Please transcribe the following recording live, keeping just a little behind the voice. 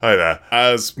Hi there.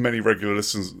 As many regular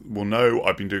listeners will know,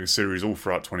 I've been doing a series all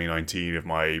throughout 2019 of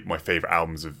my favourite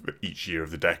albums of each year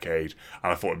of the decade,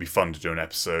 and I thought it'd be fun to do an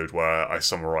episode where I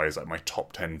summarise my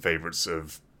top 10 favourites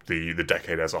of the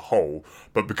decade as a whole.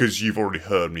 But because you've already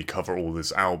heard me cover all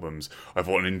these albums, I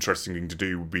thought an interesting thing to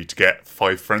do would be to get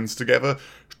 5 friends together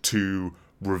to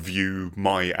review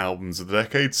my albums of the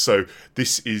decade. So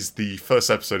this is the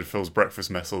first episode of Phil's Breakfast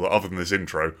Metal that, other than this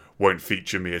intro, won't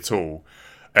feature me at all.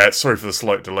 Sorry for the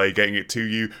slight delay getting it to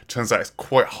you. Turns out it's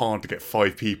quite hard to get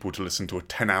 5 people to listen to a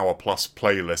 10-hour plus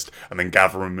playlist and then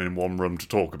gather them in one room to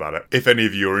talk about it. If any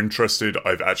of you are interested,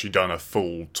 I've actually done a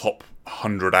full top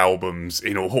 100 albums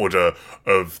in order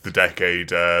of the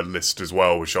decade list as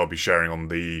well, which I'll be sharing on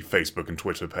the Facebook and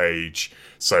Twitter page.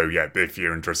 So yeah, if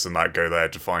you're interested in that, go there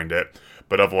to find it.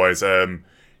 But otherwise,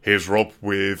 here's Rob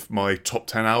with my top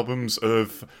 10 albums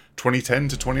of 2010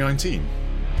 to 2019.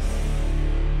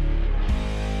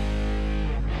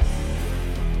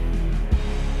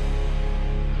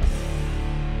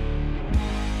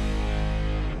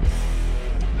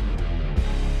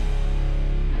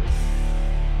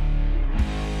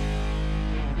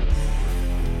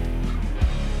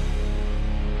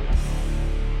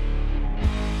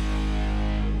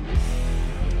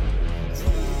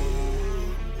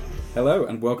 Hello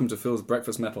and welcome to Phil's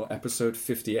Breakfast Metal episode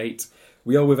 58.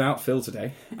 We are without Phil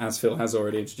today, as Phil has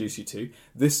already introduced you to.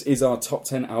 This is our top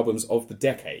 10 albums of the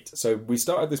decade. So we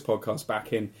started this podcast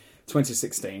back in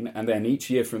 2016, and then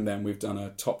each year from then we've done a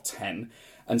top 10.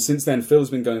 And since then Phil's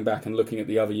been going back and looking at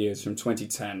the other years from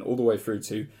 2010 all the way through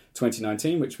to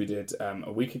 2019, which we did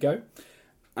a week ago.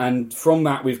 And from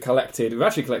that we've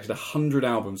actually collected 100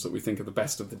 albums that we think are the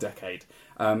best of the decade.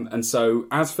 And so,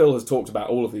 as Phil has talked about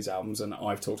all of these albums, and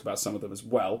I've talked about some of them as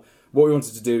well, what we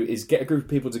wanted to do is get a group of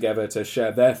people together to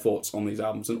share their thoughts on these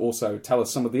albums and also tell us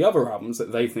some of the other albums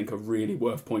that they think are really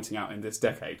worth pointing out in this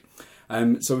decade.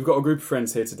 So we've got a group of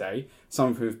friends here today,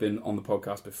 some of who have been on the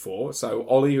podcast before. So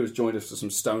Ollie, who has joined us for some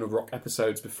stoner rock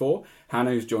episodes before.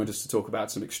 Hannah, who's joined us to talk about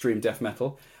some extreme death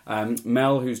metal.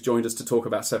 Mel, who's joined us to talk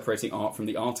about separating art from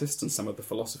the artist and some of the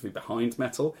philosophy behind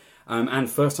metal. And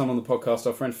first time on the podcast,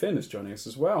 our friend Finn is joining us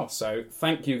as well. So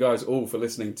thank you guys all for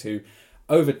listening to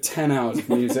over 10 hours of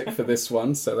music for this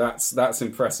one. So that's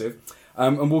impressive.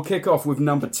 And we'll kick off with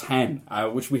number 10,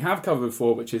 which we have covered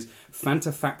before, which is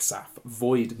Fantafaxaf,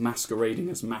 Void Masquerading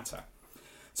as Matter.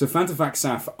 So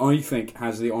Fantafaxaf, I think,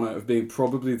 has the honour of being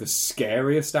probably the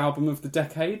scariest album of the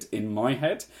decade, in my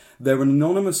head. They're an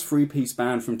anonymous three-piece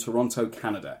band from Toronto,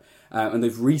 Canada, and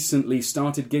they've recently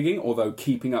started gigging, although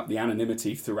keeping up the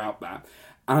anonymity throughout that.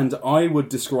 And I would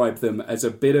describe them as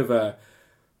a bit of a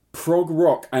prog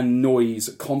rock and noise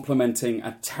complementing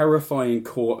a terrifying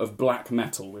core of black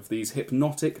metal with these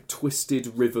hypnotic, twisted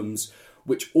rhythms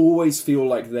which always feel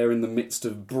like they're in the midst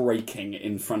of breaking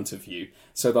in front of you.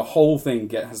 So the whole thing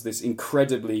has this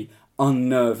incredibly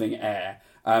unnerving air,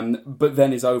 but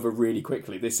then is over really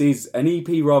quickly. This is an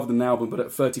EP rather than an album, but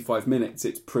at 35 minutes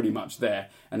it's pretty much there,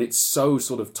 and it's so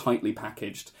sort of tightly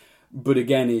packaged, but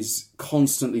again is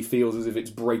constantly feels as if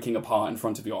it's breaking apart in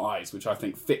front of your eyes, which I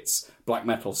think fits black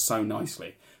metal so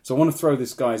nicely. So I want to throw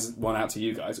this one out to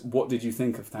you guys. What did you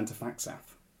think of Fantafaxaf?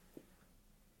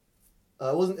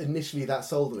 I wasn't initially that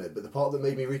sold on it, but the part that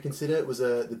made me reconsider it was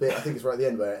the bit, I think it's right at the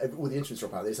end, where all the instruments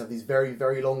drop out. They just have these very,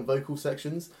 very long vocal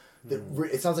sections.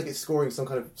 It sounds like it's scoring some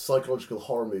kind of psychological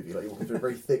horror movie, like you're walking through a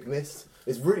very thick mist.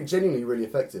 It's really, genuinely really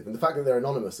effective. And the fact that they're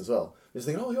anonymous as well. You're just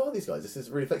thinking, oh, who are these guys? This is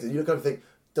really effective. You kind of think,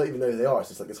 don't even know who they are. It's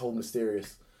just like this whole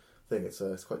mysterious thing.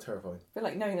 It's quite terrifying. I feel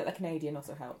like knowing that they're Canadian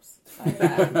also helps. Like,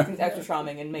 it's extra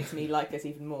charming and makes me like this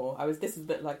even more. This is a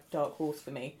bit like Dark Horse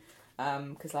for me.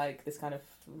 Because like this kind of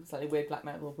slightly weird black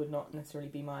metal would not necessarily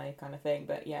be my kind of thing,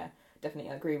 but yeah, definitely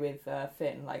I agree with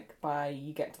Finn. Like by the time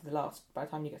you get to the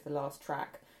last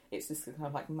track, it's this kind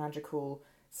of like magical,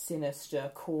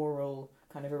 sinister, choral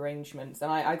kind of arrangements,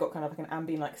 and I got kind of like an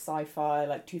ambient like sci-fi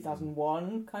like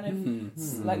 2001 kind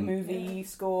of like movie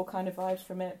score kind of vibes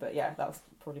from it. But yeah, that was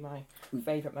probably my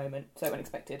favourite moment. So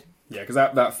unexpected. Yeah, because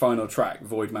that final track,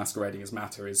 Void Masquerading as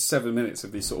Matter, is 7 minutes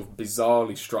of these sort of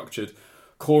bizarrely structured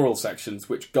choral sections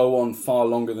which go on far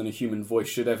longer than a human voice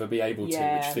should ever be able to,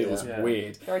 which feels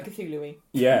weird. Very Cthulhu-y.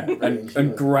 Yeah,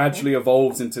 and gradually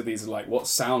evolves into these like what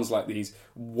sounds like these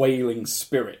wailing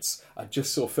spirits. I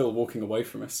just saw Phil walking away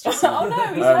from us. Oh no,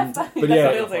 he's left. But yeah,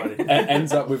 it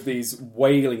ends up with these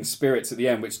wailing spirits at the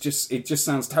end, which just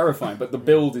sounds terrifying. But the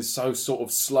build is so sort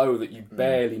of slow that you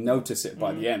barely notice it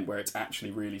by the end, where it's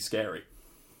actually really scary.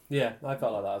 Yeah, I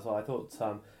felt like that as well. I thought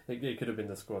it could have been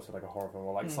the score to like a horror film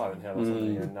or like Silent Hill or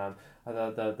something. And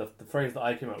the phrase that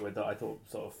I came up with that I thought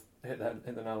sort of hit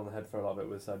the nail on the head for a lot of it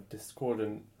was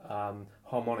discordant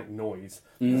harmonic noise.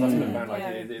 Because that's what I found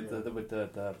like with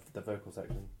the vocal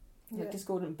section. Yeah.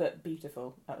 Discordant but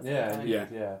beautiful at the same Yeah,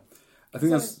 time. yeah. I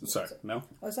think that's... Sorry, Mel?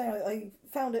 I was saying I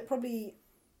found it probably,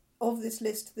 of this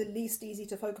list, the least easy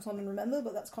to focus on and remember,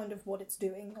 but that's kind of what it's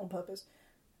doing on purpose.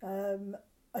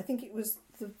 I think it was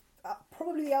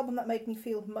probably the album that made me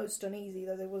feel most uneasy,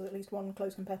 though there was at least one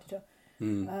close competitor.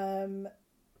 The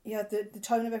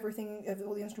tone of everything, of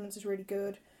all the instruments, is really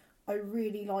good. I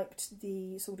really liked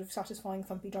the sort of satisfying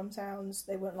thumpy drum sounds.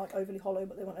 They weren't like overly hollow,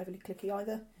 but they weren't overly clicky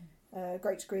either.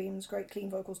 Great screams, great clean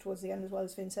vocals towards the end as well,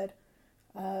 as Finn said.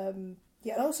 And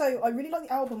also I really like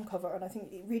the album cover, and I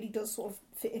think it really does sort of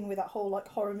fit in with that whole like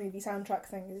horror movie soundtrack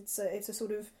thing. It's a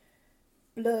sort of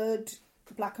blurred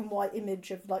black and white image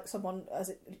of like someone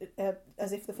as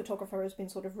if the photographer has been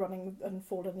sort of running and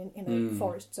fallen in a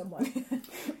forest somewhere.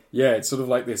 Yeah, it's sort of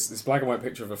like this black and white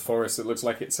picture of a forest that looks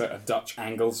like it's at a Dutch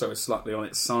angle, so it's slightly on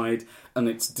its side, and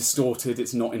it's distorted,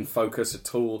 it's not in focus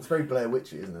at all. It's very Blair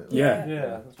Witchy, isn't it? Yeah.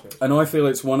 That's true. And I feel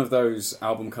it's one of those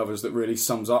album covers that really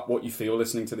sums up what you feel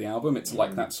listening to the album. It's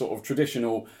like that sort of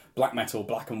traditional black metal,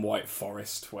 black and white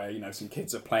forest where, some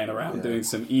kids are playing around doing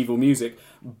some evil music,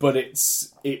 but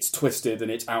it's twisted and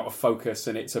it's out of focus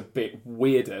and it's a bit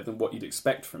weirder than what you'd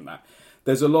expect from that.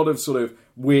 There's a lot of sort of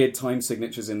weird time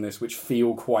signatures in this which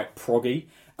feel quite proggy,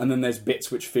 and then there's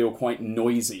bits which feel quite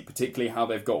noisy, particularly how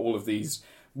they've got all of these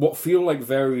what feel like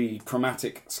very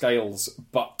chromatic scales,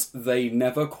 but they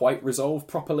never quite resolve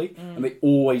properly, and they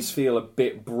always feel a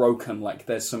bit broken, like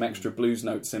there's some extra blues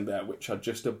notes in there which are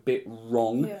just a bit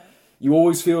wrong. Yeah. You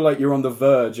always feel like you're on the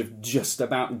verge of just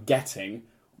about getting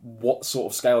what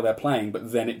sort of scale they're playing,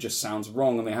 but then it just sounds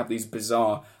wrong, and they have these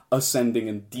bizarre ascending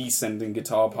and descending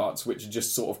guitar parts which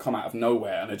just sort of come out of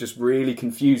nowhere and are just really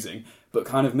confusing, but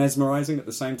kind of mesmerising at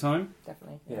the same time.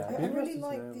 Definitely. Yeah. I really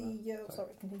like sorry,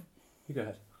 continue. You go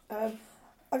ahead.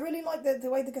 I really like the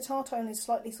way the guitar tone is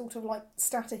slightly sort of like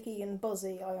staticky and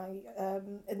buzzy.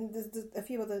 And there's a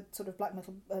few other sort of black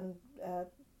metal and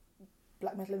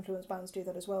black metal influenced bands do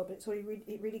that as well. But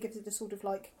it really gives it this sort of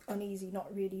like uneasy,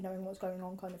 not really knowing what's going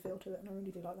on kind of feel to it, and I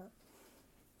really do like that.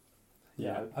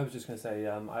 Yeah, I was just going to say,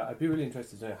 I'd be really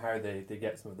interested to know how they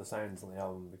get some of the sounds on the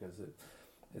album, because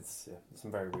it's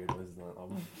some very weird noises on that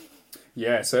album.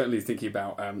 Yeah, certainly thinking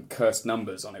about Cursed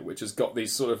Numbers on it, which has got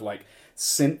these sort of like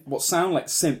what sound like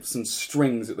synths and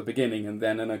strings at the beginning, and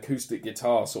then an acoustic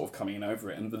guitar sort of coming in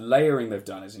over it. And the layering they've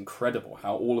done is incredible,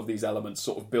 how all of these elements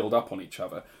sort of build up on each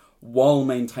other while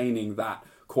maintaining that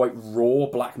quite raw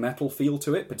black metal feel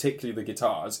to it, particularly the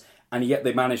guitars. And yet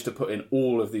they managed to put in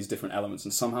all of these different elements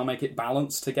and somehow make it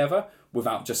balanced together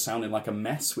without just sounding like a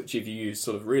mess, which if you use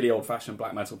sort of really old-fashioned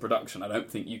black metal production, I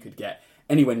don't think you could get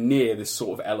anywhere near this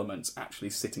sort of elements actually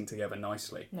sitting together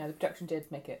nicely. No, the production did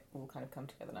make it all kind of come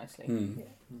together nicely.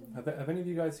 Have any of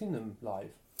you guys seen them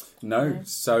live? No,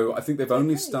 so I think they've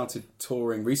only started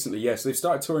touring recently. Yes, they've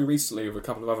started touring recently with a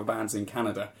couple of other bands in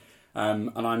Canada.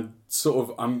 And I'm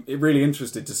really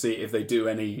interested to see if they do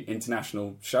any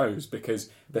international shows, because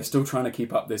they're still trying to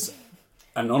keep up this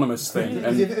anonymous thing.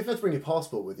 And if you have to bring your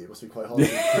passport with you, it must be quite hard to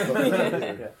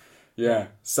keep up. yeah,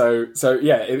 so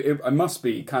yeah, it must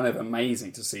be kind of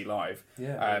amazing to see live.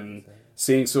 Yeah.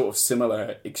 Seeing sort of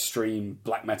similar extreme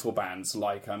black metal bands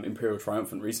like Imperial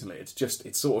Triumphant recently,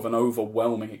 it's sort of an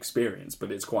overwhelming experience,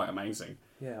 but it's quite amazing.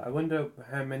 Yeah, I wonder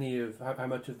how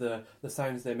much of the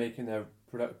sounds they make in their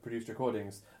produced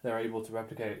recordings they're able to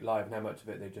replicate live, and how much of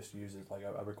it they just use as like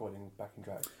a recording backing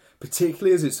track.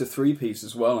 Particularly as it's a 3-piece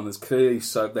as well, and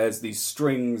there's these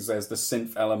strings, there's the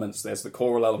synth elements, there's the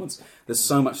choral elements. There's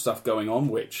so much stuff going on,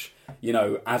 which,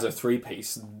 as a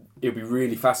 3-piece, it'd be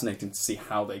really fascinating to see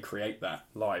how they create that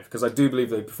live, because I do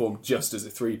believe they perform just as a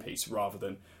 3-piece rather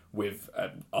than with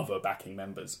other backing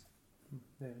members.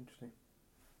 Yeah, interesting.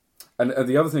 And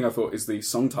the other thing I thought is the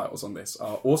song titles on this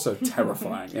are also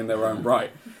terrifying in their own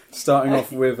right. Starting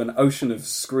off with An Ocean of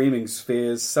Screaming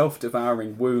Spheres,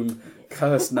 Self-Devouring Womb,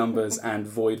 Cursed Numbers, and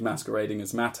Void Masquerading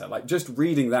as Matter. Like, just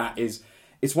reading that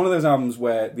it's one of those albums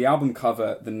where the album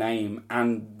cover, the name,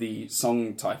 and the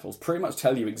song titles pretty much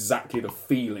tell you exactly the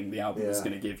feeling the album is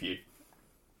going to give you.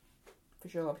 For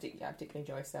sure, I particularly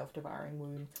enjoy Self-Devouring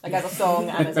Womb. Like, as a song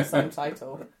and as a song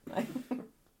title.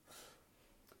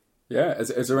 Yeah,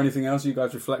 is there anything else you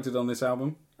guys reflected on this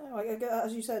album?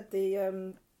 As you said,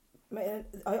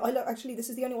 actually this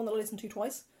is the only one that I listened to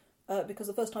twice, because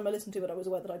the first time I listened to it I was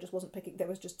aware that I just wasn't picking, there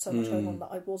was just so much going on that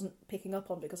I wasn't picking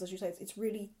up on, because as you say, it's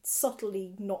really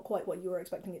subtly not quite what you were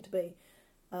expecting it to be.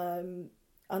 And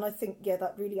I think,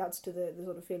 that really adds to the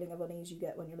sort of feeling of unease you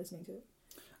get when you're listening to it.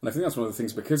 And I think that's one of the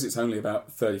things, because it's only about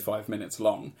 35 minutes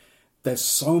long, there's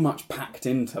so much packed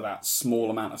into that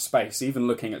small amount of space. Even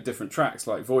looking at different tracks,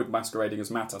 like Void Masquerading as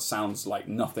Matter sounds like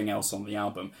nothing else on the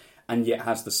album, and yet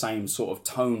has the same sort of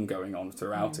tone going on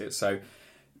throughout it. So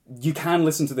you can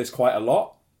listen to this quite a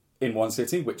lot in one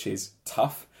sitting, which is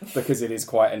tough because it is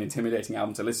quite an intimidating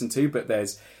album to listen to, but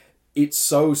it's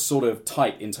so sort of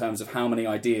tight in terms of how many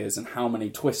ideas and how many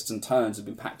twists and turns have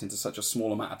been packed into such a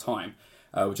small amount of time,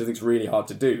 which I think is really hard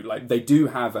to do. Like, they do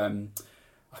have...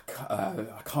 I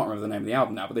can't remember the name of the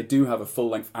album now, but they do have a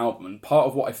full-length album, and part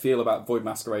of what I feel about Void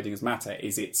Masquerading as Matter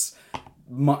is it's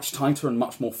much tighter and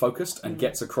much more focused and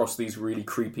gets across these really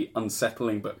creepy,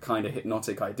 unsettling but kind of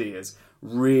hypnotic ideas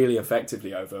really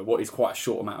effectively over what is quite a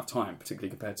short amount of time, particularly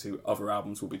compared to other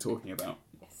albums we'll be talking about.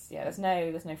 Yes, yeah, there's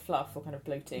no fluff or kind of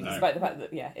bloating, No. despite the fact that,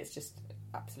 it's just,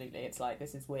 absolutely, it's like,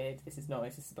 this is weird, this is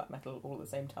noise, this is black metal all at the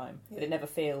same time. Yeah. But it never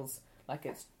feels like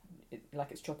it's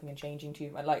chopping and changing too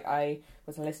much. Like, I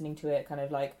was listening to it, kind of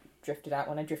like drifted out.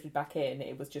 When I drifted back in,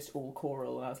 it was just all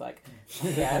choral, and I was like,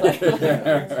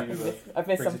 I've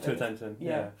missed something. To attention.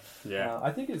 Yeah. I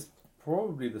think it's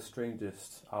probably the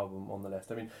strangest album on the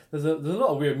list. I mean, there's a lot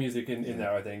of weird music in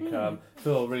there. I think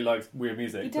Phil really likes weird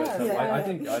music. He does, but yeah.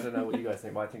 I don't know what you guys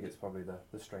think, but I think it's probably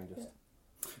the strangest.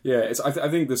 Yeah, I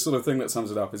think the sort of thing that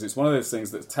sums it up is it's one of those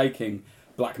things that's taking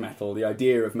black metal, the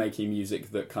idea of making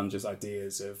music that conjures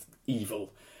ideas of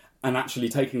evil, and actually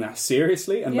taking that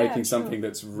seriously and making something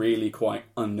that's really quite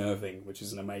unnerving, which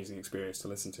is an amazing experience to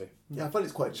listen to. Yeah, I find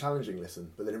it's quite a challenging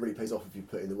listen, but then it really pays off if you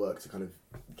put in the work to kind of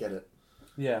get it.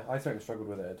 Yeah, I certainly struggled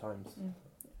with it at times.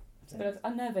 But it was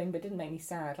unnerving, but didn't make me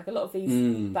sad. Like, a lot of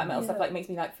these black metal stuff makes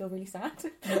me feel really sad.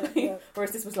 Yeah.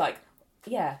 Whereas this was like,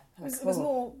 it was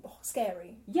more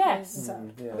scary. Yes.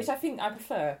 Yeah. Which I think I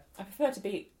prefer. I prefer to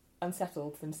be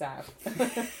unsettled than sad.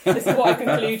 This is what I've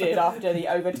concluded after the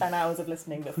over 10 hours of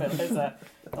listening that Phil has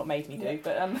not made me do,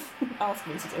 but asked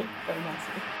me to do very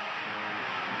nicely.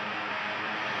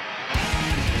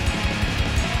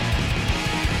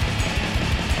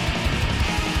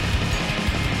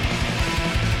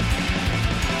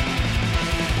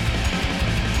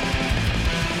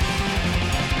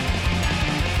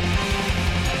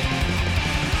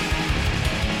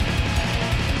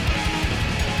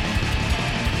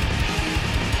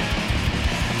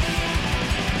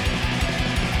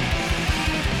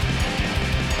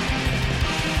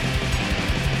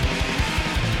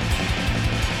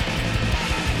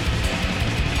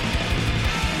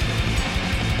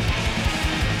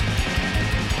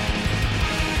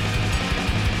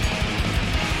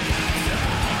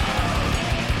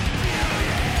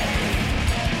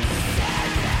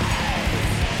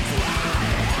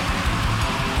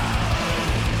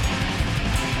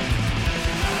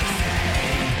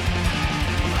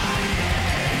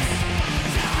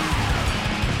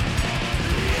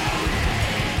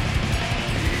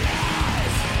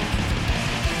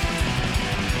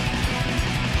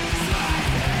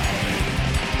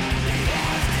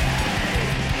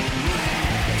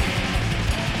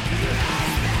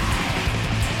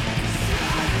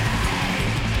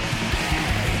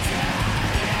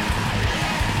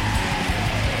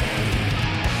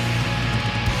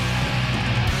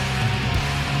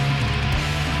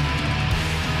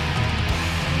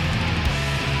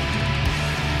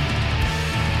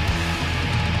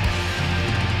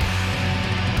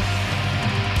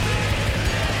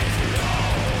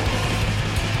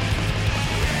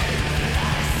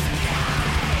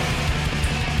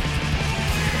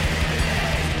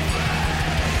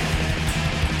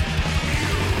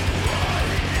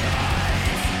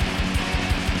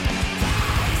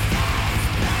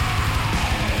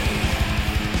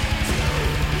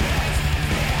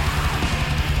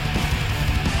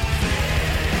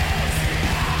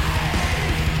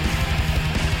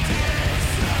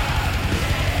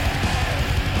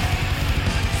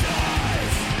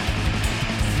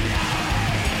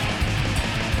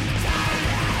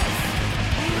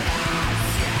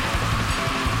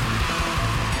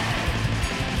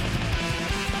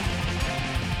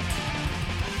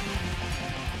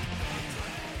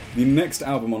 The next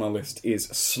album on our list is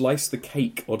Slice the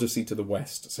Cake, Odyssey to the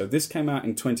West. So this came out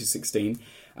in 2016,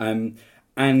 and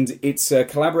it's a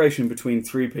collaboration between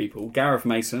three people. Gareth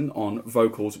Mason on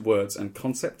vocals, words and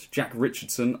concept, Jack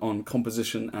Richardson on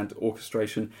composition and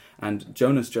orchestration, and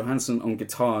Jonas Johansson on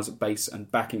guitars, bass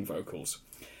and backing vocals.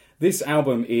 This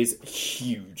album is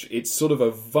huge. It's sort of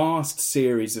a vast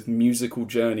series of musical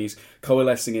journeys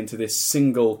coalescing into this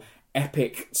single,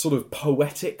 epic, sort of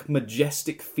poetic,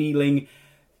 majestic feeling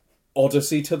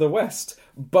Odyssey to the West,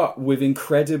 but with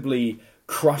incredibly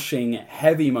crushing,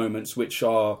 heavy moments which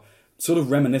are sort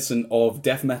of reminiscent of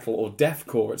death metal or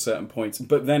deathcore at certain points,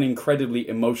 but then incredibly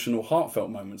emotional, heartfelt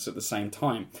moments at the same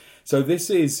time. So this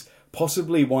is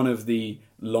possibly one of the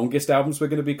longest albums we're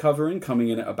going to be covering, coming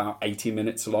in at about 80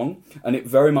 minutes long, and it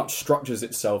very much structures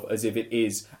itself as if it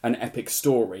is an epic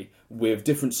story, with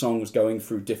different songs going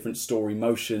through different story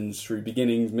motions, through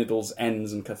beginnings, middles,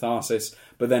 ends, and catharsis,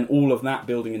 but then all of that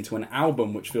building into an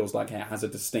album which feels like it has a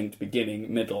distinct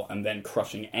beginning, middle, and then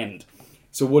crushing end.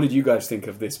 So what did you guys think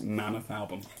of this mammoth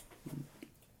album?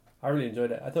 I really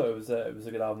enjoyed it. I thought it was a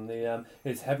good album.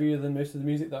 It's heavier than most of the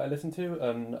music that I listen to,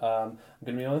 and I'm going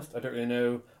to be honest, I don't really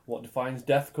know what defines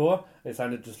deathcore. It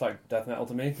sounded just like death metal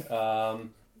to me,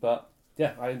 but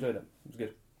yeah, I enjoyed it. It was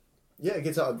good. Yeah, it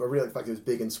gets out. I really like the fact it was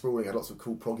big and sprawling. Had lots of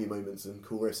cool proggy moments and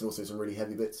cool riffs, and also some really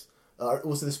heavy bits.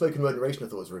 Also, the spoken word narration I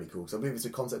thought was really cool, because I believe it's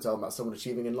a concept album about someone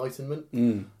achieving enlightenment.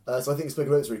 So I think the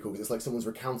spoken word is really cool, because it's like someone's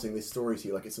recounting this story to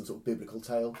you, like it's some sort of biblical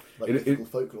tale, like mythical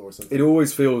folklore or something. It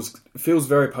always feels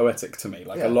very poetic to me,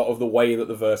 like a lot of the way that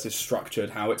the verse is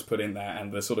structured, how it's put in there,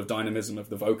 and the sort of dynamism of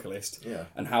the vocalist,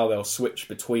 and how they'll switch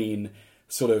between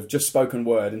sort of just spoken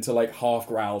word into like half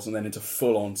growls and then into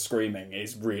full-on screaming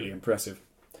is really impressive.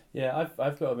 Yeah, I've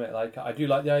got to admit, like, I do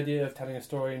like the idea of telling a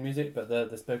story in music, but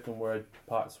the spoken word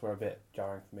parts were a bit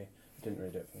jarring for me. It didn't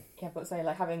really do it for me. Yeah, but say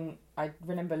like I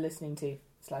remember listening to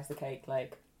Slice the Cake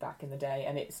like back in the day,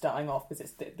 and it starting off because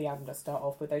it's the album does start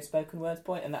off with those spoken words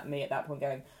point, and that me at that point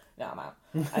going, no, I'm out,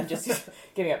 and just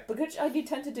giving up, which I do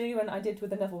tend to do, and I did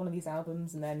with another one of these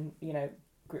albums, and then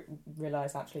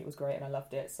realised actually it was great and I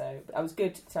loved it, so I was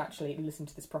good to actually listen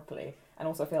to this properly, and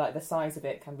also I feel like the size of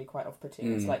it can be quite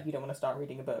off-putting. It's like you don't want to start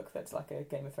reading a book that's like a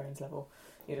Game of Thrones level.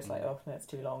 You're just like, oh no, it's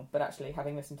too long. But actually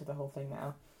having listened to the whole thing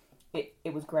now,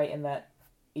 it was great in that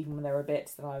even when there were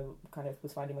bits that I kind of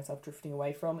was finding myself drifting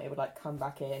away from, it would like come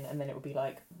back in, and then it would be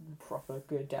like proper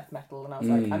good death metal, and I was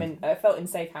like, I felt in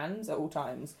safe hands at all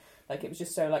times. Like it was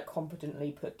just so like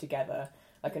competently put together.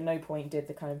 Like at no point did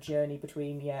the kind of journey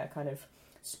between kind of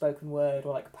spoken word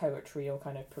or like poetry or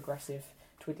kind of progressive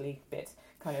twiddly bit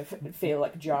kind of feel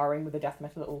like jarring with the death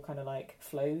metal. It all kind of like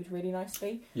flowed really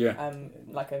nicely.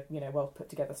 Like a well put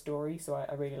together story. So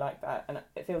I really like that, and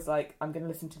it feels like I'm going to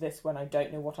listen to this when I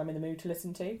don't know what I'm in the mood to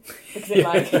listen to, because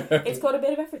it's got a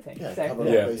bit of everything.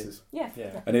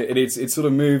 And it sort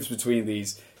of moves between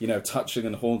these touching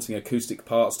and haunting acoustic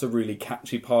parts to really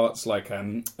catchy parts like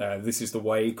This Is the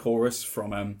Way chorus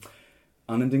from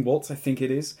Unending Waltz, I think it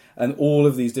is, and all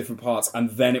of these different parts,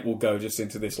 and then it will go just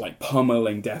into this like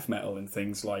pummeling death metal and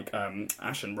things like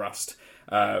Ash and Rust,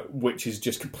 which is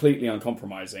just completely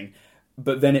uncompromising.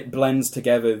 But then it blends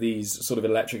together these sort of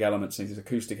electric elements and these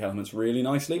acoustic elements really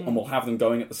nicely, and we'll have them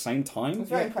going at the same time. It's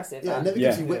very impressive. Yeah, it never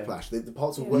gives you whiplash. The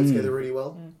parts will work together really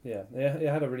well. Yeah, it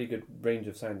had a really good range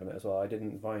of sound on it as well. I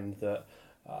didn't find that.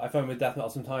 I find with death metal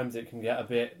sometimes it can get a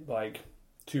bit like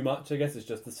too much. I guess it's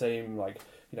just the same like.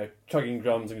 Chugging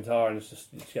drums and guitar, and you just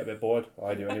get a bit bored.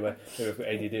 Well, I do anyway. Maybe I've got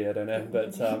ADD, I don't know.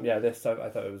 But this I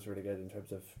thought it was really good in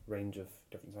terms of range of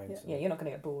different sounds. Yeah, you're not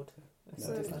going to get bored.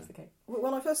 So,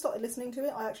 when I first started listening to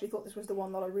it, I actually thought this was the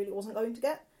one that I really wasn't going to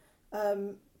get.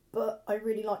 But I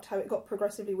really liked how it got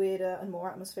progressively weirder and more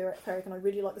atmospheric, and I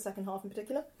really liked the second half in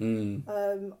particular.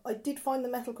 I did find the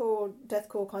metalcore,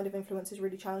 deathcore kind of influences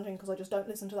really challenging, because I just don't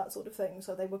listen to that sort of thing,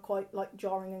 so they were quite like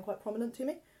jarring and quite prominent to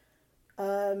me.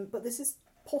 But this is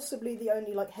possibly the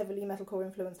only like heavily metalcore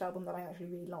influenced album that I actually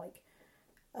really like.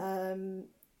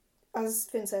 As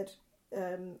Finn said,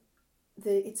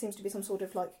 it seems to be some sort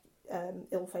of like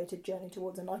ill-fated journey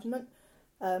towards enlightenment.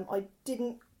 I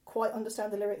didn't quite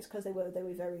understand the lyrics because they were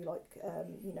very like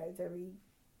very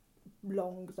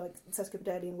long, like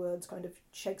sesquipedalian words, kind of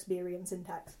Shakespearean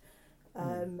syntax.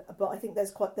 But I think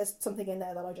there's something in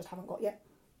there that I just haven't got yet.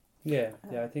 Yeah,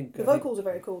 I think the vocals are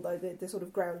very cool though. The sort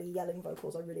of growly yelling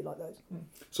vocals, I really like those.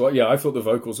 So I thought the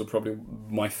vocals are probably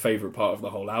my favourite part of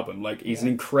the whole album. Like he's an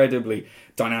incredibly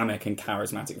dynamic and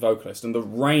charismatic vocalist, and the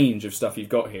range of stuff you've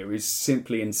got here is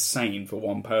simply insane for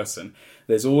one person.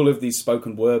 There's all of these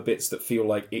spoken word bits that feel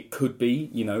like it could be,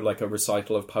 like a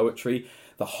recital of poetry.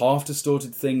 The half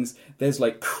distorted things. There's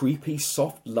like creepy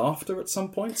soft laughter at some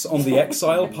points on the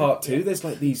Exile part 2. There's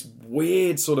like these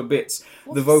weird sort of bits.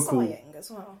 The vocal. Sighing as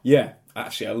well. Yeah,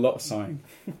 actually a lot of sighing.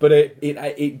 But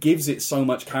it gives it so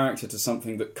much character to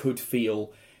something that could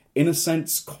feel, in a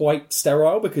sense, quite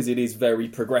sterile, because it is very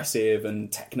progressive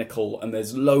and technical, and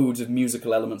there's loads of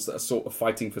musical elements that are sort of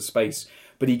fighting for space.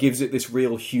 But he gives it this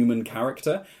real human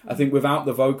character. I think without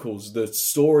the vocals, the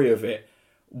story of it,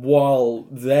 while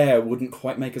there, wouldn't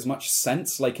quite make as much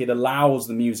sense. Like, it allows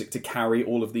the music to carry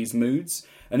all of these moods.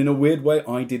 And in a weird way,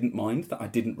 I didn't mind that I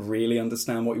didn't really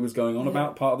understand what he was going on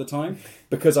about part of the time,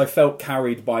 because I felt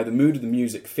carried by the mood of the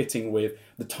music fitting with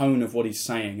the tone of what he's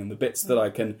saying, and the bits that I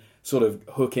can sort of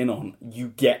hook in on. You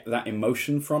get that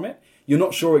emotion from it. You're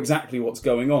not sure exactly what's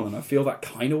going on, and I feel that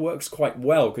kind of works quite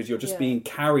well, because you're just being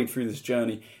carried through this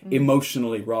journey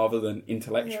emotionally rather than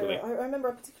intellectually. Yeah, I remember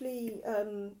I particularly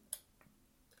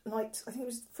liked, I think it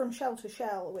was From Shell to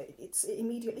Shell, where it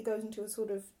immediately goes into a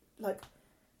sort of like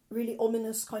really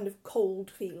ominous kind of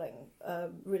cold feeling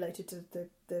related to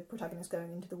the protagonist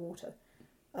going into the water.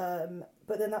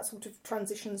 But then that sort of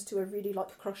transitions to a really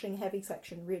like crushing heavy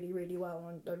section really, really well,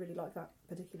 and I really like that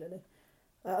particularly.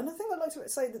 Another thing I'd like to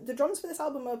say, that the drums for this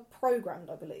album are programmed,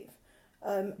 I believe.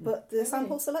 But the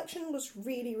sample selection was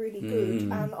really, really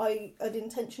good, and I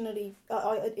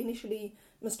initially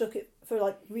mistook it for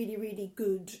like really, really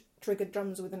good triggered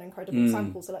drums with an incredible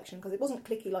sample selection, because it wasn't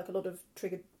clicky like a lot of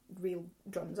triggered real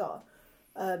drums are.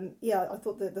 I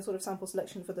thought the sort of sample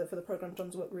selection for the programmed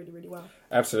drums worked really, really well.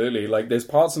 Absolutely. Like, there's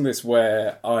parts in this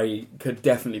where I could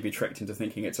definitely be tricked into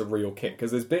thinking it's a real kit,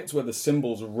 because there's bits where the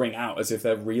cymbals ring out as if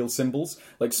they're real cymbals.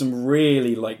 Like, some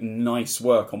really, like, nice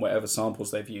work on whatever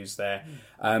samples they've used there.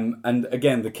 And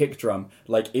again, the kick drum,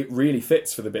 like, it really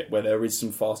fits for the bit where there is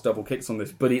some fast double kicks on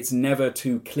this, but it's never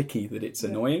too clicky that it's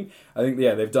annoying. I think,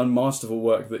 they've done masterful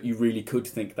work that you really could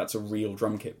think that's a real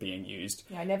drum kit being used.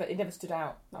 Yeah, it never stood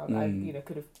out. I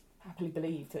could have happily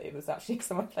believed that it was actually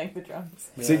someone playing the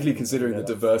drums. Particularly considering the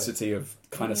diversity of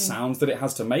kind of sounds that it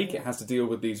has to make. It has to deal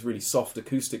with these really soft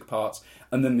acoustic parts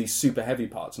and then these super heavy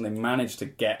parts, and they managed to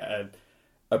get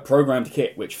a programmed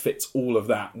kit which fits all of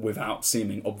that without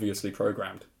seeming obviously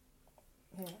programmed.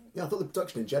 Yeah, I thought the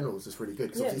production in general was just really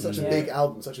good, because it's such a big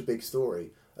album, such a big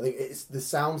story. I think the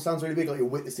sound sounds really big, like you're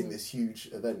witnessing this huge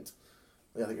event.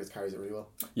 Yeah, I think it carries it really well.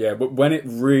 Yeah, but when it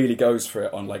really goes for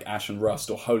it on like Ash and Rust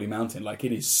or Holy Mountain, like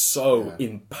it is so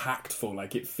impactful,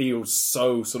 like it feels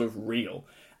so sort of real,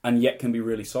 and yet can be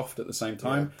really soft at the same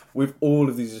time, with all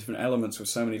of these different elements, with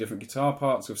so many different guitar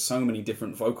parts, with so many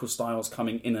different vocal styles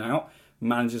coming in and out,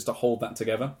 manages to hold that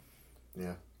together.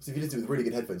 Yeah. So if you listen to it with really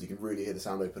good headphones, you can really hear the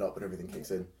sound open up and everything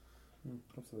kicks in.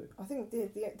 Absolutely. I think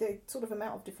the sort of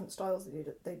amount of different styles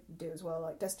they do as well,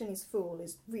 like Destiny's Fool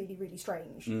is really, really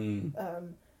strange.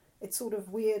 It's sort of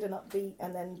weird and upbeat,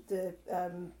 and then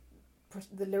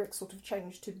the lyrics sort of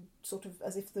change to sort of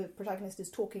as if the protagonist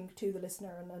is talking to the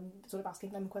listener and sort of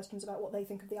asking them questions about what they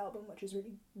think of the album, which is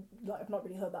really, like, I've not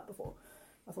really heard that before.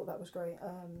 I thought that was great.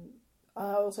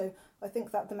 I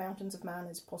think that The Mountains of Man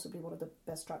is possibly one of the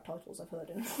best track titles I've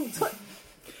heard in a long time.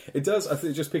 It does, I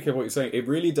think, just picking up what you're saying, it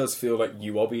really does feel like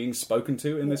you are being spoken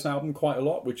to in this album quite a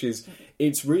lot, which is,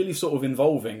 it's really sort of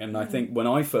involving, and I think when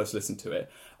I first listened to it,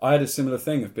 I had a similar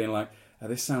thing of being like, oh,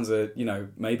 this sounds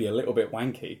maybe a little bit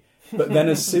wanky. But then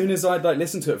as soon as I'd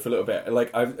listened to it for a little bit,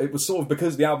 it was sort of,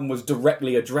 because the album was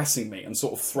directly addressing me and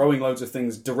sort of throwing loads of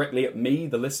things directly at me,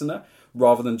 the listener,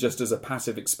 rather than just as a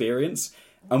passive experience.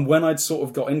 And when I'd sort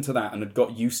of got into that and had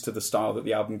got used to the style that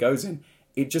the album goes in,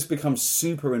 it just becomes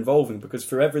super involving, because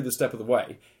for every other step of the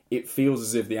way, it feels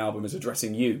as if the album is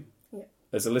addressing you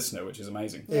as a listener, which is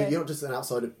amazing. Yeah, you're not just from an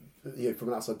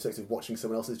outside perspective watching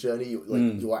someone else's journey.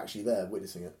 You're actually there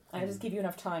witnessing it. And it does give you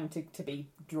enough time to be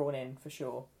drawn in, for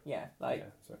sure. Yeah,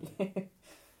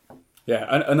 Yeah,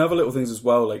 and other little things as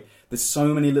well, like, there's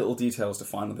so many little details to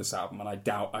find on this album, and I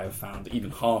doubt I have found even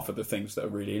half of the things that are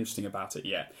really interesting about it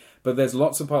yet. But there's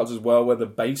lots of parts as well where the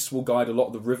bass will guide a lot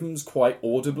of the rhythms quite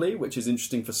audibly, which is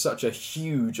interesting for such a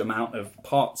huge amount of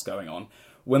parts going on.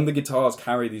 When the guitars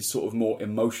carry these sort of more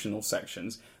emotional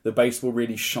sections, the bass will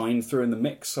really shine through in the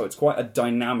mix, so it's quite a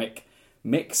dynamic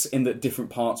mix in that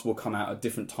different parts will come out at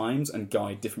different times and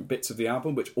guide different bits of the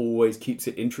album, which always keeps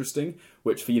it interesting,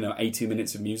 which for 80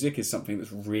 minutes of music is something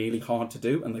that's really hard to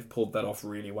do, and they've pulled that off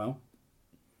really well.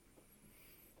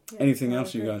 Anything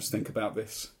else you guys think about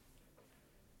this?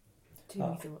 Too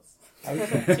many thoughts. I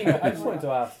just wanted to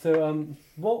ask, so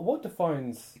what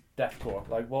defines deathcore?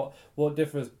 Like what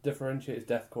differentiates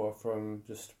deathcore from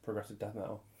just progressive death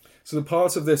metal? So the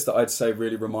part of this that I'd say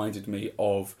really reminded me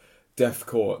of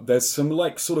deathcore, there's some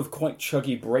sort of quite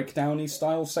chuggy breakdowny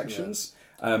style sections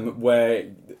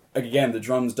where, again, the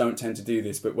drums don't tend to do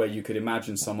this, but where you could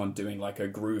imagine someone doing like a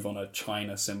groove on a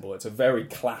China cymbal. It's a very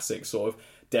classic sort of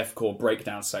deathcore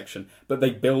breakdown section, but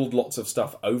they build lots of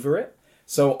stuff over it.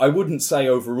 So I wouldn't say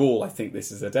overall I think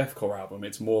this is a deathcore album.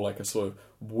 It's more like a sort of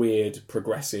weird,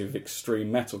 progressive,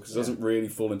 extreme metal, because it doesn't really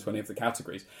fall into any of the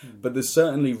categories. But there's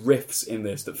certainly riffs in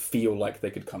this that feel like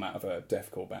they could come out of a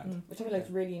deathcore band. Which I feel like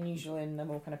is really unusual in the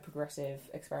more kind of progressive,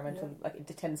 experimental. Like,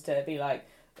 it tends to be like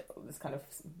this kind of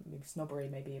snobbery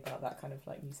maybe about that kind of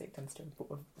like music tends to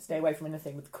stay away from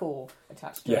anything with core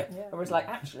attached to it. Yeah. Whereas like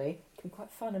actually it can be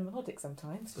quite fun and melodic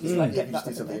sometimes. Yeah, Like if get you that just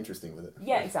do up something there. interesting with it.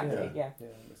 Yeah, exactly. Yeah. Yeah,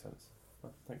 that makes sense.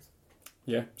 Well, thanks.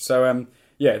 Yeah. So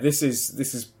this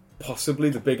is possibly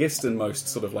the biggest and most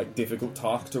sort of like difficult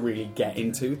task to really get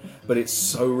into, but it's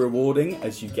so rewarding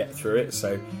as you get through it.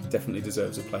 So definitely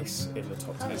deserves a place in the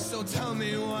top 10. So tell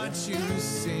me what you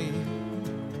see.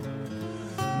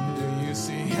 Do you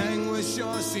see anguish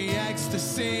or see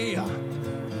ecstasy?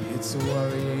 It's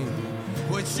worrying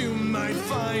what you might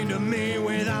find of me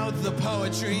without the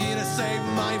poetry to save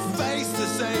my face, to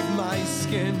save my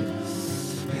skin.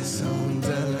 It's so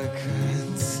delicate.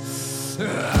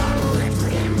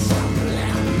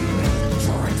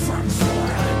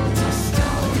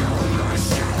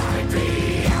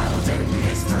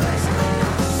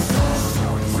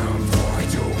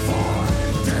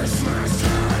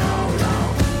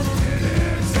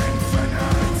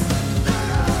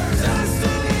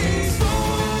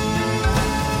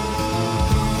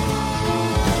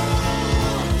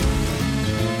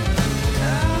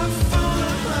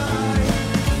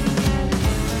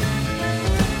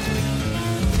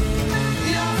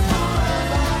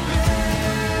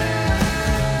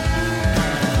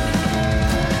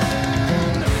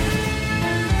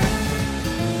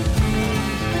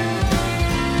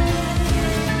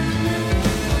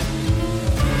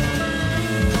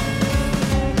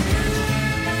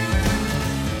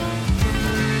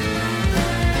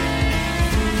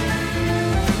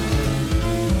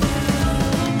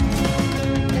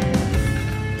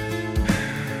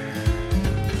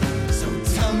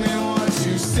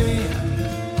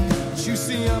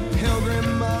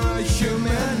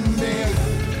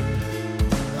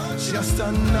 Just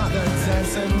another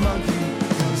dancing monkey,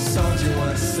 so do you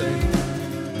want to say?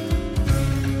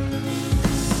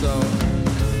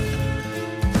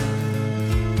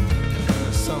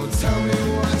 So tell me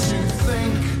what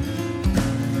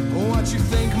you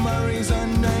think my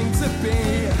reason ain't to be.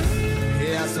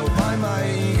 Yeah, so why my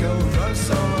ego runs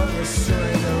so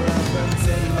unrestrained around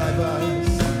in my buzz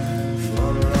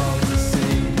for all to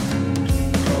see.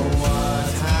 Oh,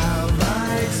 what have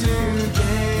I to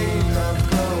gain? I've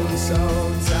grown so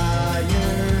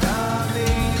tired of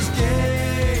these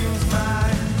games. My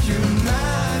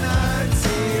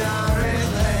humanity are in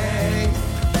lane.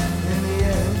 In the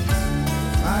end,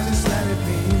 I just let it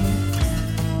be.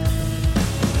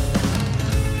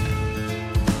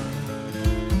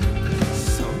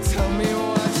 So tell me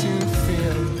what you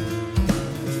feel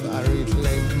if I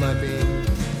reclaimed my being.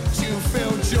 Do you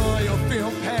feel joy or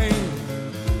feel pain?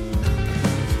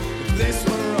 If this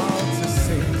were all to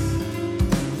cease,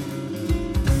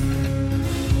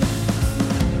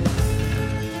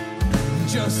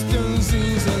 just as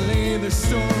easily the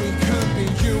story could be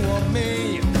you or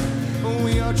me.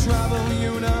 We all travel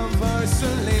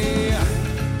universally.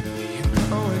 In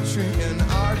poetry and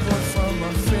art, born from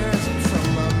our fears and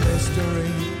from our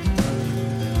mystery.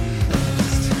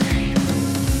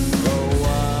 Oh,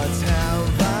 what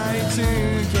have I to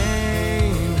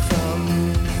gain from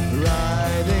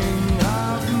writing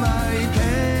of my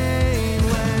pain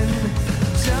when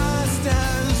just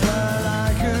as well I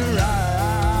could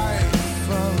write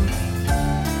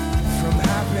from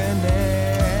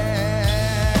happiness?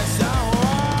 Oh,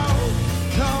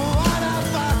 what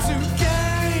have I to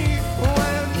gain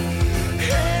when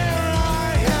here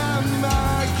I am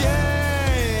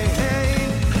again,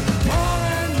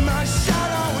 pouring my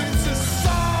shadow into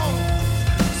song?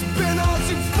 It's been all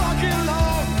too fucking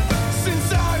long since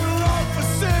I wrote for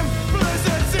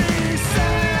simplicity's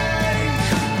sake.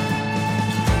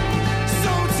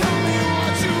 So tell me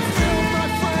what you feel, my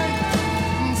friend.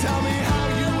 Tell me how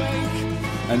you ache.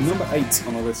 And number 8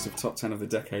 on our list of top 10 of the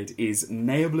decade is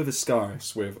Neobla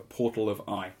Viscaris with Portal of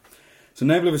Eye. So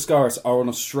Neobla Viscaris are an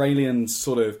Australian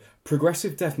sort of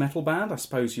progressive death metal band, I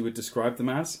suppose you would describe them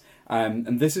as.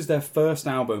 And this is their first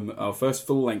album, or first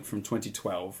full length from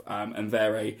 2012. And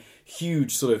they're a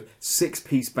huge sort of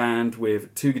 6-piece band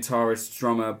with 2 guitarists,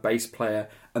 drummer, bass player,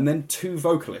 and then 2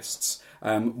 vocalists.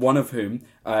 One of whom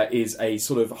is a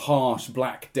sort of harsh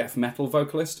black death metal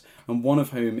vocalist, and one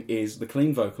of whom is the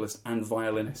clean vocalist and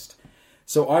violinist.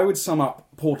 So I would sum up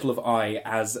Portal of Eye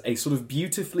as a sort of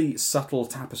beautifully subtle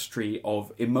tapestry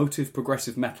of emotive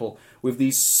progressive metal with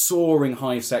these soaring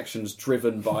high sections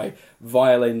driven by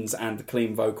violins and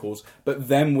clean vocals, but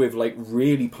then with like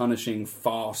really punishing,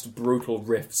 fast, brutal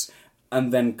riffs,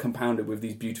 and then compounded with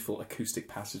these beautiful acoustic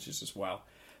passages as well.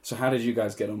 So how did you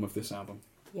guys get on with this album?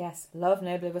 Yes, love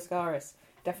Neobla Viscaris.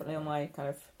 Definitely on my kind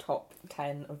of top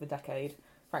 10 of the decade.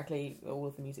 Frankly, all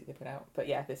of the music they put out. But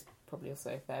yeah, this probably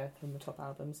also there from the top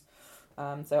albums.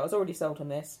 So I was already sold on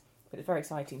this, but it's very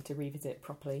exciting to revisit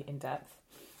properly in depth.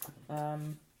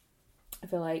 I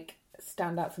feel like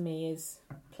standout for me is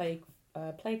Plague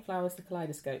Flowers, the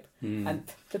Kaleidoscope, and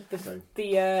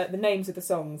the names of the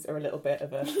songs are a little bit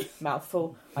of a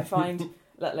mouthful, I find,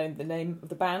 let alone the name of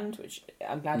the band, which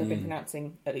I'm glad I've been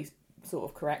pronouncing at least sort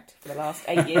of correct for the last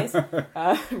 8 years.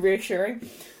 Reassuring.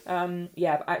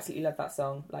 Yeah, but I absolutely love that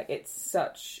song. Like, it's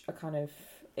such a kind of,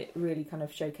 it really kind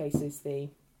of showcases the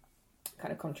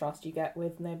kind of contrast you get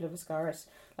with Noble of Ascaris,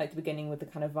 like the beginning with the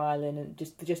kind of violin and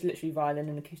just literally violin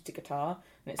and acoustic guitar,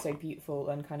 and it's so beautiful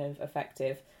and kind of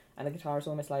effective, and the guitar is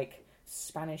almost like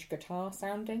Spanish guitar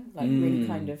sounding, like really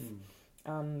kind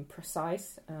of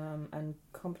precise and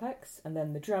complex, and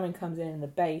then the drumming comes in and the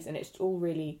bass, and it's all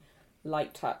really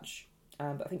light touch,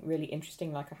 but I think really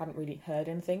interesting. Like, I hadn't really heard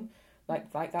anything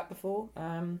like that before.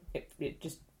 It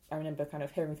just, I remember kind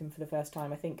of hearing them for the first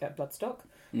time, I think, at Bloodstock,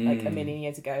 like a million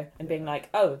years ago, and being like,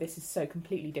 oh, this is so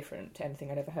completely different to anything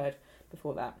I'd ever heard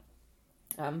before that.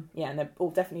 Yeah, and they're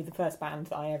all definitely the first band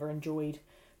that I ever enjoyed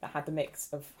that had the mix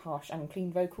of harsh and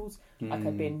clean vocals. Like,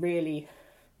 I'd been really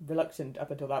reluctant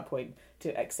up until that point to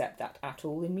accept that at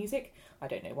all in music. I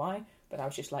don't know why, but I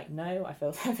was just like, no, I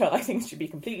felt like things should be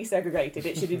completely segregated.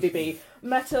 It should either be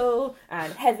metal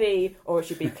and heavy, or it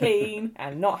should be clean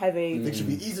and not heavy. They should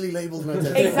be easily labelled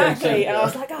metal. Exactly, and I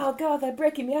was like, oh god, they're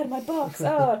breaking me out of my box.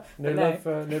 Oh, no love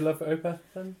for Opeth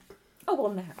then? Oh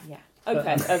well, now, yeah.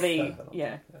 Opeth are the,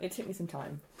 yeah. It took me some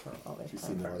time. You've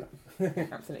seen the light.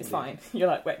 Absolutely, it's fine. You're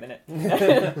like, wait a minute.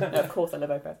 No, of course I love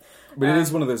Opeth. But it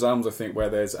is one of those albums, I think, where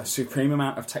there's a supreme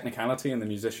amount of technicality in the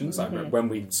musicians. Like, when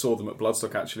we saw them at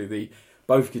Bloodstock, actually,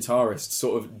 both guitarists,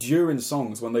 sort of during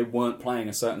songs when they weren't playing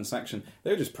a certain section,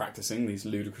 they were just practicing these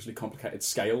ludicrously complicated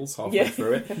scales halfway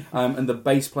through it, and the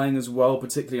bass playing as well,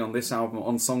 particularly on this album,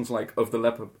 on songs like of the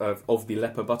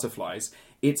Leper Butterflies.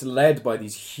 It's led by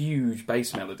these huge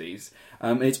bass melodies.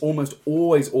 It's almost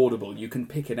always audible. You can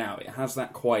pick it out. It has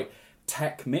that quite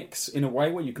tech mix in a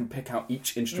way where you can pick out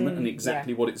each instrument and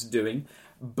exactly what it's doing.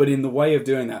 But in the way of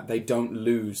doing that, they don't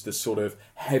lose the sort of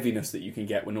heaviness that you can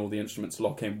get when all the instruments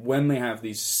lock in. When they have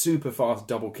these super fast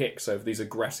double kicks over these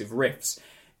aggressive riffs,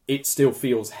 it still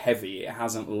feels heavy. It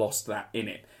hasn't lost that in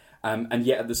it. And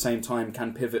yet at the same time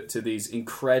can pivot to these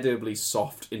incredibly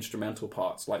soft instrumental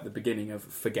parts, like the beginning of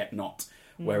Forget Not,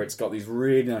 where it's got these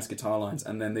really nice guitar lines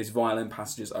and then these violin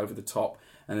passages over the top,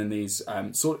 and then these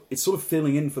it's sort of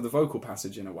filling in for the vocal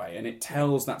passage in a way, and it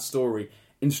tells that story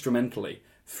instrumentally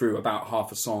through about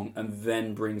half a song and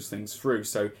then brings things through.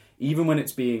 So even when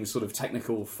it's being sort of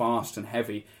technical, fast and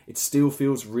heavy, it still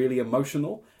feels really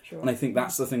emotional. Sure. And I think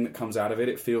that's the thing that comes out of it.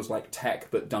 It feels like tech,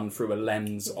 but done through a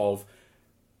lens of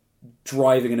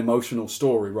driving an emotional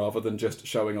story rather than just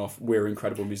showing off we're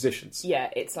incredible musicians. Yeah,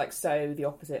 it's like so the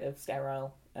opposite of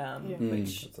sterile,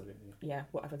 which,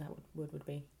 whatever that would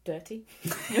be. Dirty.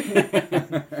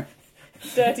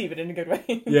 Dirty, but in a good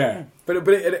way. Yeah, but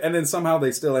and then somehow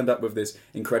they still end up with this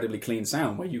incredibly clean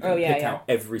sound where you can pick out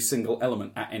every single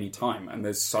element at any time, and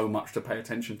there's so much to pay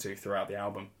attention to throughout the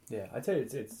album. Yeah, I'd say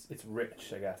it's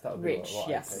rich. I guess that would rich. Be what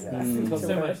Yes, I'd say, yeah. It's got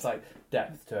so much like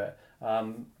depth to it.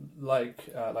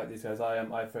 Like these guys,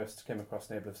 I first came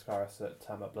across Noble of Ascaris at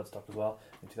Bloodstock as well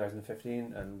in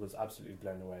 2015, and was absolutely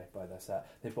blown away by their set.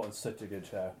 They put on such a good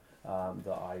show.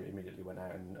 That I immediately went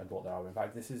out and bought their album. In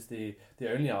fact, this is the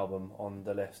only album on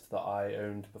the list that I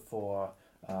owned before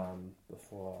I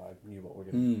knew what we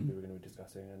were going to be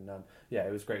discussing. And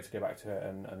it was great to go back to it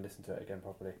and listen to it again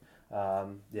properly.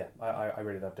 I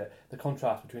really loved it. The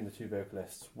contrast between the two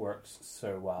vocalists works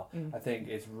so well. I think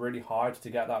it's really hard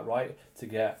to get that right, to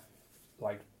get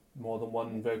like more than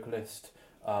one vocalist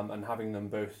and having them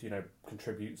both,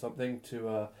 contribute something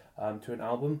to an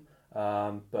album.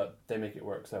 But they make it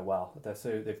work so well.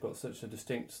 They've got such a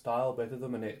distinct style, both of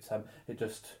them, and it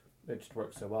just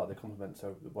works so well. They complement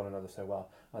one another so well,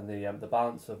 and the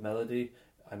balance of melody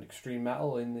and extreme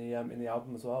metal in the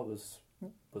album as well was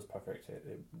perfect.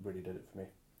 It really did it for me.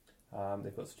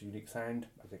 They've got such a unique sound.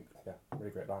 I think,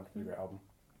 really great band, really great album.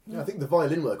 Yeah, I think the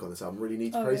violin work on this album really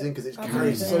needs praising because it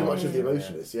carries so much of the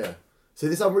emotion. So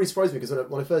this album really surprised me because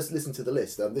when I first listened to the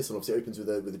list, this one obviously opens with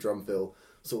a drum fill,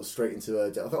 sort of straight into a...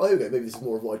 I thought, okay, maybe this is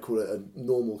more of what I'd call a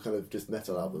normal kind of just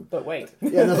metal album. But wait.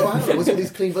 Yeah, and I thought, hang on, what's all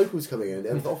these clean vocals coming in?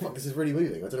 And I thought, oh fuck, this is really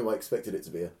moving. I don't know why I expected it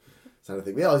to be a sound of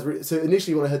thing. But yeah, so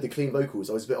initially when I heard the clean vocals,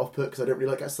 I was a bit off-put because I don't really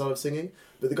like that style of singing.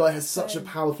 But the guy has such a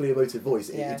powerfully emotive voice,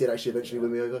 it did actually eventually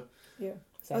win me over. Yeah.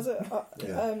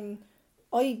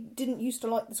 I didn't used to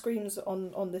like the screams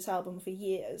on this album for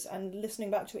years, and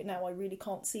listening back to it now, I really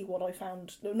can't see what I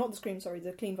found. Not the screams, sorry,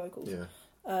 the clean vocals. Yeah.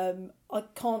 I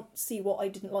can't see what I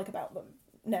didn't like about them.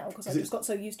 now because I just got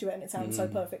so used to it and it sounds so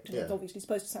perfect. And it's obviously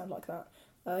supposed to sound like that.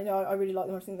 I really like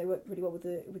them. I think they work really well with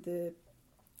the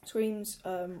screams.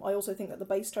 I also think that the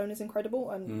bass tone is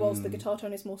incredible, and whilst the guitar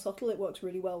tone is more subtle, it works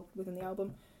really well within the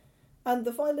album. And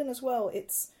the violin as well.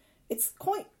 It's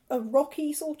quite a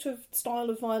rocky sort of style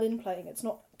of violin playing. It's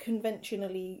not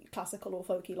conventionally classical or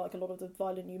folky like a lot of the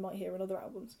violin you might hear in other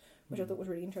albums, which I thought was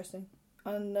really interesting.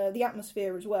 And the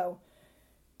atmosphere as well.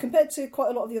 Compared to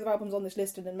quite a lot of the other albums on this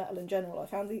list and in metal in general, I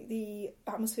found the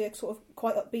atmosphere sort of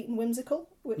quite upbeat and whimsical,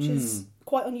 which is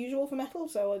quite unusual for metal,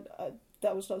 so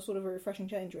that was sort of a refreshing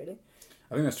change, really.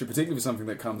 I think that's true, particularly for something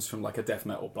that comes from like a death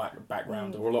metal black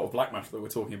background or a lot of black metal that we're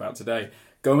talking about today.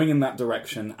 Going in that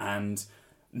direction and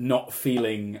not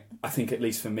feeling, I think at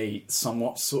least for me,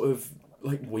 somewhat sort of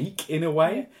like weak in a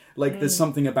way. Like there's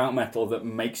something about metal that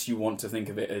makes you want to think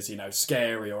of it as, you know,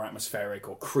 scary or atmospheric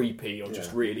or creepy or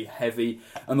just really heavy.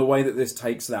 And the way that this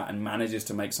takes that and manages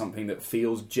to make something that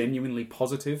feels genuinely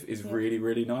positive is really,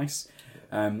 really nice.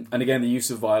 And again, the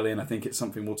use of violin, I think it's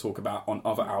something we'll talk about on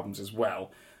other albums as well.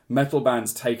 Metal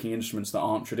bands taking instruments that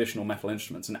aren't traditional metal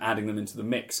instruments and adding them into the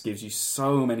mix gives you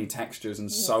so many textures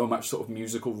and so much sort of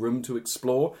musical room to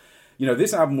explore. You know,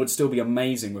 this album would still be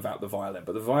amazing without the violin,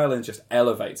 but the violin just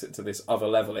elevates it to this other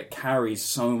level. It carries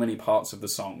so many parts of the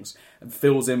songs and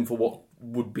fills in for what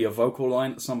would be a vocal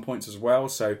line at some points as well.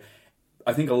 So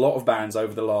I think a lot of bands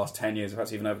over the last 10 years,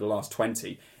 perhaps even over the last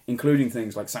 20, including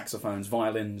things like saxophones,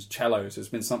 violins, cellos, has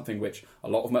been something which a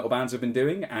lot of metal bands have been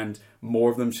doing, and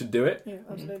more of them should do it. Yeah,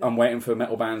 absolutely. I'm waiting for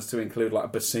metal bands to include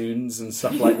like bassoons and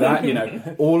stuff like that. You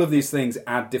know, all of these things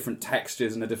add different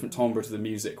textures and a different timbre to the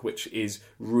music, which is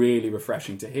really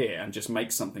refreshing to hear and just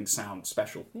makes something sound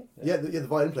special. Yeah, the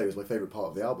violin player was my favourite part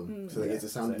of the album. So it's a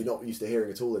sound you're not used to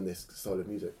hearing at all in this style of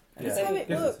music. And so it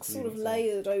works sort of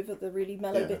layered over the really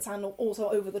mellow bits and also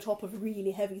over the top of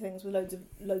really heavy things with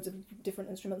loads of different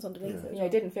instruments underneath it. Yeah,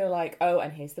 it didn't feel like, oh,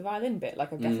 and here's the violin bit. Like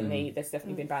there's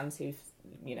definitely been bands who've,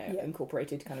 you know,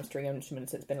 incorporated kind of string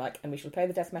instruments. It's been like, and we should play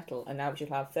the death metal, and now we should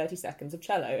have 30 seconds of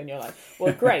cello, and you're like,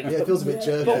 well, great. It feels a bit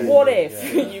jerky. But what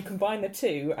if you combine the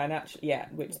two and actually,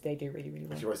 which they do really, really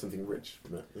well. Actually write something rich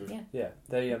from it. Yeah,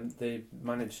 they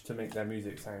managed to make their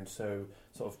music sound so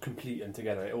sort of complete and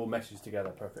together. It all meshes together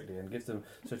perfectly and gives them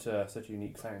such a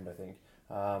unique sound, I think.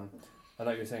 And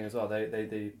like you're saying as well,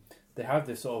 they have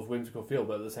this sort of whimsical feel,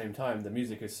 but at the same time, the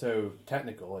music is so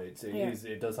technical.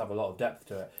 It does have a lot of depth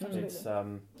to it. Absolutely. It's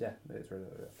it's really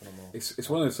phenomenal. It's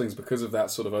one of those things, because of that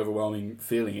sort of overwhelming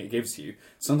feeling it gives you,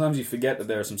 sometimes you forget that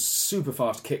there are some super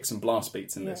fast kicks and blast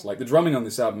beats in this. Like the drumming on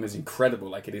this album is incredible.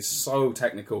 Like it is so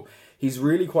technical. He's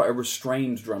really quite a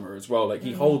restrained drummer as well. Like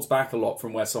he holds back a lot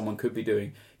from where someone could be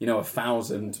doing, you know,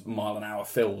 1,000-mile-an-hour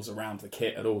fills around the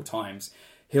kit at all times.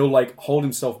 He'll like hold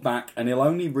himself back, and he'll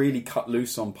only really cut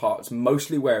loose on parts,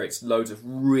 mostly where it's loads of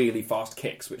really fast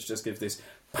kicks, which just gives this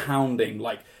pounding,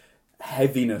 like,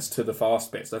 heaviness to the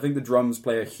fast bits. I think the drums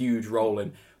play a huge role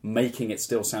in making it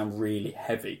still sound really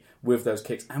heavy with those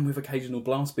kicks and with occasional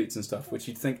blast beats and stuff, which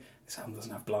you'd think this album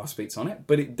doesn't have blast beats on it,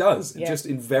 but it does. Just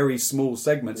in very small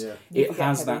segments. It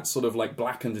has that sort of like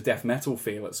blackened death metal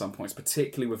feel at some points,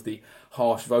 particularly with the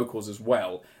harsh vocals as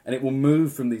well. And it will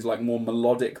move from these like more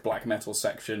melodic black metal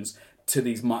sections to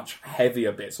these much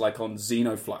heavier bits, like on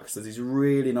Xenoflux. There's these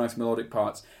really nice melodic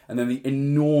parts, and then the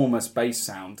enormous bass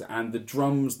sound and the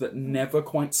drums that never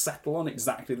quite settle on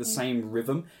exactly the same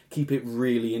rhythm keep it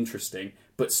really interesting,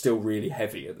 but still really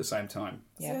heavy at the same time.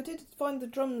 So I did find the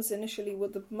drums initially were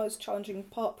the most challenging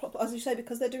part, as you say,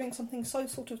 because they're doing something so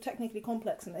sort of technically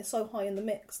complex and they're so high in the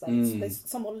mix that they're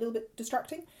somewhat a little bit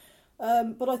distracting.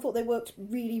 But I thought they worked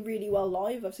really, really well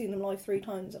live. I've seen them live 3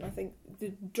 times, and I think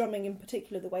the drumming in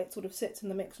particular, the way it sort of sits in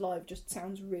the mix live, just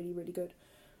sounds really, really good.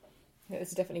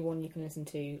 It's definitely one you can listen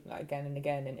to like again and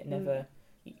again, and it never.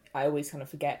 I always kind of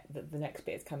forget that the next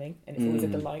bit is coming, and it's always a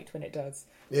delight when it does.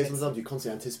 Yeah, sometimes you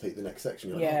constantly anticipate the next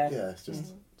section. You're like, it's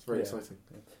just it's very exciting.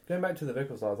 Going back to the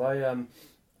vocal styles,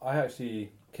 I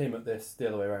actually came at this the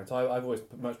other way around. So I've always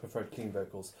much preferred clean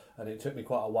vocals, and it took me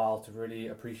quite a while to really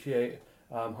appreciate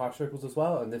harsh vocals as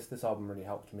well. And this album really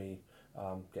helped me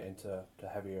get into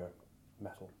heavier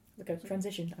metal. Like a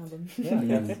transition album. Yeah,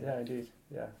 indeed.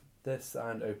 Yeah, this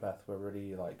and Opeth were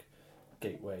really like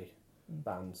gateway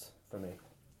bands for me.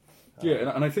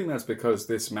 Yeah, and I think that's because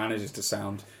this manages to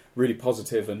sound really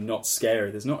positive and not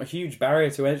scary. There's not a huge barrier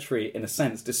to entry, in a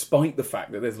sense, despite the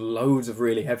fact that there's loads of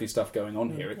really heavy stuff going on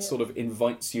here. It sort of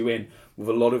invites you in with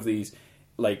a lot of these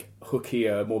like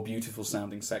hookier, more beautiful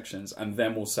sounding sections, and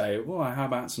then we'll say, well, how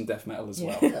about some death metal as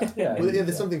well? Well,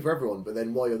 there's something for everyone, but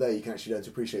then while you're there, you can actually learn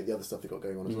to appreciate the other stuff they've got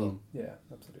going on as well. Yeah,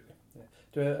 absolutely.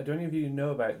 Do any of you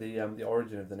know about the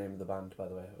origin of the name of the band, by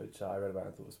the way, which I read about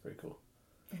and thought was pretty cool?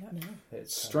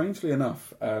 It's, Strangely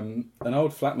enough, an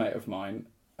old flatmate of mine,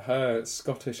 her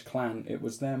Scottish clan, it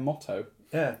was their motto.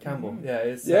 Yeah, Campbell. Yeah,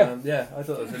 it's Yeah. I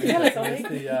thought it was really Tell us, interesting.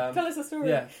 Ollie. It's the, Tell us the story.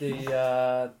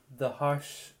 Yeah, the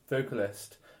harsh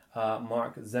vocalist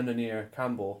Mark Zenonier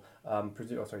Campbell.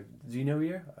 Sorry,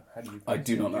 Zenonier? How do you? I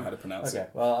do not know how to pronounce Okay,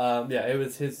 it. well, it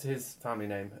was his family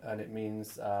name, and it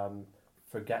means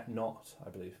forget not, I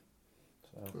believe.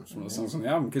 So, It's one of the songs on the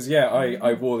album. Because,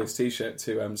 I wore this T-shirt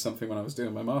to something when I was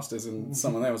doing my Masters, and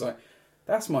someone there was like,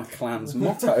 that's my clan's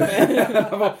motto.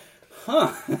 I'm like,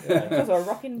 huh. Because we're a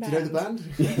rocking Do band. you know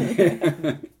the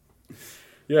band?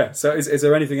 Yeah, so is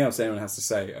there anything else anyone has to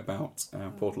say about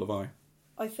Portal of Eye?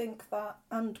 I think that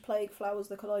And Plague Flowers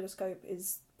the Kaleidoscope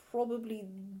is probably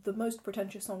the most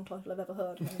pretentious song title I've ever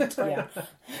heard. And it's great. Yeah.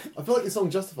 I feel like the song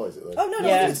justifies it though. Oh, no,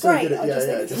 Yeah. it's It's so great. good at- I just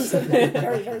yeah, think yeah, it's also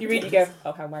very, very You read, you go,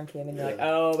 oh, how wanky, and then you're like,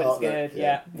 oh, but it's Yeah. good.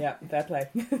 Yeah, yeah, fair play.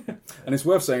 And it's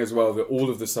worth saying as well that all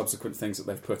of the subsequent things that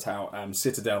they've put out,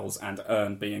 Citadels and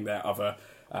Urn being their other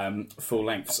full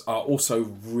lengths, are also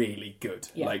really good.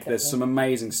 Yeah, like, there's definitely. some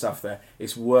amazing stuff there.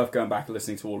 It's worth going back and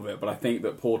listening to all of it, but I think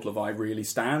that Portal of Eye really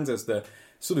stands as the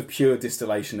sort of pure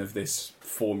distillation of this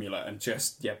formula and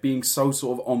just, being so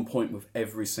sort of on point with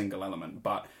every single element.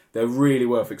 But they're really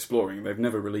worth exploring. They've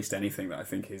never released anything that I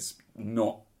think is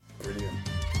not brilliant.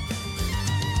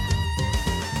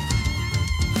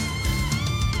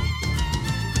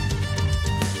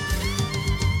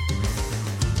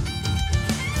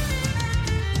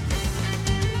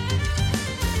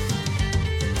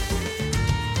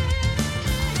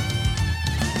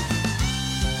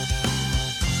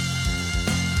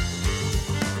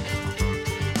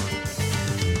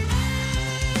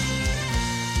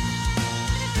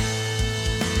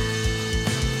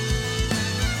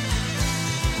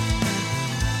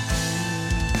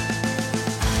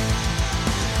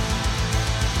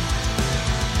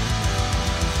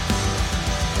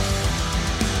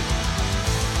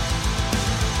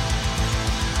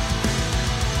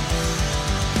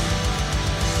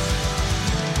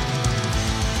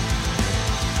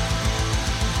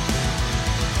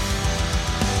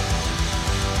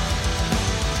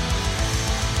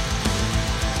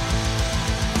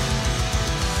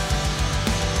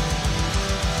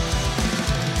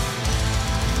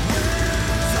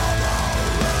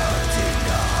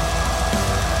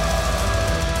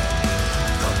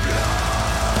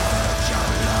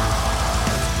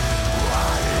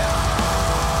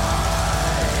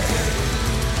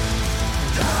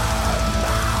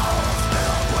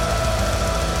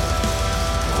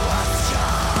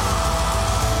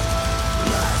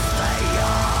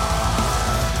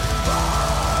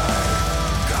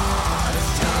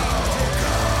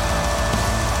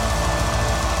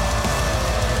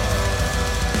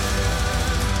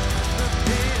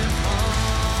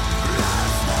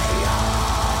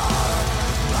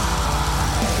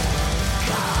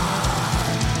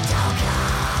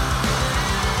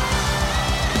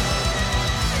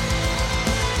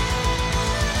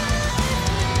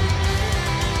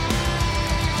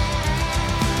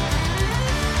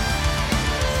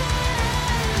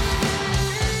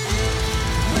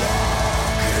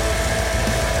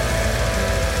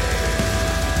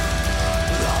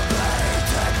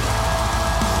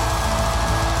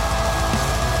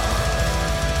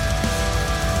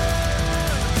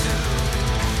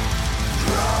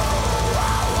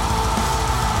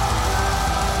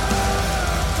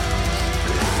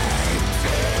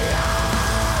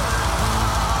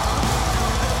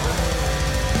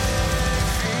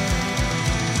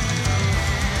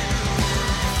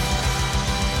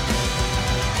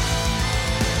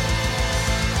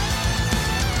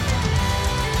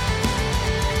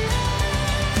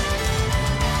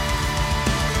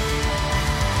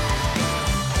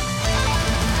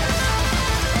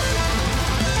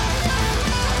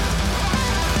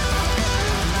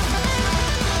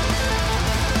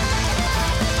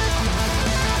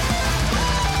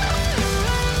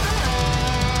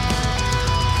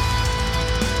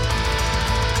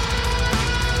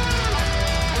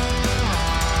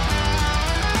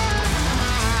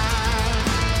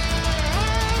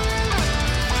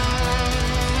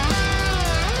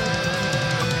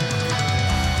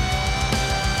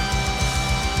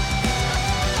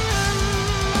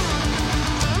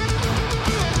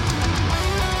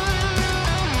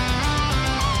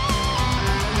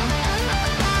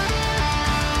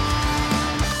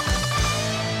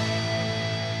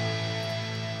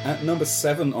 At number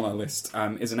 7 on our list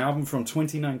is an album from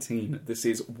 2019. This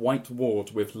is White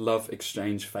Ward with Love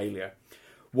Exchange Failure.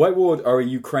 White Ward are a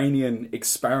Ukrainian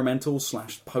experimental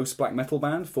 / post-black metal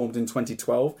band formed in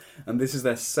 2012, and this is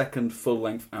their second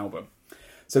full-length album.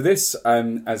 So this,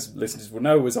 as listeners will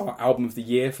know, was our album of the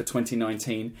year for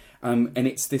 2019, and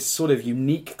it's this sort of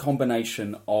unique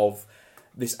combination of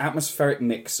this atmospheric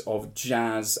mix of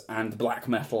jazz and black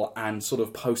metal and sort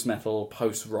of post-metal,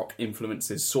 post-rock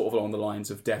influences, sort of along the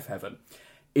lines of Death Heaven.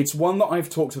 It's one that I've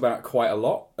talked about quite a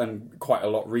lot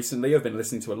recently. I've been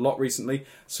listening to a lot recently.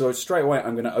 So straight away,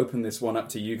 I'm going to open this one up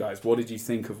to you guys. What did you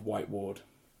think of White Ward?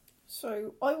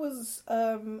 So I was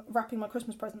wrapping my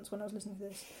Christmas presents when I was listening to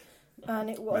this. And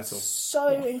it was Metal. so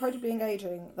incredibly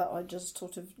engaging that I just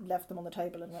sort of left them on the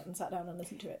table and went and sat down and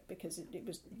listened to it because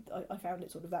I found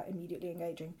it sort of that immediately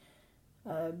engaging.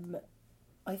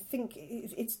 I think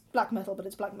it's black metal, but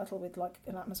it's black metal with like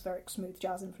an atmospheric, smooth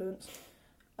jazz influence.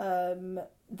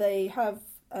 They have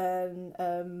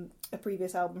a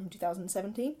previous album from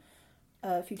 2017,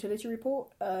 Futility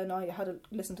Report, and I had a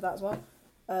listen to that as well.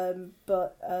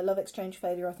 But Love Exchange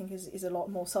Failure, I think, is a lot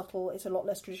more subtle. It's a lot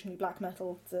less traditionally black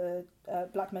metal. The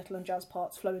black metal and jazz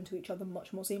parts flow into each other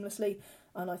much more seamlessly,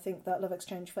 and I think that Love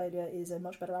Exchange Failure is a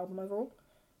much better album overall.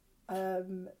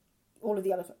 All of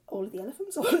the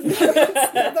elephants.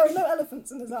 There are no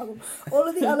elephants in this album. All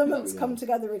of the elements come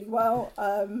together really well.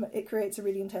 It creates a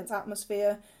really intense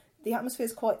atmosphere. The atmosphere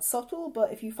is quite subtle,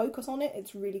 but if you focus on it,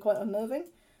 it's really quite unnerving.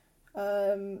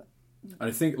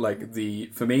 I think,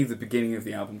 for me, the beginning of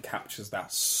the album captures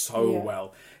that so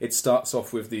well. It starts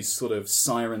off with these sort of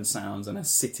siren sounds and a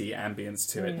city ambience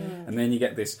to it, and then you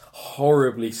get this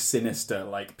horribly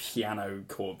sinister, piano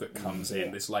chord that comes in,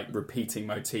 this, repeating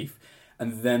motif,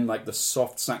 and then, the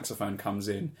soft saxophone comes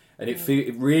in, and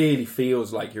it really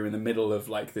feels like you're in the middle of,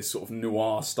 this sort of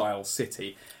noir-style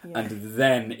city, and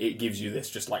then it gives you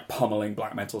this just, pummeling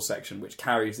black metal section, which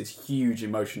carries this huge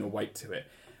emotional weight to it.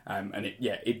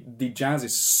 The jazz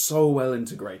is so well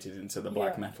integrated into the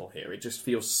black metal here. It just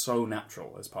feels so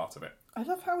natural as part of it. I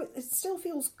love how it still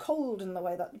feels cold in the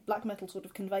way that black metal sort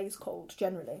of conveys cold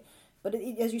generally. But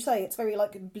as you say, it's very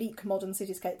bleak modern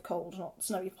cityscape cold, not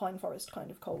snowy pine forest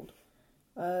kind of cold.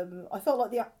 I felt like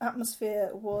the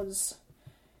atmosphere was,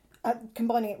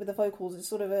 combining it with the vocals, is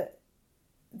sort of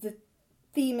the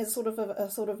theme is sort of a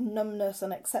sort of numbness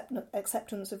and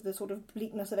acceptance of the sort of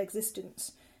bleakness of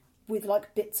existence, with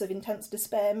bits of intense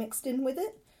despair mixed in with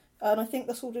it. And I think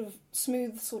the sort of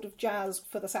smooth sort of jazz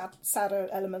for the sadder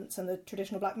elements and the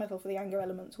traditional black metal for the anger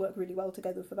elements work really well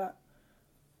together for that.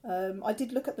 I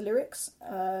did look at the lyrics.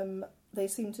 They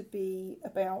seem to be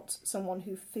about someone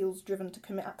who feels driven to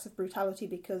commit acts of brutality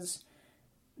because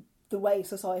the way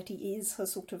society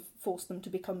has sort of forced them to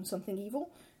become something evil,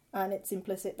 and it's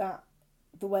implicit that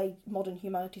the way modern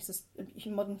human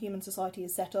society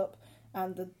is set up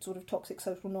and the sort of toxic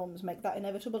social norms make that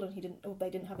inevitable, and they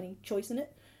didn't have any choice in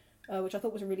it, which I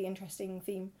thought was a really interesting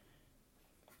theme.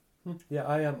 Yeah,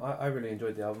 I really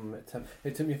enjoyed the album.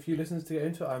 It took me a few listens to get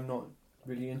into it. I'm not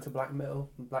really into black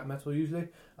metal usually,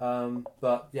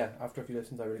 but yeah, after a few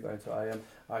listens I really got into it.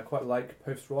 I quite like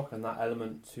post rock, and that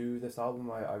element to this album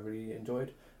I really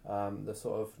enjoyed. The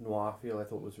sort of noir feel I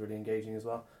thought was really engaging as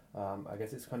well. I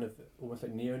guess it's kind of almost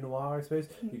like neo-noir, I suppose.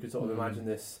 You could sort of imagine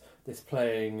this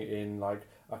playing in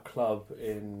a club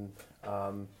in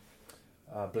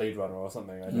Blade Runner or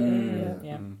something. I don't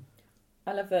know.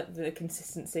 I love the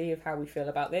consistency of how we feel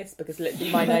about this, because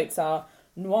literally my notes are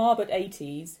noir but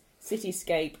 80s,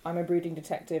 cityscape, I'm a brooding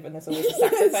detective, and there's always a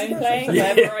saxophone playing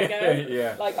wherever I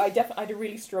go. I had a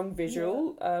really strong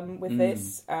visual with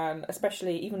this, and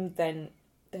especially even then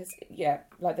there's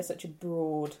such a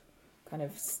broad kind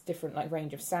of different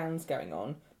range of sounds going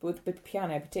on, but with the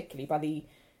piano particularly, by the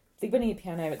beginning of the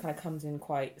piano it kind of comes in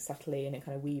quite subtly and it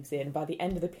kind of weaves in. By the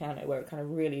end of the piano, where it kind of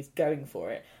really is going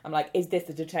for it, I'm like, is this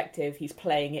the detective? He's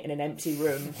playing it in an empty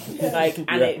room,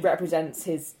 it represents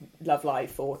his love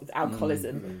life or his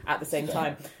alcoholism at the same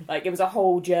time. It was a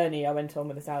whole journey I went on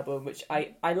with this album, which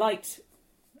I liked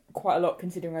quite a lot,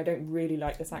 considering I don't really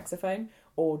like the saxophone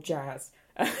or jazz.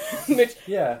 Which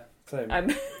same.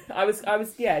 I was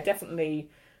definitely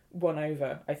won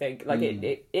over. I think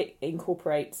it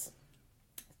incorporates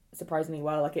surprisingly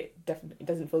well. It definitely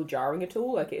doesn't feel jarring at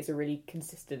all. It's a really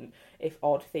consistent, if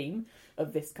odd, theme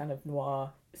of this kind of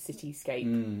noir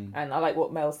cityscape. And I like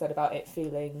what Mel said about it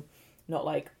feeling not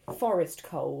forest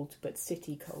cold, but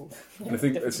city cold. And I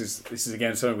think this is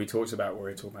again something we talked about when we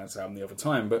were talking about this album the other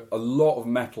time, but a lot of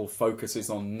metal focuses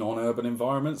on non-urban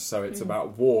environments, so it's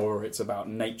about war, it's about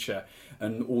nature,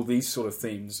 and all these sort of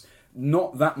themes.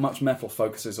 not that much metal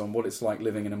focuses on what it's like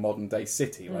living in a modern day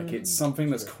city. Like, it's something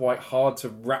that's quite hard to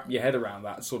wrap your head around,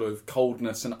 that sort of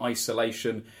coldness and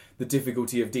isolation, the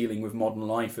difficulty of dealing with modern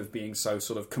life, of being so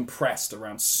sort of compressed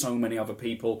around so many other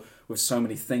people with so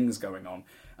many things going on.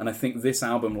 And I think this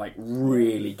album like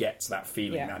really gets that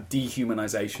feeling, that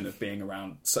dehumanization of being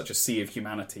around such a sea of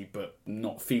humanity, but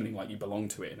not feeling like you belong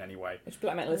to it in any way. Which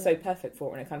black metal is so perfect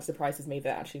for, and it kind of surprises me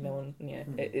that actually no one,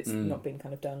 it's not been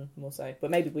kind of done more so. But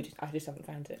maybe I just haven't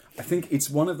found it. I think it's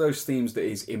one of those themes that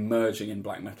is emerging in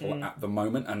black metal at the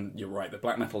moment, and you're right, that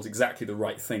black metal is exactly the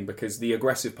right thing, because the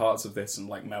aggressive parts of this, and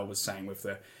like Mel was saying with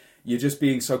you're just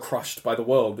being so crushed by the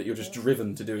world that you're just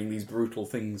driven to doing these brutal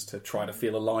things to try to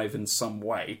feel alive in some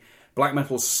way. Black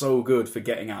metal's so good for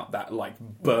getting out that like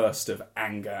burst of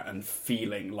anger and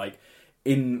feeling, like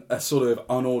in a sort of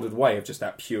unordered way of just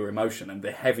that pure emotion, and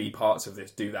the heavy parts of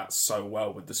this do that so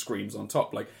well with the screams on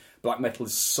top. Like, black metal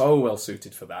is so well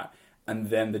suited for that, and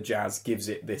then the jazz gives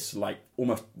it this like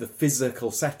almost the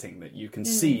physical setting that you can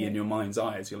see in your mind's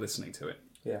eye as you're listening to it.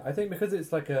 Yeah, I think because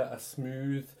it's like a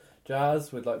smooth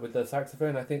jazz with the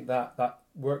saxophone, I think that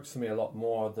works for me a lot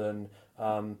more than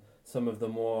some of the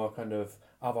more kind of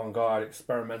avant-garde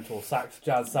experimental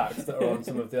jazz sax that are on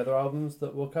some of the other albums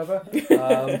that we'll cover.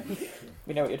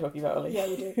 We know what you're talking about, Ollie. Yeah,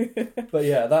 we do. But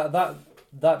yeah,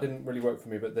 that didn't really work for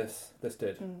me, but this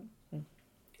did.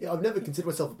 Yeah, I've never considered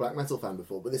myself a black metal fan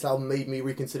before, but this album made me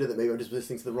reconsider that maybe I'm just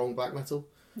listening to the wrong black metal.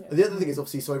 Yeah. And the other thing is,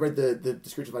 obviously, so I read the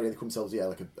description of it, they call themselves,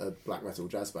 like a black metal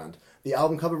jazz band. The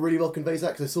album cover really well conveys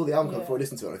that, because I saw the album cover before I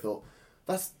listened to it, and I thought,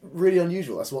 that's really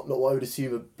unusual. That's not what I would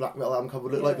assume a black metal album cover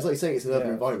would look like. Because like you're saying, it's an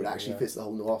urban environment. It actually fits the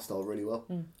whole noir style really well.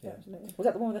 Yeah, absolutely. Was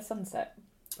that the one with the sunset?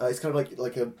 It's kind of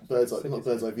like a bird's eye, not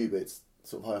bird's eye view, but it's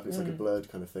sort of high up. It's like a blurred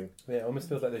kind of thing. Yeah, it almost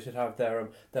feels like they should have their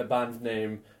band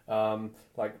name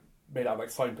like made out of like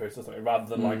signposts or something,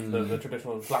 rather than like the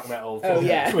traditional black metal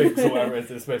twigs or whatever it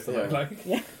is it's supposed to look like.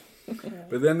 Yeah.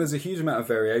 But then there's a huge amount of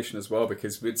variation as well,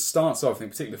 because it starts off, I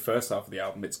think, particularly the first half of the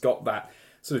album, it's got that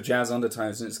sort of jazz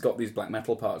undertones and it's got these black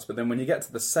metal parts. But then when you get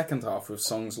to the second half with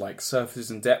songs like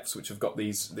Surfaces and Depths, which have got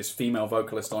this female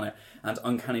vocalist on it, and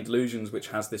Uncanny Delusions, which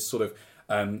has this sort of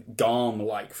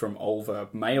Garm-like from Ulver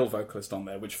male vocalist on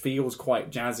there, which feels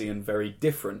quite jazzy and very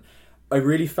different. I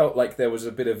really felt like there was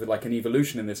a bit of like an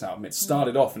evolution in this album. It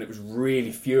started off and it was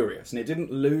really furious, and it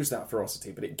didn't lose that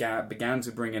ferocity, but it began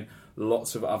to bring in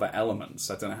lots of other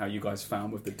elements. I don't know how you guys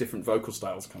found with the different vocal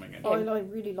styles coming in. I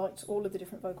really liked all of the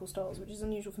different vocal styles, which is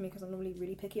unusual for me because I'm normally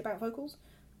really picky about vocals.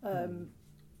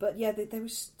 But yeah, there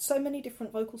was so many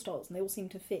different vocal styles, and they all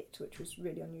seemed to fit, which was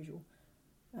really unusual.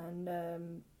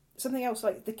 And something else,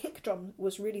 like the kick drum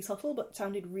was really subtle, but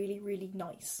sounded really, really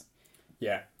nice.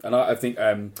 Yeah, and I think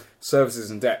Surfaces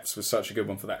and Depths was such a good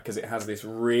one for that, because it has this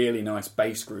really nice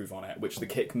bass groove on it, which the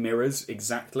kick mirrors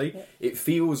exactly. Yeah. It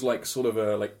feels like sort of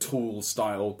a like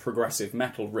Tool-style progressive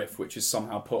metal riff, which is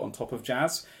somehow put on top of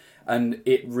jazz, and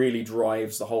it really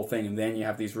drives the whole thing. And then you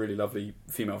have these really lovely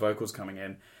female vocals coming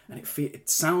in, and it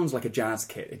sounds like a jazz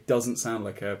kit. It doesn't sound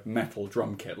like a metal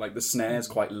drum kit. Like the snare's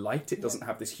quite light. It doesn't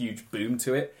have this huge boom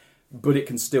to it, but it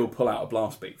can still pull out a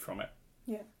blast beat from it.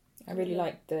 Yeah. I really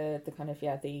liked the kind of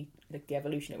the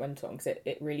evolution it went on, because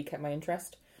it really kept my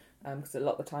interest. Because a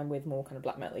lot of the time with more kind of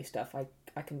black metal-y stuff,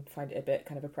 I can find it a bit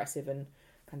kind of oppressive and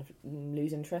kind of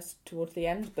lose interest towards the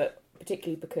end. But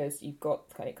particularly because you've got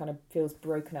it kind of feels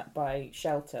broken up by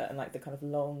Shelter and like the kind of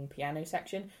long piano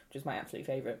section, which is my absolute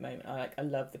favourite moment. I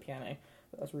love the piano.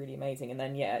 That was really amazing. And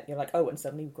then you're like, oh, and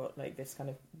suddenly we've got like this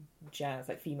kind of jazz,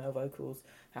 like female vocals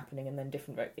happening, and then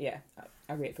different.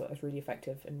 I really thought it was really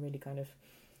effective and really kind of.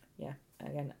 Yeah,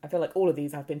 again, I feel like all of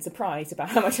these I've been surprised about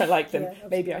how much I like them. Yeah,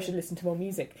 maybe I should listen to more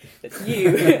music that's new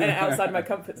and outside my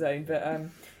comfort zone. But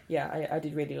I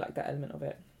did really like that element of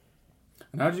it.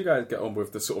 And how did you guys get on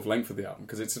with the sort of length of the album?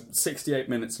 Because it's 68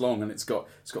 minutes long, and it's got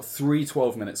 3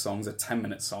 12-minute songs, a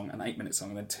 10-minute song, an 8-minute song,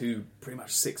 and then 2 pretty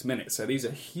much 6 minutes. So these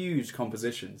are huge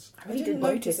compositions. I really didn't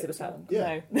notice it was that long.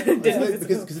 Yeah. No.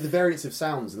 because of the variance of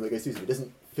sounds and the way it goes through, it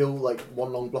doesn't feel like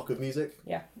one long block of music.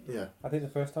 Yeah. I think the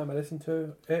first time I listened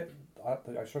to it,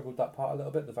 I struggled that part a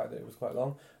little bit, the fact that it was quite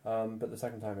long. But the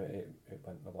second time it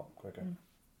went a lot quicker.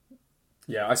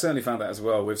 Yeah, I certainly found that as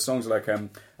well with songs like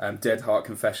Dead Heart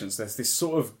Confessions. There's this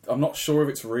sort of, I'm not sure if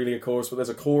it's really a chorus, but there's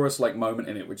a chorus-like moment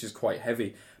in it which is quite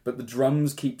heavy, but the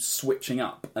drums keep switching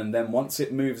up, and then once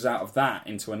it moves out of that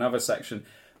into another section,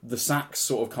 the sax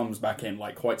sort of comes back in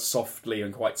like quite softly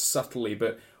and quite subtly,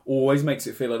 but always makes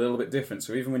it feel a little bit different.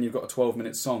 So even when you've got a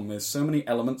 12-minute song, there's so many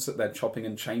elements that they're chopping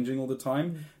and changing all the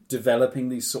time, developing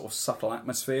these sort of subtle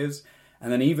atmospheres.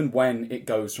 And then even when it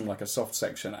goes from like a soft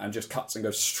section and just cuts and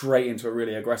goes straight into a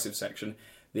really aggressive section,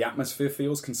 the atmosphere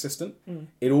feels consistent.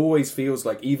 It always feels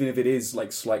like, even if it is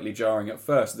like slightly jarring at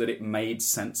first, that it made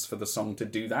sense for the song to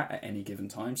do that at any given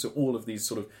time. So all of these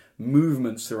sort of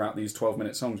movements throughout these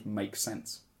 12-minute songs make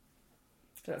sense.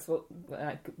 So that's what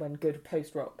when good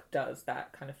post rock does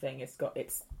that kind of thing.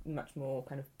 It's much more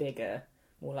kind of bigger,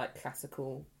 more like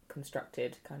classical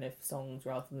constructed kind of songs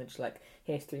rather than just like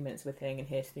here's 3 minutes of a thing and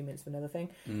here's 3 minutes of another thing.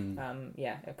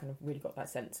 It kind of really got that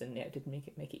sense, and it did make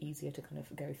it easier to kind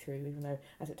of go through, even though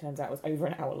as it turns out it was over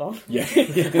an hour long. Yeah.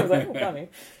 I was like, oh, funny.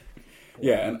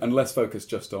 Yeah, and less focused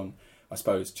just on, I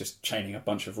suppose, just chaining a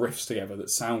bunch of riffs together that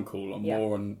sound cool, and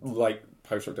more on, like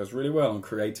post-rock does really well, on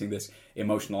creating this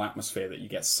emotional atmosphere that you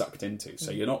get sucked into.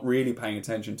 So you're not really paying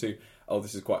attention to, oh,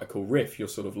 this is quite a cool riff. You're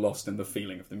sort of lost in the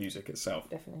feeling of the music itself.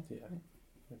 Definitely. Yeah,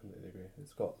 I completely agree.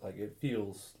 It's got like, it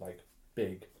feels like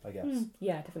big, I guess.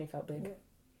 Yeah, it definitely felt big.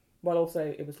 While also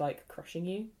it was like crushing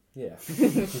you. Yeah.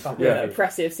 Yeah.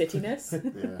 Oppressive cityness.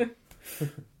 Yeah.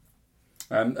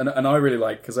 And I really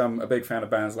like, because I'm a big fan of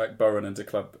bands like Burren and The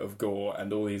Club of Gore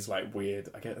and all these like weird,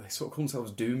 they sort of call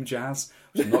themselves doom jazz,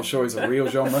 which I'm not sure is a real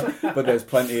genre, but there's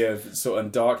plenty of sort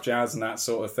of dark jazz and that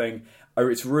sort of thing.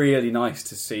 It's really nice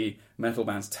to see metal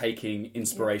bands taking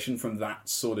inspiration from that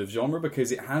sort of genre,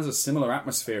 because it has a similar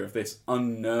atmosphere of this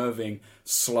unnerving,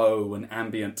 slow and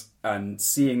ambient, and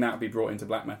seeing that be brought into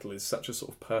black metal is such a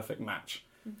sort of perfect match.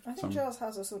 I think jazz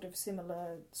has a sort of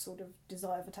similar sort of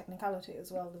desire for technicality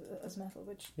as well as metal,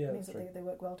 which means that they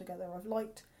work well together. I've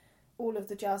liked all of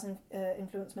the jazz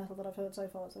influenced metal that I've heard so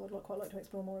far, so I'd quite like to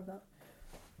explore more of that.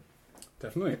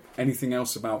 Definitely. Anything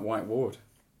else about White Ward?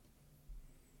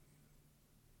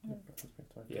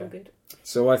 All good.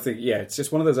 So I think, it's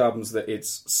just one of those albums that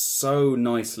it's so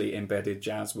nicely embedded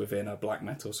jazz within a black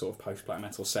metal, sort of post-black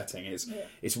metal setting.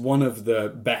 It's one of the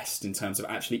best in terms of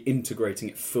actually integrating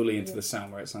it fully into the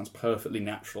sound, where it sounds perfectly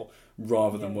natural,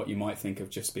 rather than what you might think of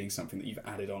just being something that you've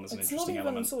added on as an interesting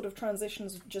element. It's not even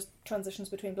sort of transitions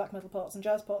between black metal parts and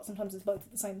jazz parts. Sometimes it's both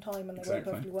at the same time, and they work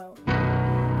perfectly well.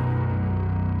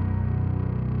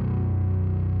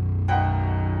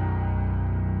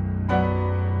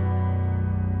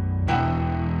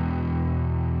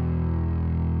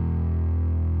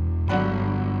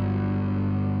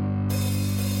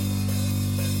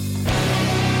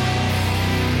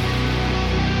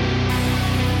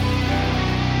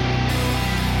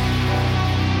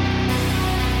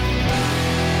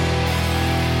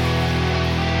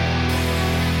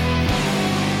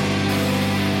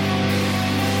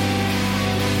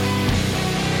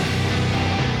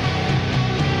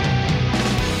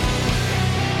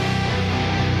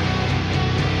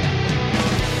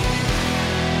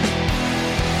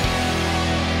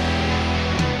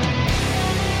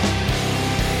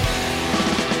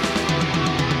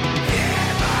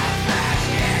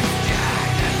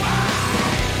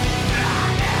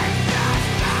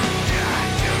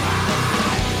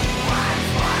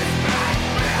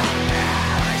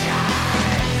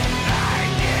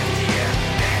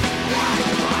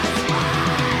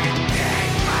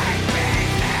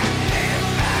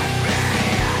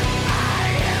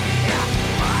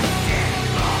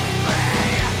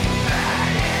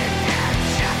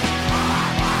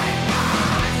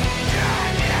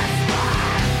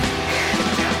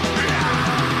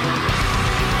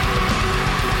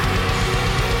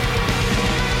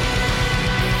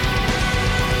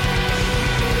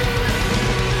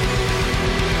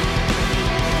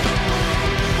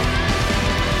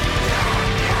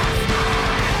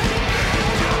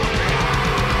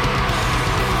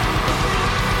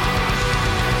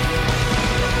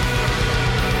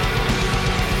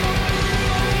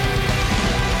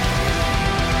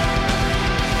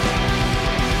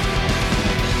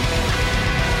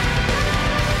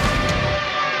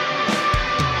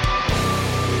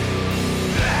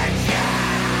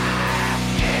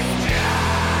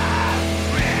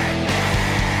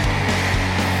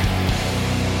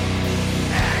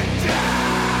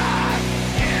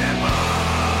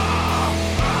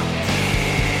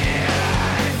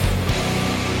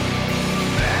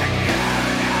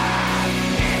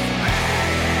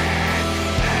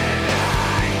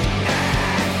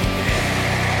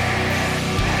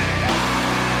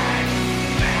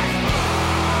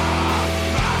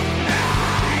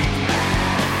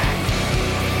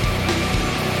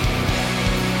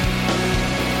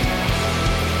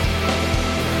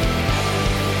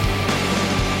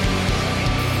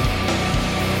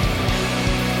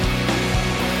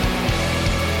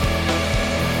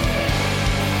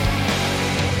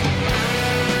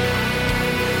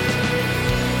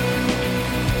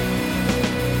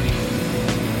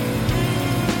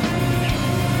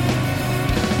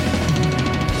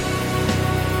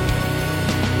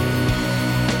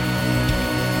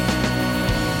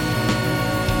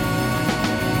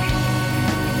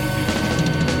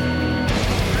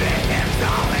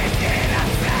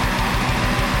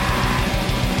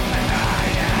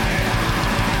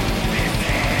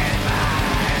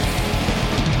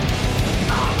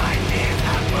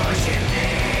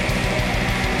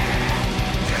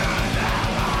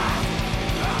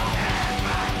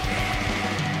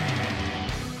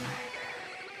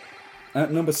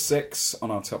 At number 6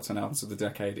 on our top 10 albums of the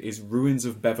decade is Ruins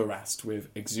of Beverast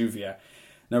with Exuvia.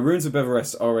 Now, Ruins of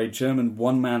Beverast are a German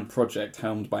one-man project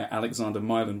helmed by Alexander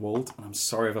Meilenwald, and I'm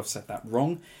sorry if I've said that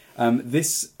wrong.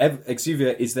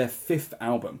 Exuvia is their 5th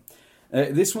album.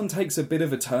 This one takes a bit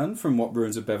of a turn from what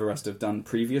Ruins of Beverast have done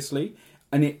previously,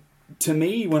 and to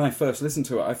me, when I first listened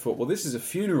to it, I thought, well, this is a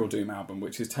Funeral Doom album,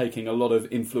 which is taking a lot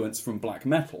of influence from black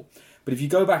metal. But if you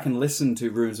go back and listen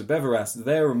to Ruins of Beverast,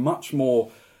 there are much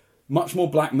more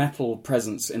black metal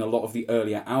presence in a lot of the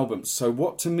earlier albums. So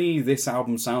what to me this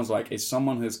album sounds like is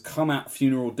someone has come at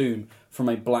Funeral Doom from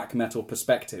a black metal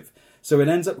perspective. So it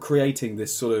ends up creating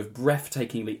this sort of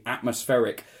breathtakingly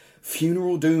atmospheric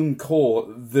Funeral Doom core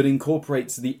that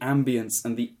incorporates the ambience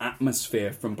and the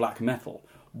atmosphere from black metal,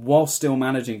 while still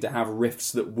managing to have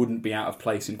riffs that wouldn't be out of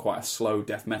place in quite a slow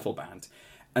death metal band.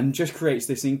 And just creates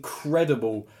this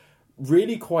incredible,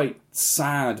 really quite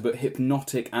sad but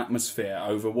hypnotic atmosphere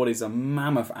over what is a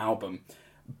mammoth album.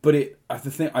 But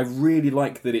I really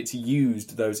like that it's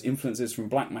used those influences from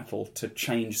black metal to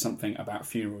change something about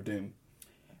Funeral Doom.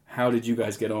 How did you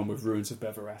guys get on with Ruins of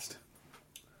Beverast?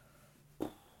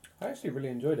 I actually really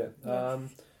enjoyed it.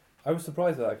 I was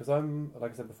surprised at that because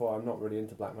like I said before, I'm not really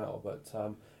into black metal, but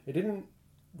it didn't.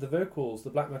 The vocals, the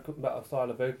black metal style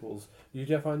of vocals,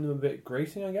 usually I find them a bit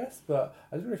grating, I guess, but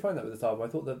I didn't really find that with this album. I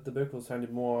thought that the vocals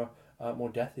sounded more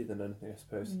deathy than anything, I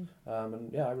suppose.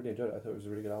 And yeah, I really enjoyed it. I thought it was a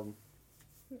really good album.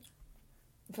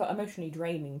 It felt emotionally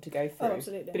draining to go through,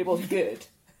 absolutely. but it was good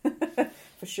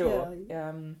for sure.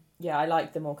 Yeah, I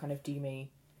like the more kind of doomy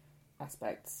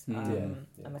aspects and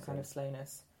the kind of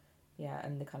slowness. Yeah,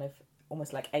 and the kind of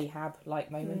almost like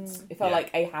Ahab-like moments. It felt like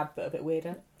Ahab, but a bit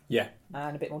weirder. Yeah,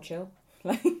 and a bit more chill.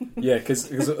 Yeah,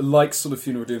 because like sort of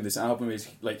Funeral Doom, this album is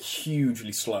like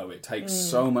hugely slow. It takes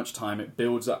so much time. It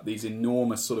builds up these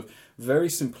enormous sort of very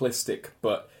simplistic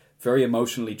but very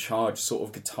emotionally charged sort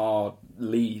of guitar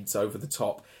leads over the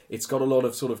top. It's got a lot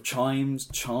of sort of chimes,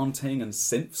 chanting and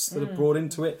synths that are brought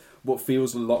into it. What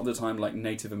feels a lot of the time like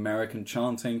Native American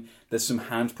chanting. There's some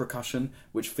hand percussion,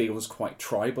 which feels quite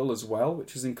tribal as well,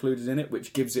 which is included in it,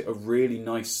 which gives it a really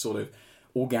nice sort of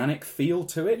organic feel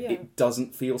to it. Yeah. It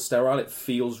doesn't feel sterile, it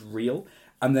feels real.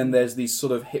 And then there's these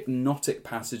sort of hypnotic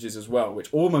passages as well,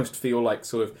 which almost feel like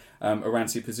sort of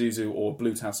Aranci Pazuzu or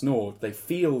Bluetooth Nord. They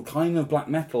feel kind of black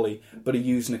metal-y, but are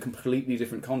used in a completely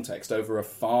different context over a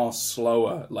far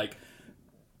slower,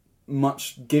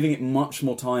 giving it much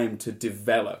more time to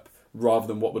develop rather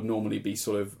than what would normally be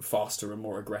sort of faster and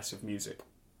more aggressive music.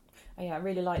 Yeah, I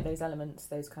really like those elements,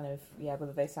 those kind of,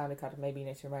 whether they sounded kind of maybe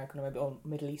Native American or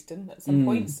Middle Eastern at some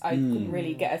points. I couldn't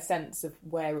really get a sense of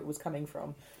where it was coming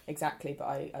from exactly, but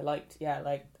I liked,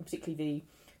 particularly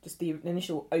the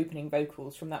initial opening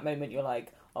vocals. From that moment, you're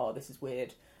like, oh, this is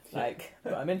weird. But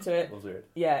I'm into it. It was weird.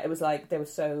 Yeah, it was like, they were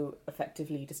so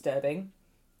effectively disturbing.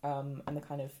 And the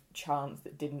kind of chants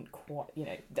that didn't quite,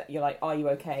 that you're like, are you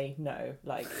okay? No.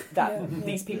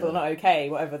 These people are not okay,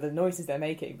 whatever the noises they're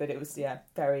making. But it was,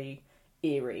 very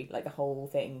eerie, like the whole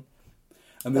thing.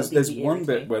 And there's one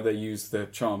bit where they use the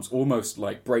charms almost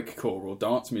like breakcore or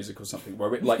dance music or something,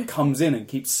 where it like comes in and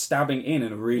keeps stabbing in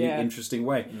a really interesting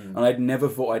way. And I'd never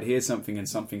thought I'd hear something in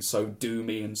something so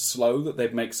doomy and slow that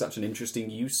they'd make such an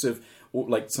interesting use of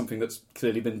like something that's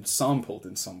clearly been sampled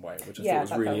in some way, which I thought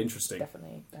was really interesting.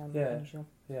 Definitely unusual.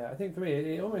 Yeah, I think for me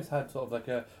it almost had sort of like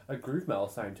a groove metal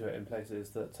sound to it in places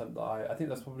that I think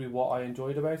that's probably what I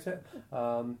enjoyed about it.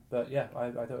 But yeah, I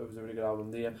thought it was a really good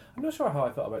album. I'm not sure how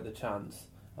I felt about the chants.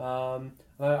 And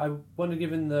I wonder,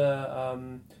 given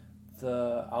the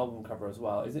album cover as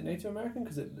well, is it Native American?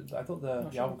 Because I thought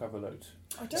the album cover looked.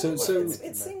 I don't know.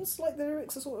 It seems like the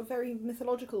lyrics are sort of very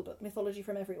mythological, but mythology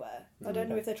from everywhere. I don't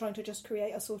know if they're trying to just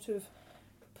create a sort of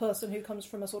person who comes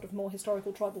from a sort of more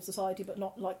historical tribal society, but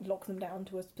not like lock them down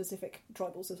to a specific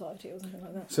tribal society or something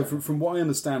like that. So from what I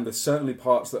understand, there's certainly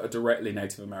parts that are directly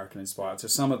Native American inspired. So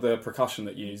some of the percussion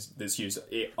that's used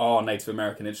are Native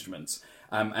American instruments.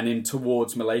 And in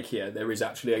Towards Malakia, there is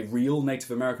actually a real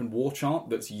Native American war chant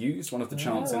that's used. One of the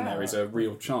chants in there is a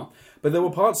real chant. But there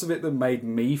were parts of it that made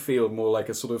me feel more like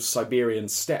a sort of Siberian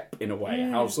steppe in a way.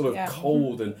 How sort of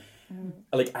cold and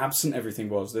like absent everything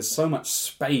was. There's so much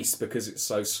space because it's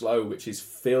so slow, which is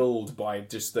filled by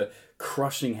just the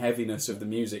crushing heaviness of the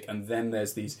music. And then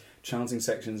there's these chanting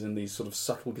sections and these sort of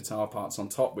subtle guitar parts on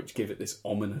top, which give it this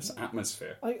ominous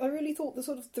atmosphere. I really thought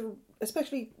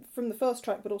especially from the first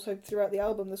track, but also throughout the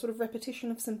album, the sort of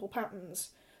repetition of simple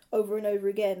patterns over and over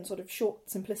again, sort of short,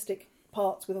 simplistic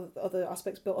parts with other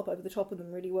aspects built up over the top of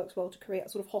them, really works well to create a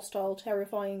sort of hostile,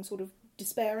 terrifying, sort of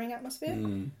despairing atmosphere.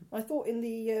 I thought in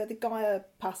the Gaia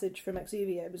passage from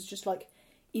Exuvia, it was just like,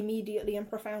 immediately and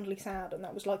profoundly sad, and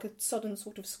that was like a sudden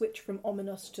sort of switch from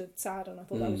ominous to sad, and I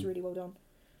thought that was really well done.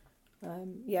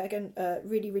 Again,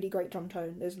 really, really great drum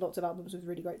tone. There's lots of albums with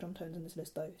really great drum tones in this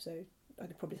list, though, so I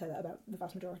could probably say that about the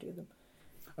vast majority of them.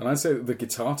 And I'd say the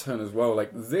guitar tone as well.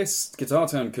 Like, this guitar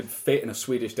tone could fit in a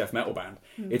Swedish death metal band.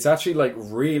 It's actually like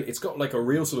real. It's got like a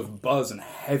real sort of buzz and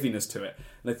heaviness to it.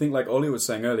 And I think, like Ollie was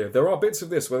saying earlier, there are bits of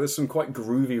this where there's some quite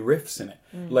groovy riffs in it,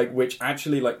 like which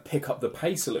actually like pick up the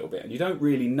pace a little bit, and you don't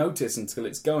really notice until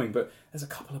it's going. But there's a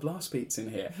couple of blast beats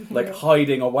in here, like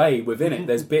hiding away within it.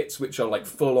 There's bits which are like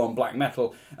full on black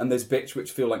metal, and there's bits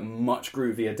which feel like much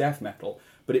groovier death metal.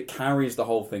 But it carries the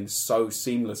whole thing so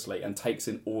seamlessly and takes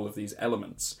in all of these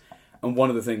elements. And one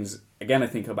of the things, again, I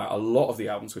think about a lot of the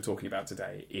albums we're talking about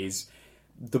today is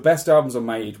the best albums are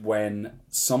made when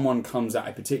someone comes at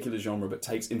a particular genre but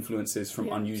takes influences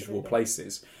from unusual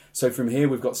places. So from here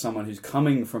we've got someone who's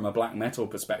coming from a black metal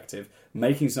perspective,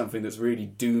 making something that's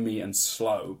really doomy and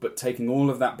slow, but taking all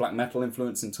of that black metal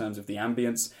influence in terms of the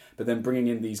ambience, but then bringing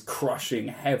in these crushing,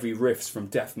 heavy riffs from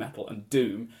death metal and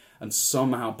doom, and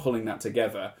somehow pulling that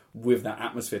together with that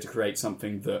atmosphere to create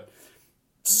something that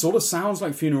sort of sounds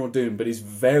like Funeral Doom, but is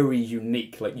very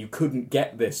unique. Like, you couldn't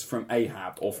get this from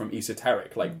Ahab or from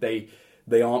Esoteric. Like, they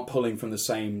aren't pulling from the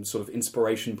same sort of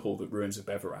inspiration pool that Ruins of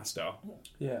Beverast are.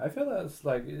 Yeah, I feel that's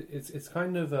like it's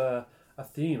kind of a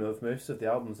theme of most of the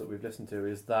albums that we've listened to,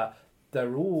 is that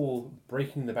they're all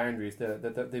breaking the boundaries.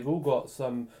 They've all got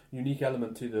some unique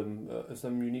element to them,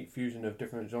 some unique fusion of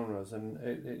different genres, and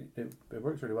it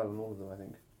works really well on all of them, I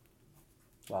think.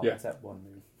 Well, except one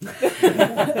maybe.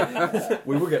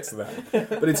 We will get to that.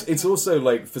 But it's also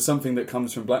like, for something that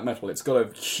comes from black metal, it's got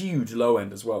a huge low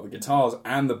end as well. The guitars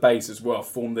and the bass as well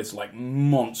form this like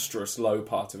monstrous low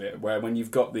part of it, where when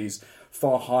you've got these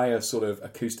far higher sort of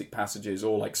acoustic passages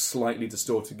or like slightly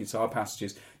distorted guitar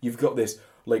passages, you've got this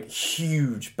like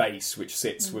huge bass which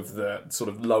sits with the sort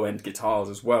of low end guitars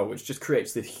as well, which just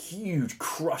creates this huge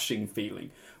crushing feeling,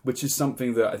 which is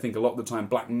something that I think a lot of the time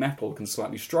black metal can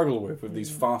slightly struggle with these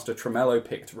faster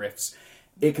tremolo-picked riffs.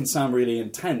 It can sound really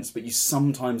intense, but you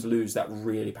sometimes lose that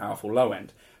really powerful low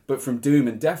end. But from doom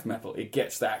and death metal, it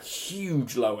gets that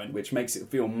huge low end, which makes it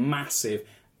feel massive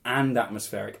and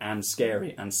atmospheric and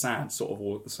scary and sad, sort of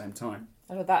all at the same time.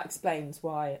 I know that explains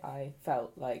why I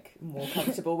felt like more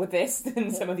comfortable with this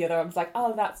than some of the other. I was like,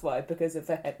 oh, that's why, because of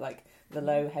the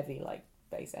low, heavy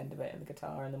bass end of it and the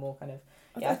guitar, and the more kind of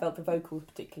I felt the vocals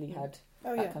particularly had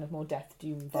that kind of more death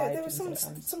doom vibe. There were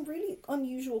some really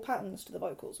unusual patterns to the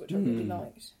vocals which I really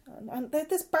liked, and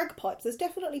there's bagpipes. There's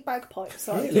definitely bagpipes.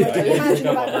 I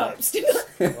imagine bagpipes.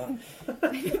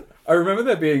 I remember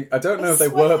there being, I don't know if they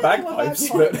were bagpipes,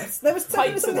 but there was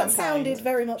something that sounded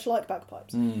very much like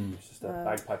bagpipes. It's just a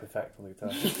bagpipe effect on the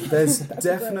guitar. There's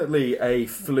definitely a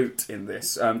flute in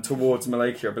this. Towards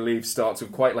Malakia, I believe, starts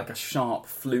with quite like a sharp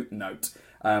flute note,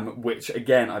 which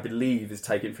again I believe is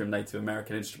taken from Native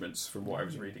American instruments, from what I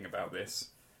was reading about this.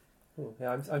 Cool.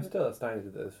 Yeah, I'm still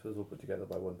astounded that this was all put together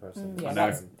by one person.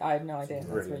 I had no idea. It's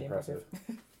That's really impressive.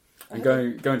 And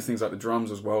going to things like the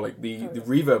drums as well, like the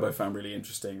reverb I found really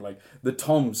interesting. Like the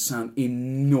toms sound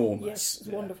enormous. Yes, it's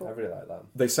wonderful. I really like that.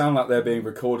 They sound like they're being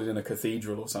recorded in a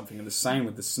cathedral or something, and the same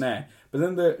with the snare. But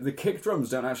then the kick drums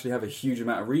don't actually have a huge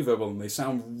amount of reverb on them. They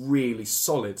sound really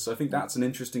solid. So I think that's an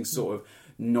interesting sort of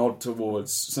nod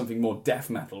towards something more death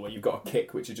metal, where you've got a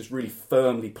kick which is just really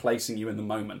firmly placing you in the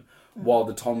moment, while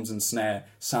the toms and snare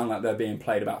sound like they're being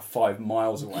played about 5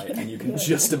 miles away, and you can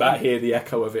just about hear the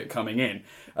echo of it coming in.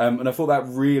 And I thought that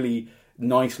really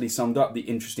nicely summed up the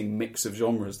interesting mix of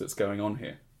genres that's going on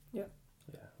here. Yeah,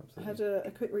 absolutely. I had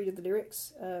a quick read of the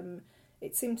lyrics.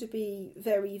 It seemed to be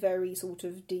very, very sort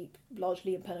of deep,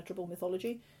 largely impenetrable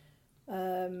mythology.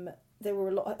 There were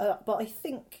a lot, but I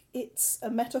think it's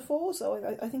a metaphor,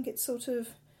 so I think it's sort of,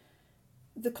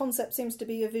 the concept seems to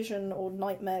be a vision or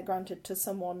nightmare granted to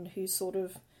someone who's sort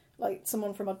of like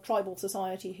someone from a tribal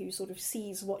society who sort of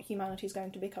sees what humanity is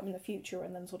going to become in the future,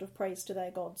 and then sort of prays to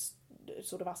their gods,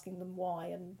 sort of asking them why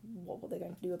and what they're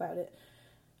going to do about it.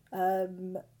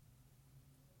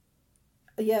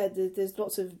 There's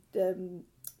lots of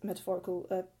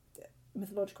mythological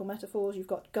metaphors. You've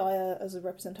got Gaia as a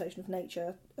representation of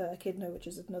nature, Echidna, which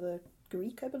is another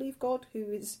Greek, I believe, god, who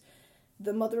is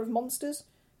the mother of monsters.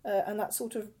 And that's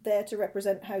sort of there to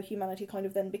represent how humanity kind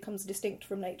of then becomes distinct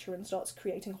from nature and starts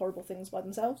creating horrible things by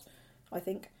themselves, I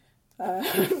think.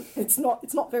 It's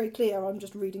not very clear, I'm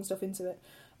just reading stuff into it.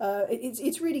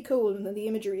 It's really cool, and the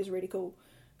imagery is really cool,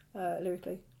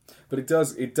 lyrically. But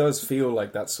it does feel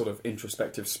like that sort of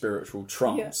introspective spiritual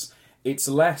trance. Yeah.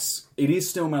 It is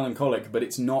still melancholic, but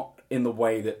it's not in the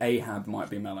way that Ahab might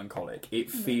be melancholic.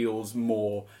 It feels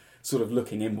more sort of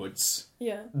looking inwards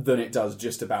Yeah. than it does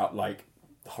just about like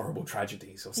horrible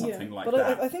tragedies or something like but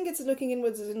that. I think it's looking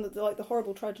inwards as in that like the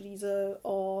horrible tragedies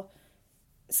are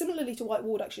similarly to White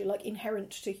Ward actually like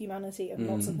inherent to humanity and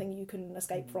not something you can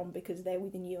escape from because they're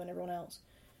within you and everyone else.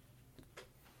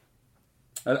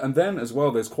 And then as well,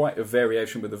 there's quite a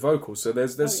variation with the vocals. So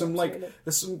there's some absolutely.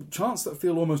 there's some chants that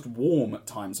feel almost warm at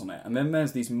times on it, and then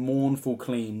there's these mournful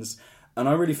cleans. And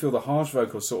I really feel the harsh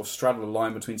vocals sort of straddle a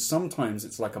line between sometimes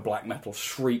it's like a black metal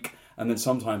shriek, and then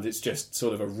sometimes it's just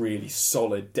sort of a really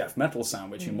solid death metal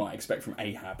sound, which you might expect from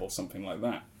Ahab or something like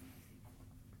that.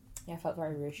 Yeah, I felt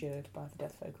very reassured by the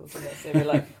death vocals in this. They were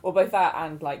like, well, both that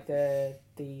and like the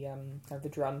kind of the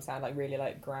drum sound like really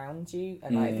like grounds you,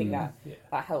 and I think that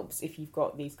helps if you've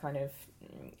got these kind of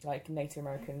like Native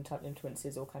American type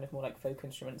influences or kind of more like folk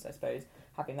instruments, I suppose,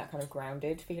 having that kind of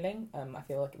grounded feeling. I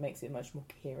feel like it makes it much more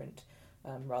coherent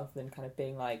rather than kind of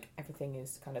being like everything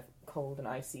is kind of cold and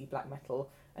icy black metal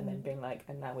and then being like,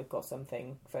 and now we've got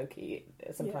something folky.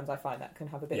 Sometimes I find that can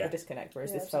have a bit of a disconnect,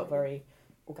 whereas this felt very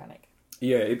organic.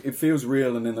 Yeah, it feels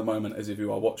real and in the moment as if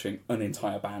you are watching an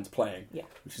entire band playing, Yeah.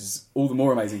 which is all the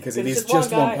more amazing because it It's is just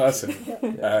just one one guy.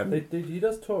 person. He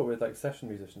does tour with like session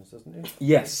musicians, doesn't he?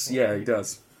 Yes, yeah, he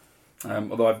does.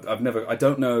 Although I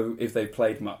don't know if they've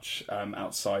played much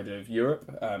outside of Europe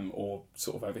or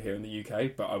sort of over here in the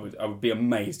UK, but I would be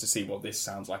amazed to see what this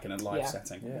sounds like in a live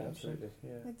setting. Yeah, absolutely.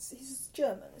 Yeah. He's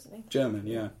German, isn't he? German,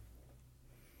 yeah.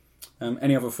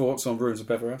 Any other thoughts on Ruins of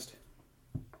Beverest?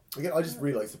 Again, I just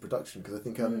really like the production because I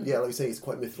think, like you're saying, it's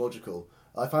quite mythological.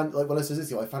 I found, like when I saw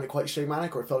this, I found it quite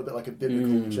shamanic, or it felt a bit like a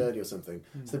biblical journey or something.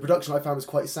 So the production I found was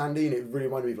quite sandy, and it really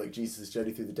reminded me of like Jesus'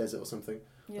 journey through the desert or something,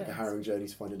 like a harrowing journey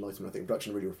to find enlightenment. I think the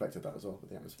production really reflected that as well with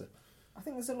the atmosphere. I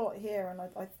think there's a lot here, and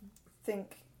I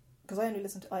think because I only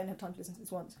had time to listen to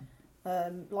this once.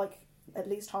 Like at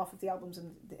least half of the albums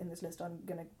in this list, I'm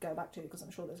going to go back to because I'm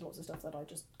sure there's lots of stuff that I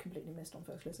just completely missed on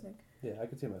first listening. Yeah, I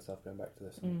could see myself going back to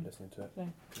this and listening to it. Yeah.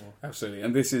 Absolutely,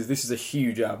 and this is a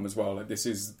huge album as well. Like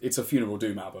it's a Funeral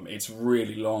Doom album. It's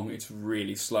really long. It's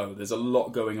really slow. There's a lot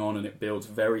going on, and it builds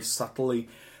very subtly.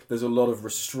 There's a lot of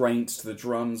restraint to the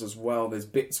drums as well. There's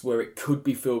bits where it could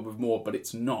be filled with more, but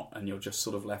it's not, and you're just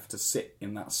sort of left to sit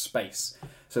in that space.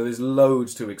 So there's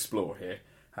loads to explore here.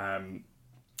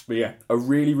 But yeah, a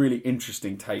really, really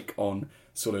interesting take on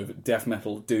sort of death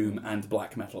metal, doom, and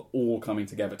black metal all coming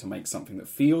together to make something that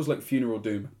feels like Funeral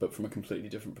Doom, but from a completely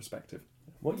different perspective.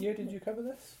 What year did you cover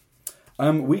this?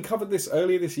 We covered this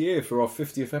earlier this year for our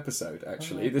 50th episode,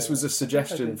 actually. Okay. This was a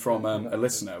suggestion from a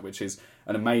listener, which is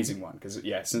an amazing one, because,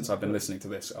 since I've been listening to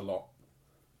this a lot.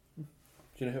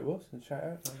 Do you know who it was? Can you shout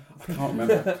out? I can't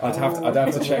remember. I'd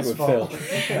have to check with Phil.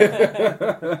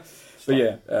 But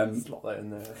yeah, Slot that in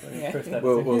there. Yeah. First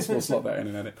we'll slot that in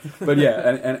an edit. But yeah,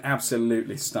 an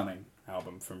absolutely stunning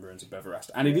album from Ruins of Beverest.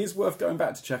 And it is worth going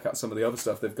back to check out some of the other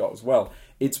stuff they've got as well.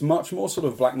 It's much more sort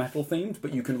of black metal themed,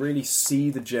 but you can really see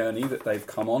the journey that they've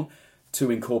come on to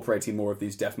incorporating more of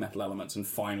these death metal elements and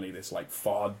finally this like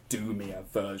far doomier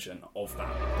version of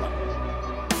that black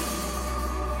metal.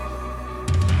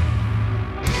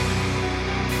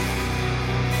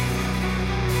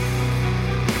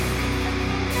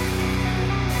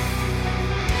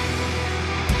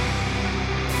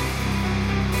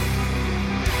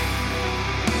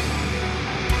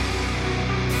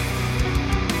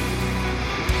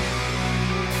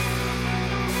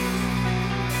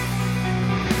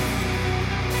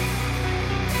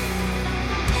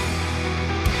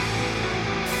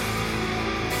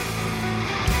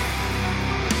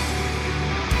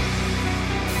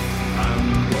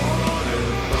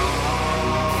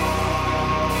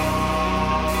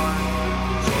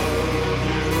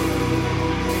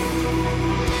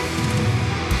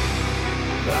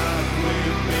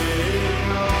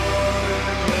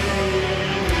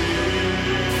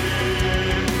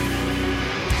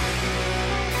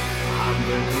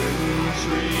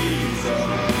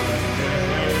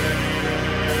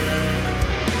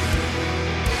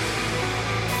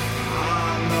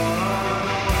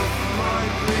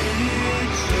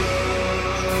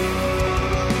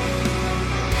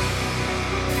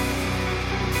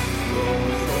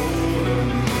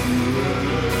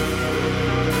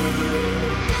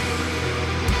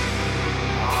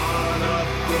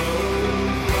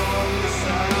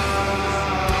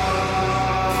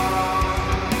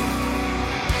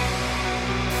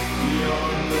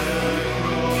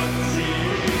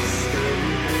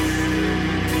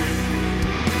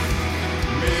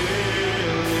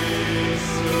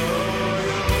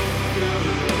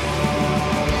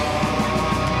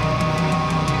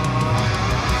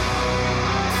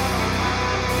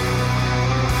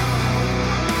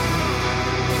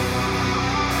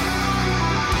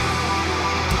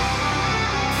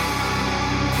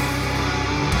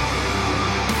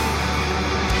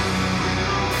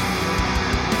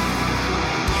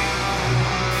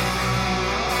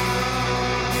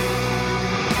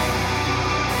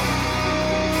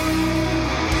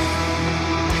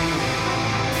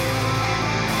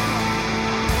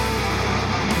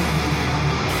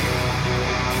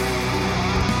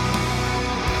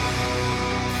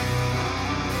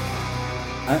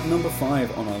 At number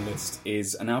 5 on our list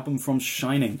is an album from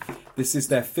Shining. This is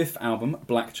their 5th album,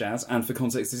 Black Jazz, and for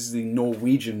context, this is the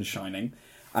Norwegian Shining.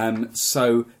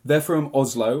 So they're from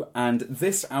Oslo, and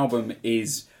this album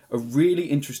is a really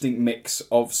interesting mix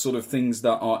of sort of things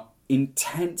that are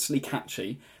intensely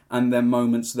catchy and then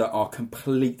moments that are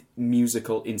complete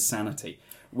musical insanity,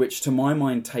 which to my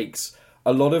mind takes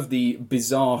a lot of the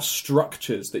bizarre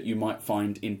structures that you might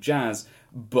find in jazz,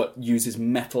 but uses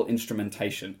metal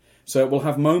instrumentation. So it will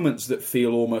have moments that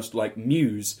feel almost like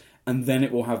Muse, and then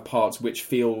it will have parts which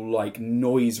feel like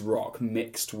noise rock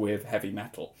mixed with heavy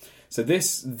metal. So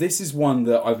this is one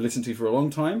that I've listened to for a long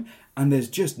time, and there's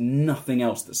just nothing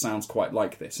else that sounds quite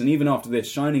like this. And even after this,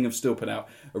 Shining have still put out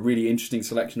a really interesting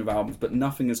selection of albums, but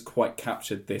nothing has quite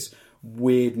captured this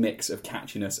weird mix of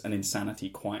catchiness and insanity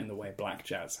quite in the way Black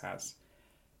Jazz has.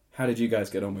 How did you guys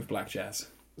get on with Black Jazz?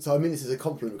 So I mean this is a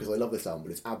compliment because I love this album,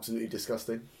 but it's absolutely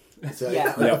disgusting. So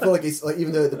Yeah. I feel like it's like,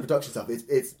 even though the production stuff,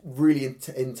 it's really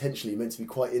intentionally meant to be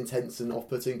quite intense and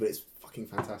off-putting, but it's fucking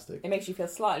fantastic. It makes you feel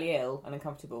slightly ill and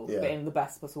uncomfortable, Yeah. but in the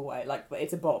best possible way. Like, but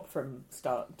it's a bop from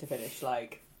start to finish.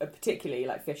 Like, particularly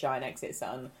like Fisheye and Exit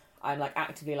Sun. I'm like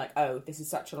actively like, oh, this is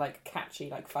such a like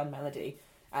catchy, like fun melody,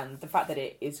 and the fact that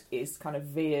it is kind of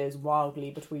veers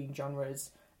wildly between genres,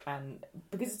 and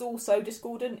because it's all so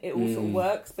discordant, it all sort of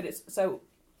works, but it's so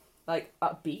like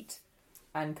upbeat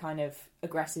and kind of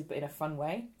aggressive, but in a fun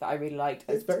way that I really liked.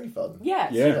 It's very fun. Yeah,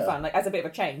 it's Yeah. super fun. Like as a bit of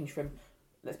a change from,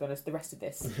 let's be honest, the rest of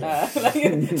this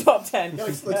like top 10. Yeah,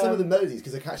 like some of the melodies,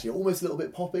 because they're catchy, are almost a little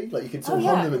bit poppy. Like you can sort of Oh,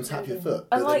 yeah. hum them and tap your foot,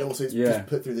 but And, then like- also it's Yeah. just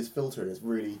put through this filter, and it's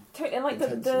really And like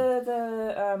intense.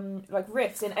 the like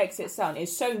riffs in Exit Sun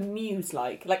is so Muse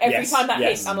like every Yes, time that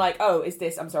yes. hits I'm like, oh, is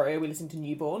this, I'm sorry, are we listening to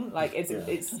Newborn? Like it's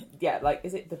like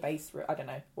is it the bass I don't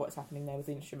know what's happening there with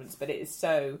the instruments, but it is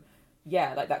so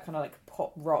like that kind of like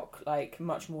pop rock, like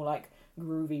much more like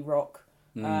groovy rock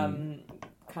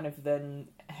kind of than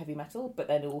heavy metal, but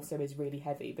then it also is really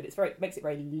heavy, but it makes it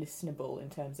very listenable in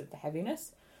terms of the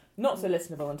heaviness, not so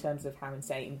listenable in terms of how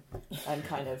insane and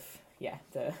kind of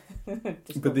the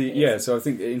But so I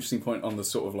think the interesting point on the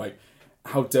sort of like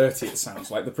how dirty it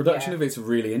sounds. Like the production Yeah. of it's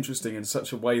really interesting in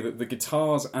such a way that the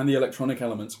guitars and the electronic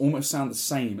elements almost sound the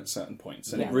same at certain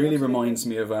points, and Yeah, it really absolutely. reminds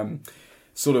me of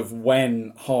sort of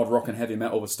when hard rock and heavy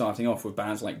metal was starting off with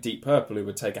bands like Deep Purple, who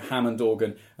would take a Hammond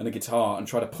organ and a guitar and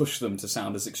try to push them to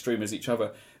sound as extreme as each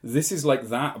other. This is like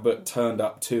that, but turned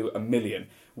up to 1,000,000,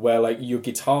 where like your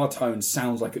guitar tone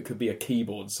sounds like it could be a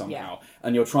keyboard somehow,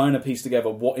 and you're trying to piece together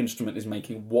what instrument is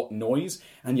making what noise,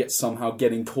 and yet somehow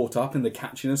getting caught up in the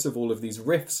catchiness of all of these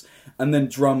riffs, and then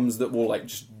drums that will like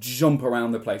just jump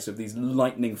around the place with these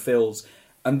lightning fills,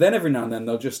 and then every now and then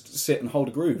they'll just sit and hold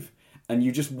a groove. And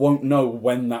you just won't know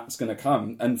when that's going to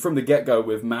come. And from the get-go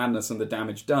with Madness and The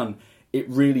Damage Done, it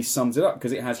really sums it up,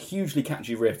 because it has hugely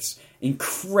catchy riffs,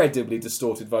 incredibly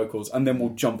distorted vocals, and then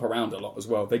will jump around a lot as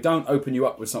well. They don't open you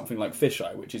up with something like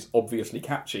Fisheye, which is obviously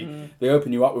catchy. They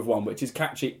open you up with one which is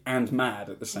catchy and mad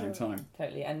at the same time.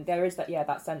 Totally, and there is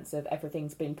that sense of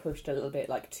everything's been pushed a little bit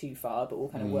like too far, but all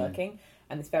kind of working,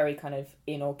 and it's very kind of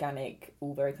inorganic,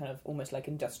 all very kind of almost like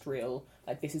industrial.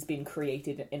 Like this has been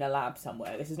created in a lab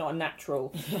somewhere. This is not a natural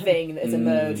thing that has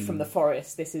emerged from the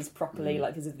forest. This is properly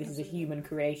like this is a human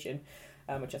creation,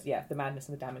 which is The Madness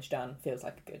and the Damage Done feels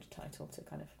like a good title to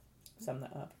kind of sum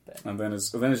that up. But And then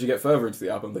as you get further into the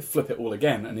album, they flip it all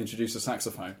again and introduce a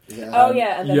saxophone. yeah.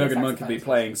 and then Jürgen the Munck could be saxophone.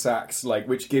 playing sax, like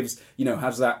which gives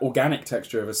has that organic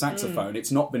texture of a saxophone.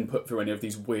 It's not been put through any of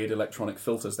these weird electronic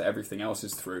filters that everything else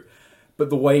is through. But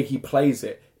the way he plays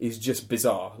it is just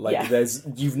bizarre. Like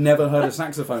you've never heard a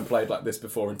saxophone played like this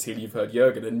before until you've heard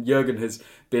Jürgen. And Jürgen has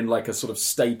been like a sort of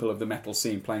staple of the metal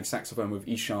scene, playing saxophone with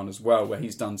Ishan as well, where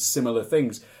he's done similar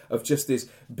things of just this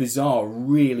bizarre,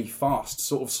 really fast,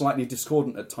 sort of slightly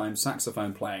discordant at times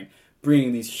saxophone playing,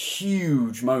 bringing these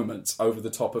huge moments over the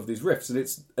top of these riffs. And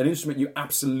it's an instrument you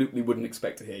absolutely wouldn't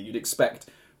expect to hear. You'd expect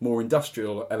more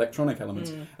industrial electronic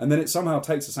elements. And then it somehow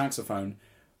takes a saxophone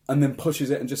and then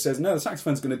pushes it and just says, no, the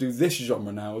saxophone's going to do this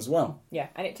genre now as well. Yeah,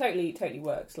 and it totally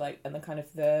works. Like, and the kind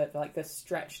of the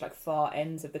stretched like far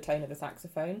ends of the tone of the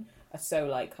saxophone are so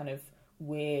like kind of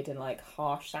weird and like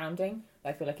harsh sounding.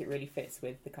 I feel like it really fits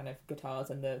with the kind of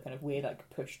guitars and the kind of weird like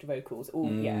pushed vocals.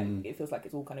 It feels like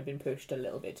it's all kind of been pushed a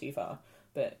little bit too far,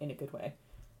 but in a good way.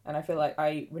 And I feel like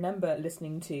I remember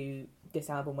listening to this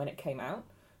album when it came out.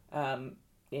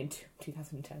 In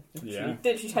 2010,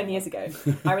 literally 10 years ago.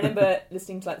 I remember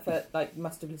listening to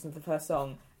must have listened to the first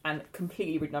song and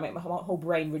completely, my whole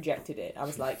brain rejected it. I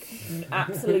was like,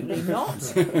 absolutely not,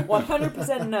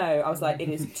 100% no. I was like, it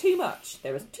is too much.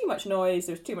 There was too much noise.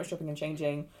 There was too much chopping and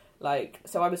changing. Like,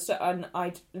 so I was, and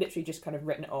I'd literally just kind of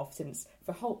written it off since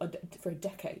for a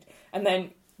decade, and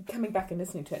then coming back and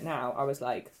listening to it now, I was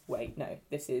like, wait, no,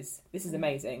 this is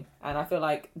amazing, and I feel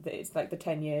like it's like the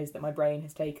 10 years that my brain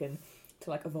has taken to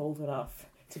like evolve enough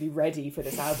to be ready for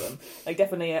this album. Like,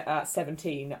 definitely at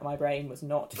 17, my brain was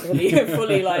not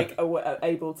fully like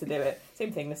able to do it.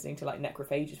 Same thing listening to like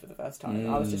Necrophages for the first time.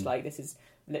 I was just like, this is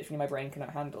literally, my brain cannot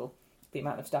handle the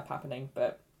amount of stuff happening.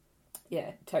 But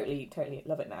yeah, totally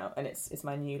love it now, and it's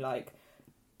my new like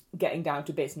getting down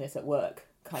to business at work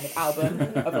kind of album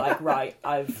of like, right,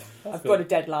 I've got a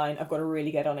deadline, I've got to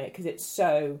really get on it, because it's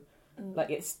so like,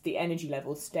 it's the energy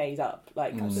level stays up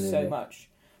like so much.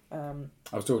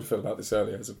 I was talking to Phil about this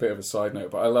earlier as a bit of a side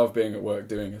note, but I love being at work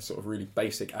doing a sort of really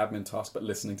basic admin task, but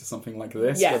listening to something like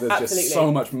this, Yeah, where there's absolutely. just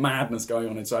so much madness going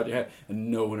on inside your head,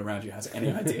 and no one around you has any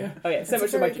idea. Oh yeah, so It's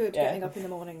much very of my good getting up in the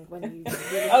morning when you.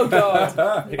 Really Oh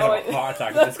god. You're gonna have a heart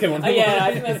attack if this came on. Yeah,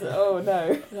 I think that's. Oh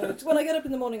no. No, when I get up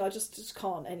in the morning, I just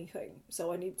can't anything.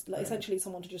 So I need like, essentially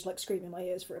someone to just like scream in my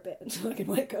ears for a bit until I can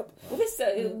wake up. Well, this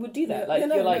would do that. Yeah, Like, yeah,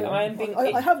 no, you're like, no. I am being.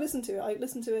 I have listened to it. I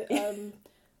listened to it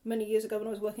many years ago when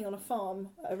I was working on a farm,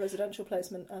 a residential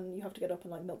placement, and you have to get up and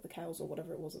like milk the cows or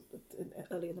whatever it was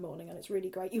early in the morning, and it's really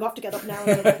great. You have to get up now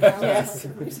and milk the cows.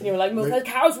 Yes. You were like, milk the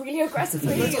cows really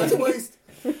aggressively. It's a waste.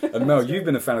 And Mel, you've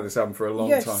been a fan of this album for a long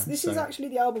Yes, time. this so- is actually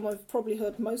the album I've probably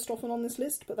heard most often on this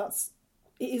list, but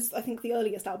it is, I think, the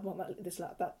earliest album on this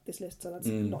list, so that's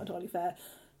not entirely fair.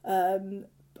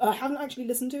 I haven't actually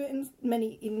listened to it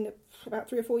in about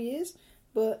 3 or 4 years,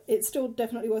 but it's still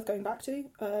definitely worth going back to.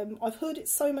 I've heard it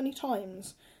so many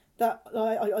times that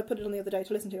I put it on the other day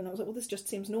to listen to, and I was like, well, this just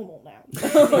seems normal now.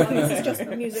 This is just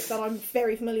music that I'm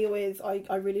very familiar with.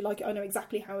 I really like it. I know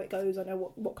exactly how it goes. I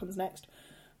know what comes next.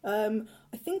 I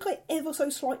think I ever so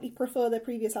slightly prefer their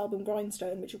previous album,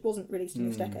 Grindstone, which wasn't released in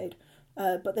this decade.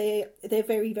 But they're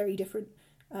very, very different.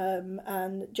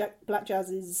 And Black Jazz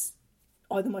is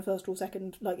either my first or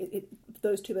second. Like,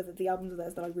 those two are the albums of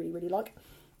theirs that I really, really like.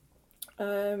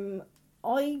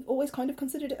 I always kind of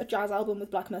considered it a jazz album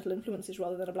with black metal influences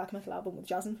rather than a black metal album with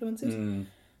jazz influences.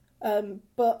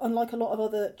 But unlike a lot of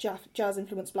other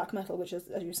jazz-influenced black metal, which, as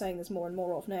you're saying, there's more and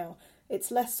more of now, it's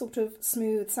less sort of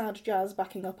smooth, sad jazz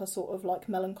backing up a sort of like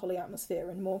melancholy atmosphere,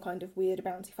 and more kind of weird,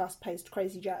 bouncy, fast-paced,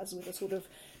 crazy jazz with a sort of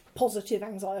positive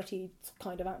anxiety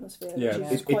kind of atmosphere. Yeah,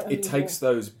 which is it quite takes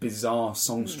unusual. those bizarre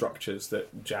song structures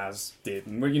that jazz did,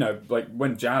 and like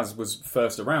when jazz was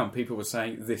first around, people were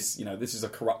saying this is a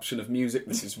corruption of music,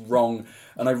 this is wrong,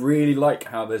 and I really like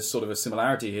how there's sort of a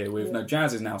similarity here with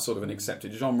jazz is now sort of an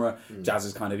accepted genre. Jazz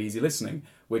is kind of easy listening,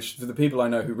 which for the people I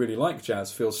know who really like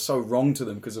jazz feels so wrong to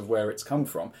them because of where it's come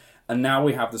from. And now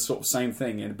we have the sort of same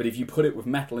thing, but if you put it with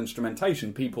metal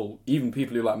instrumentation, even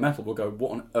people who like metal will go,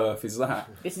 what on earth is that?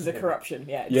 This is a corruption,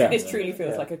 yeah. This truly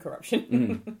feels like a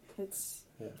corruption. It's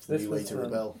It's the new way to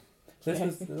rebel.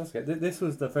 That's good. This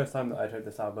was the first time that I'd heard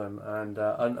this album, and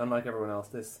unlike everyone else,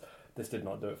 this did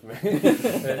not do it for me.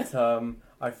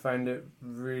 I found it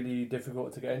really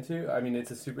difficult to get into. I mean, it's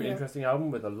a super interesting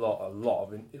album with a lot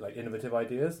of innovative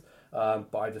ideas,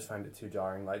 but I just found it too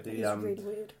jarring. Like it's really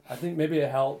weird. I think maybe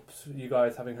it helped you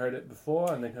guys having heard it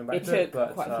before and then come back It to it. took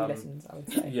But quite a few lessons, I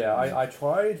would say. yeah, I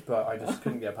tried, but I just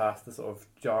couldn't get past the sort of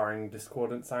jarring,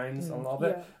 discordant sounds on a lot of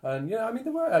it. And I mean,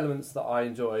 there were elements that I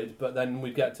enjoyed, but then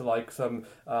we'd get to like some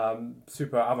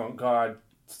super avant-garde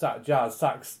jazz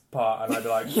sax part, and I'd be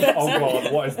like, "Oh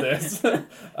god, what is this?"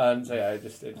 And so it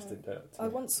just didn't do it. I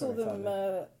once saw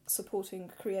them supporting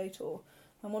Creator,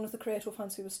 and one of the Creator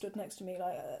fans who was stood next to me,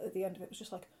 like at the end of it, was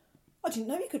just like, "I didn't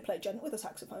know you could play gent with a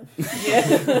saxophone."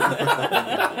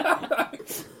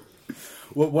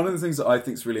 Well, one of the things that I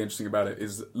think is really interesting about it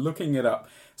is looking it up.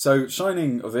 So,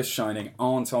 Shining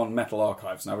aren't on Metal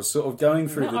Archives, and I was sort of going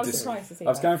through I was surprised to see I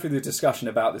was that. going through the discussion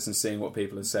about this and seeing what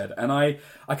people have said, and I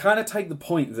kind of take the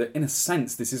point that, in a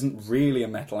sense, this isn't really a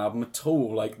metal album at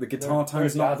all. Like, the guitar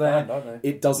tone's not there. Band, aren't they?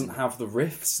 It doesn't have the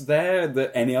riffs there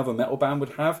that any other metal band would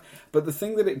have. But the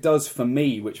thing that it does for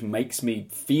me, which makes me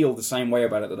feel the same way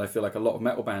about it that I feel like a lot of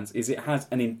metal bands, is it has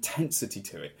an intensity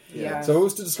to it. Yeah. So if I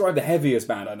was to describe the heaviest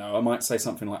band I know, I might say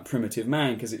something like Primitive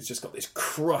Man, because it's just got this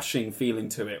crushing feeling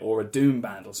to it, or a Doom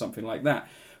band or something like that.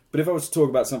 But if I was to talk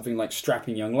about something like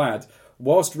Strapping Young Lad,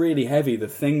 whilst really heavy, the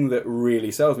thing that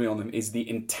really sells me on them is the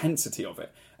intensity of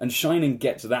it. And Shining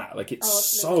gets that. Like, it's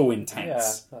so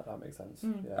intense. Yeah, that makes sense.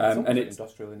 Mm. Yeah, And it's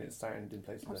industrial in its sound in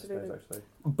places, I Absolutely. suppose, actually.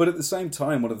 But at the same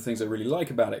time, one of the things I really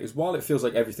like about it is while it feels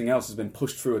like everything else has been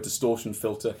pushed through a distortion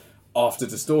filter after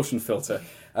distortion filter,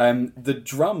 the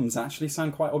drums actually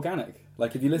sound quite organic.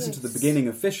 Like, if you listen to the beginning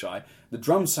of Fisheye, the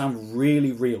drums sound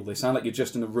really real. They sound like you're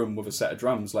just in a room with a set of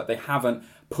drums. Like, they haven't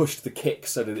pushed the kick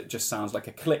so that it just sounds like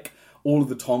a click. All of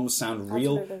the toms sound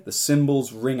real. Absolutely. The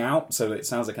cymbals ring out so that it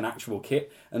sounds like an actual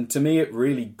kit. And to me, it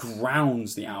really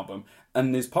grounds the album.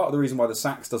 And is part of the reason why the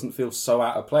sax doesn't feel so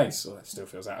out of place, or it still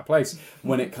feels out of place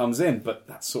when it comes in, but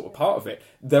that's sort of part of it.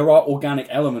 There are organic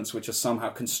elements which are somehow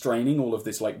constraining all of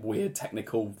this like weird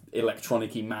technical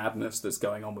electronic-y madness that's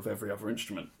going on with every other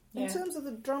instrument. In terms of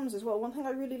the drums as well, one thing I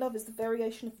really love is the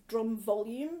variation of drum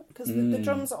volume, because the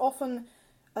drums are often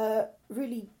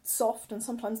really soft and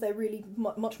sometimes they're really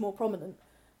much more prominent.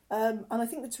 And I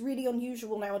think it's really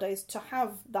unusual nowadays to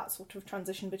have that sort of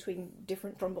transition between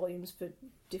different drum volumes for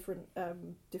different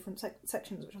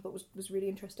sections, which I thought was really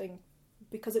interesting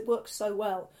because it works so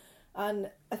well. And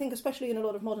I think especially in a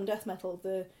lot of modern death metal,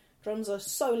 the drums are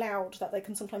so loud that they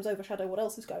can sometimes overshadow what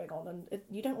else is going on, and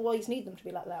you don't always need them to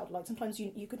be that loud. Like, sometimes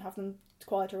you can have them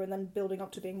quieter and then building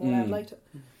up to being more loud later.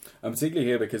 And particularly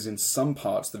here, because in some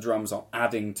parts the drums are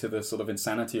adding to the sort of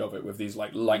insanity of it with these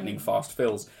like lightning fast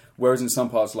fills, whereas in some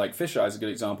parts, like Fisheye is a good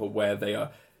example, where they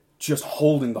are just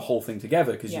holding the whole thing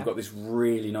together because you've got this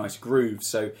really nice groove.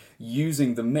 So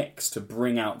using the mix to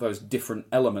bring out those different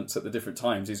elements at the different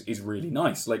times is really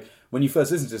nice. Like, when you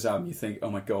first listen to this album, you think, oh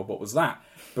my god, what was that?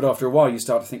 But after a while you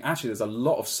start to think, actually there's a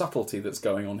lot of subtlety that's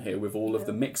going on here with all of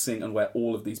the mixing and where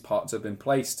all of these parts have been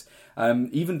placed.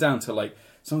 Even down to like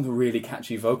some of the really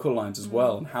catchy vocal lines as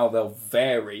well, and how they'll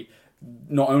vary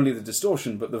not only the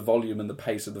distortion but the volume and the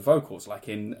pace of the vocals. Like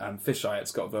in Fisheye,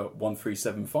 it's got the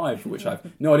 1375, which I've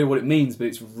no idea what it means, but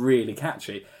it's really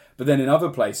catchy. But then in other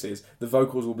places, the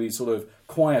vocals will be sort of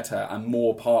quieter and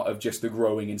more part of just the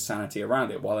growing insanity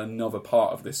around it, while another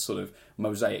part of this sort of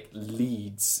mosaic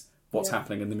leads what's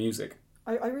happening in the music.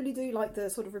 I really do like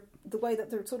the sort of the way that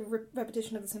the sort of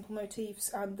repetition of the simple motifs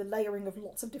and the layering of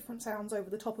lots of different sounds over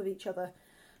the top of each other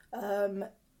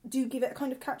do give it a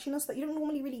kind of catchiness that you don't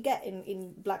normally really get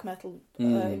in black metal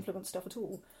influenced stuff at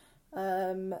all.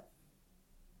 And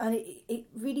it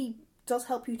really does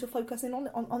help you to focus in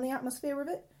on the atmosphere of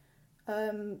it.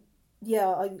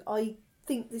 I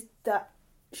think that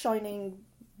Shining,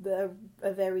 they're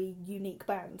a very unique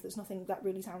band. There's nothing that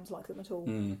really sounds like them at all.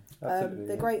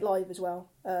 They're great live as well,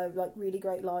 like really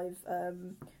great live.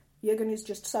 Jürgen is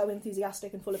just so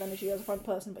enthusiastic and full of energy as a front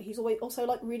person, but he's always also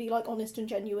like really like honest and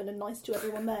genuine and nice to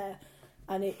everyone there.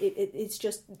 And it's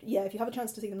just, if you have a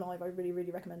chance to see them live, I really,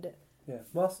 really recommend it. Yeah,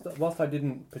 whilst I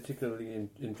didn't particularly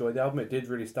enjoy the album, it did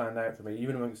really stand out for me,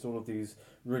 even amongst all of these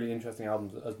really interesting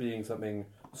albums, as being something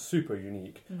super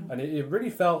unique. And it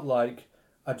really felt like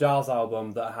a jazz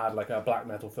album that had like a black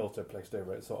metal filter placed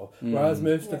over it, sort of. Whereas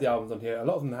most of the albums on here, a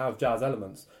lot of them have jazz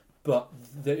elements, but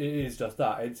it is just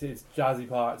that. It's jazzy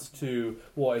parts to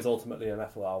what is ultimately a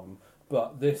metal album.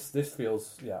 But this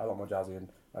feels, a lot more jazzy, and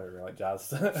I don't really like jazz.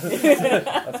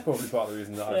 That's probably part of the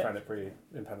reason that I find it pretty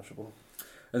impenetrable.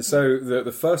 And so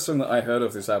the first song that I heard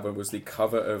of this album was the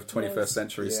cover of 21st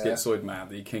Century Schizoid Man,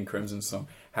 the King Crimson song.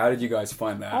 How did you guys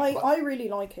find that? I really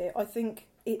like it. I think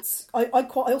it's I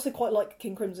also quite like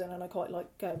King Crimson, and I quite like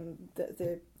that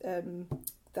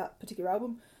particular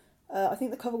album. I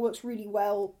think the cover works really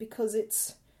well because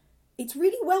it's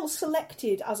really well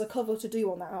selected as a cover to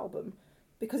do on that album,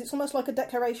 because it's almost like a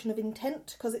declaration of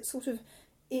intent, because it's sort of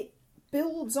it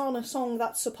builds on a song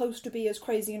that's supposed to be as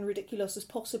crazy and ridiculous as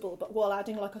possible, but while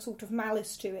adding like a sort of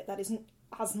malice to it that isn't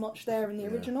as much there in the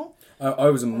original. I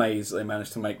was amazed that they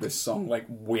managed to make this song like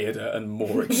weirder and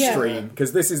more extreme,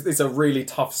 because this is a really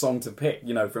tough song to pick,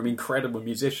 from incredible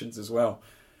musicians as well.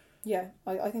 Yeah,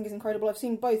 I think it's incredible. I've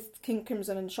seen both King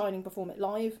Crimson and Shining perform it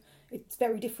live. It's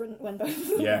very different when both of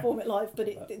them perform it live, but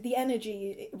the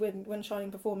energy when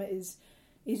Shining perform it is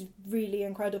really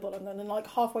incredible. And then like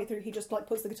halfway through, he just like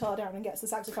puts the guitar down and gets the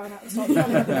saxophone out and starts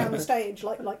running up and down the stage,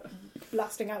 like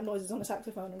blasting out noises on a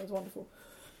saxophone, and it was wonderful.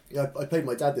 Yeah, I played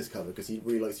my dad this cover because he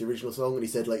really likes the original song, and he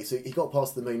said so he got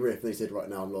past the main riff, and he said, right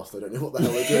now I'm lost, I don't know what the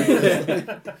hell we're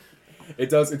doing. It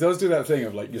does do that thing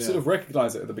of like you sort of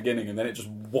recognise it at the beginning, and then it just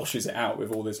washes it out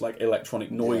with all this like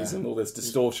electronic noise and all this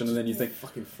distortion, and then you think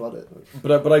fucking flood it.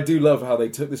 But I do love how they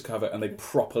took this cover and they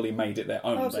properly made it their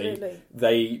own. Absolutely.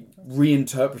 They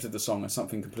reinterpreted the song as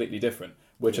something completely different,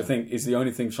 which I think is the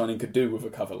only thing Shining could do with a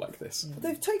cover like this.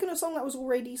 They've taken a song that was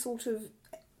already sort of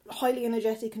highly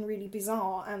energetic and really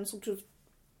bizarre, and sort of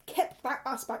kept that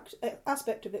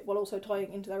aspect of it while also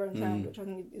tying into their own sound, which I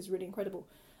think is really incredible.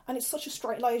 And it's such a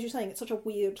straight, like as you're saying, it's such a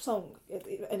weird song,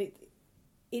 and it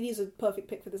is a perfect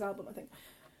pick for this album, I think.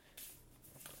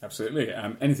 Absolutely.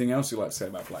 Anything else you'd like to say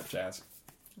about Black Jazz?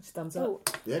 Thumbs up.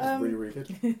 Yeah, it's really, really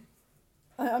good.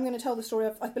 I'm going to tell the story.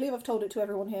 I believe I've told it to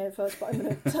everyone here first, but I'm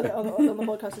going to tell it on the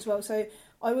podcast as well. So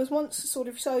I was once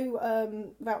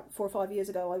about 4 or 5 years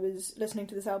ago, I was listening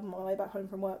to this album on my way back home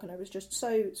from work, and I was just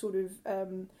so sort of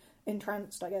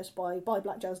entranced, I guess, by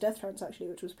Black Jazz Death Trance, actually,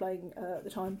 which was playing at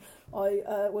the time. I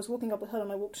was walking up a hill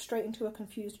and I walked straight into a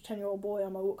confused 10-year-old boy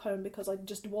on my walk home because I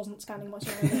just wasn't scanning my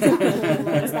surroundings.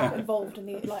 I was that involved in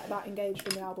that engaged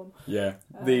in the album. Yeah,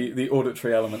 the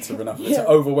auditory elements are enough to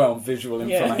overwhelm visual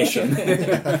information.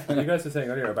 You guys were saying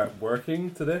earlier about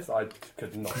working to this. I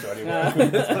could not do any work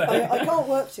with this play. I can't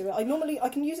work to it. I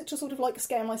can use it to sort of like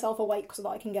scare myself awake so that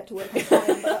I can get to work on time,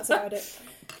 but that's about it.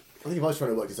 I think if I was trying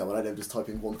to work this out, I'd end up just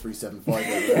typing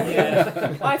 1375.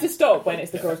 Yeah. I have to stop when it's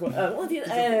the chorus one.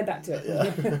 Back to it.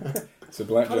 Yeah. So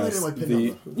Black How do they Jazz, know my pin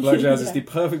number? Black Jazz is the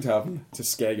perfect album to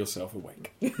scare yourself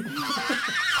awake.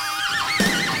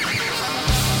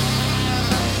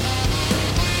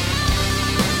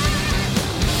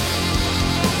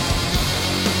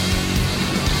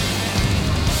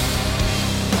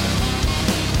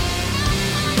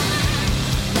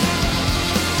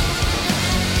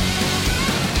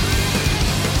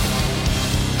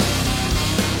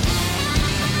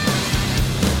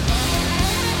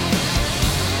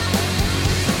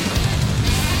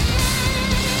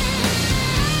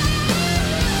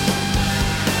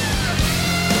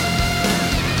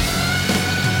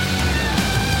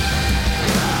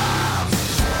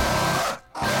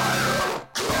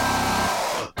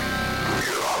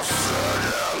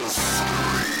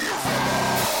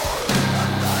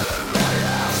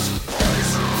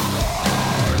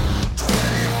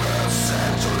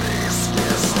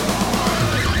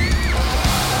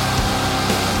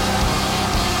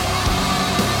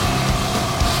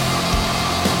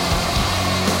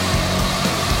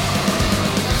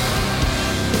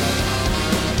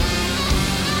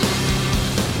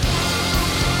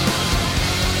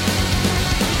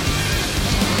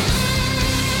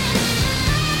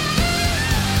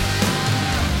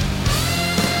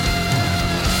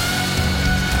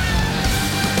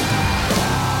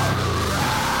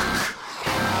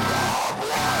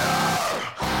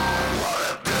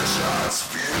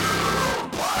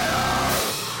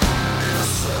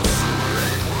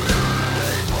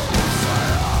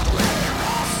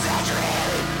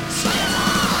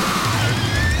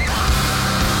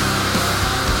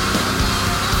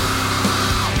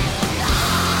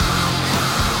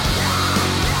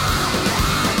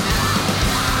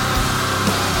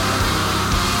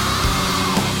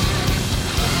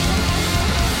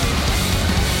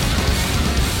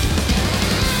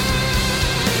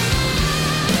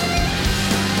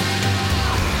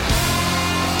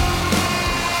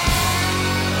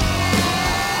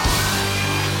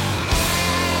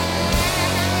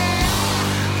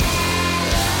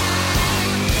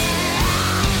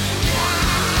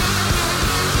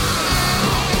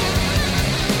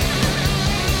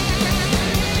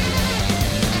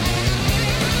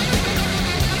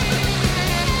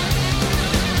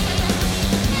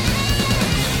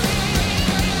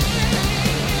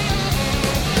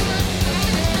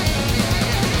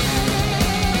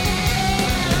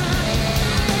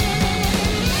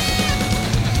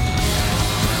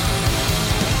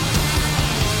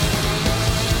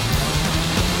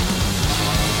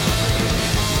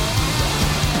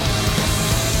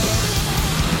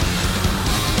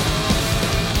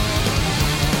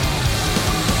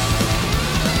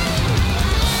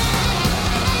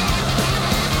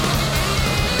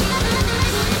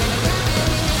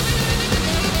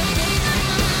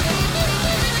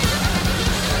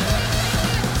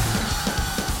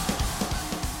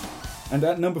 And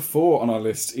at number 4 on our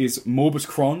list is Morbus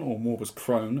Chron, or Morbus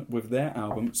Krone, with their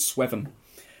album Sweven,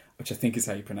 which I think is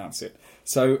how you pronounce it.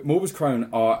 So Morbus Krone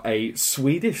are a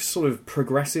Swedish sort of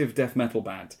progressive death metal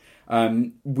band.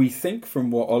 We think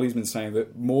from what Ollie's been saying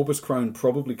that Morbus Krone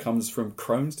probably comes from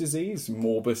Crohn's disease.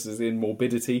 Morbus is in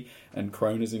morbidity and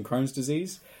Crohn is in Crohn's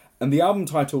disease. And the album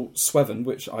title Sweven,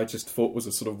 which I just thought was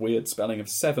a sort of weird spelling of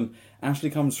seven,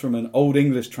 actually comes from an Old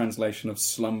English translation of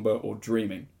slumber or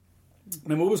dreaming.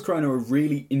 Now, Morbus Krone are a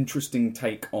really interesting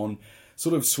take on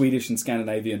sort of Swedish and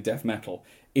Scandinavian death metal.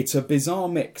 It's a bizarre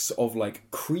mix of like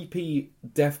creepy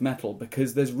death metal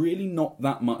because there's really not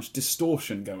that much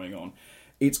distortion going on.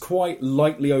 It's quite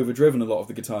lightly overdriven, a lot of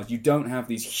the guitars. You don't have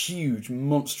these huge,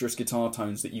 monstrous guitar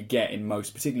tones that you get in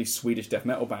most, particularly Swedish death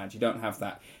metal bands. You don't have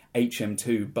that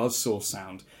HM2 buzzsaw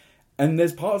sound. And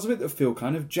there's parts of it that feel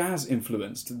kind of jazz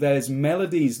influenced. There's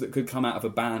melodies that could come out of a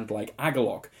band like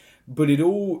Agalloch, but it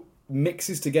all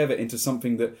mixes together into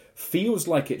something that feels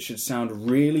like it should sound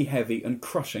really heavy and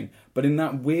crushing, but in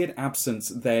that weird absence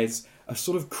there's a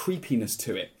sort of creepiness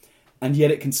to it. and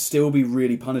yet it can still be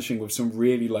really punishing with some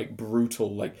really like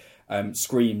brutal like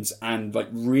screams and like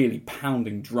really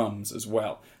pounding drums as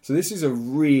well. So this is a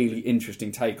really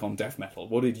interesting take on death metal.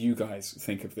 What did you guys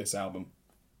think of this album?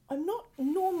 I'm not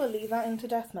normally that into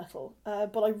death metal,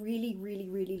 but I really, really,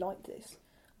 really like this.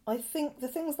 I think the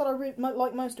things that I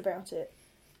like most about it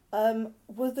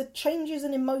were the changes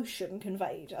in emotion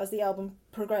conveyed as the album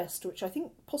progressed, which I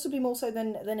think possibly more so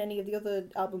than any of the other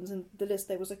albums in the list.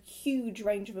 There was a huge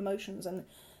range of emotions, and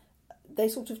they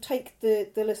sort of take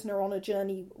the listener on a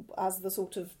journey as the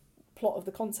sort of plot of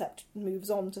the concept moves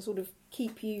on to sort of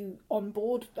keep you on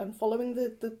board and following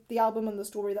the album and the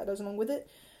story that goes along with it.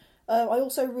 I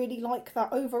also really like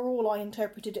that overall I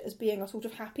interpreted it as being a sort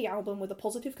of happy album with a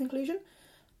positive conclusion,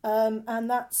 and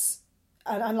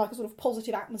like a sort of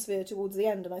positive atmosphere towards the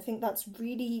end, and I think that's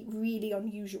really, really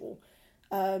unusual,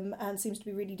 and seems to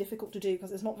be really difficult to do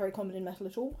because it's not very common in metal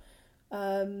at all.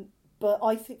 But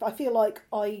I feel like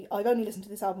I've only listened to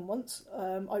this album once.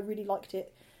 I really liked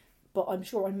it, but I'm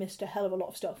sure I missed a hell of a lot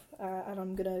of stuff, and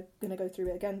I'm gonna go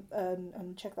through it again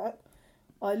and check that out.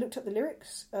 I looked at the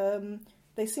lyrics.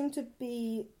 They seem to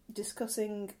be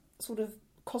discussing sort of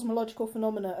cosmological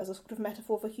phenomena as a sort of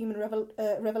metaphor for human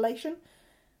revelation,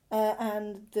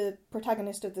 and the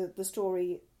protagonist of the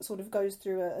story sort of goes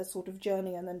through a sort of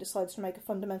journey and then decides to make a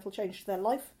fundamental change to their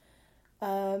life,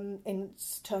 in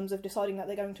terms of deciding that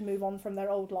they're going to move on from their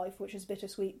old life, which is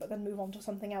bittersweet, but then move on to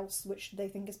something else which they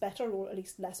think is better, or at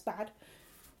least less bad.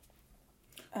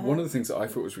 One of the things that I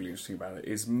thought was really interesting about it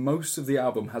is most of the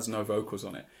album has no vocals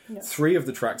on it. No. 3 of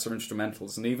the tracks are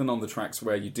instrumentals, and even on the tracks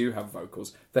where you do have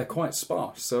vocals, they're quite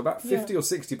sparse. So about 50 or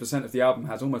 60% of the album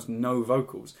has almost no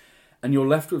vocals. And you're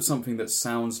left with something that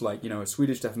sounds like, a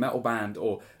Swedish death metal band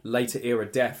or later era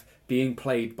death being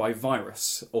played by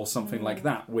Virus or something like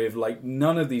that, with like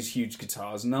none of these huge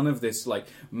guitars, none of this like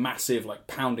massive like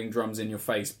pounding drums in your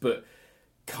face, but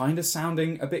kind of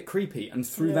sounding a bit creepy. And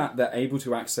through that they're able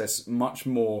to access many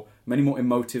more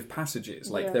emotive passages.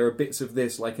 Like there are bits of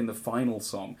this, like in the final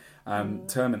song,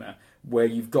 Termina, where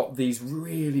you've got these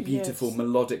really beautiful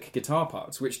melodic guitar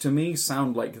parts, which to me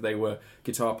sound like they were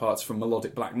guitar parts from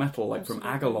melodic black metal, like from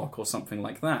Agalloch or something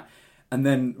like that. And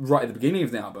then right at the beginning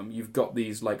of the album, you've got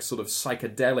these like sort of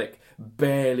psychedelic,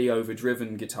 barely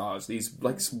overdriven guitars, these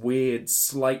like weird,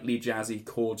 slightly jazzy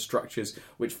chord structures,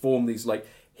 which form these like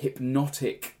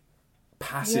hypnotic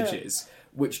passages,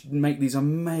 which make these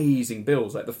amazing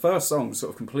builds. Like the first song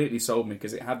sort of completely sold me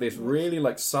because it had this really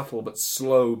like subtle but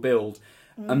slow build,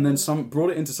 and then brought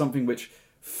it into something which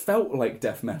felt like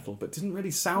death metal but didn't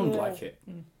really sound like it.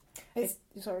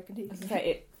 Sorry, continue. I was gonna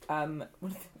say one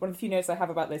of the few notes I have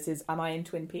about this is, am I in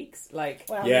Twin Peaks? Like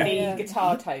Yeah. the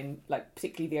guitar tone, like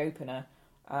particularly the opener,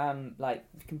 like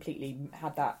completely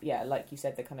had that. Yeah, like you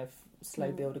said, the kind of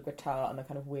slow build of guitar and the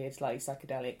kind of weird, slightly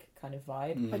psychedelic kind of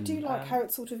vibe. I do like how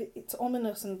it's sort of it's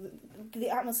ominous, and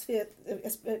the atmosphere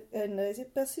in is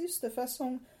it Berceuse, the first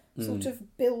song, sort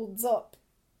of builds up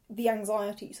the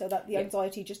anxiety, so that the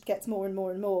anxiety just gets more and more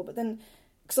and more. But then,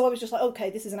 so I was just like, okay,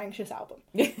 this is an anxious album,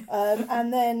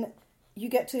 and then you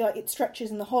get to like it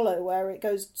stretches in the hollow, where it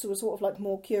goes to a sort of like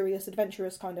more curious,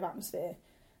 adventurous kind of atmosphere,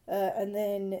 and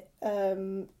then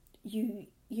you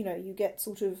get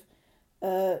sort of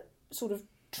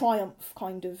triumph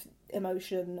kind of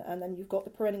emotion, and then you've got the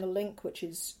perennial link, which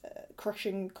is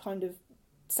crushing kind of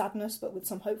sadness but with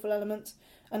some hopeful elements,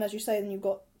 and as you say, then you've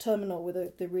got Terminal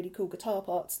with the really cool guitar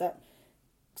parts that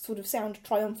sort of sound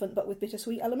triumphant but with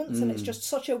bittersweet elements, and it's just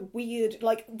such a weird,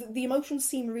 like the emotions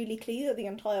seem really clear the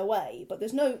entire way, but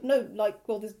there's no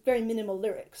there's very minimal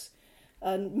lyrics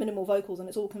and minimal vocals, and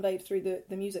it's all conveyed through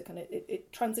the music, and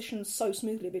it transitions so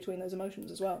smoothly between those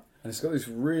emotions as well. And it's got this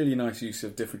really nice use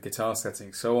of different guitar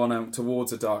settings. So on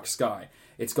Towards a Dark Sky,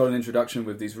 it's got an introduction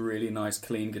with these really nice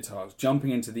clean guitars,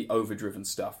 jumping into the overdriven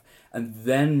stuff, and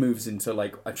then moves into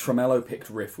like a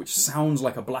tremolo-picked riff, which sounds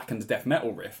like a blackened death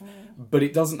metal riff, but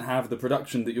it doesn't have the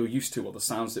production that you're used to or the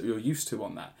sounds that you're used to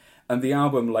on that. And the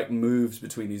album like moves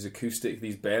between these acoustic,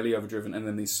 these barely overdriven, and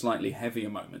then these slightly heavier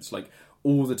moments, like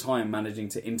all the time managing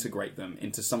to integrate them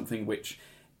into something which,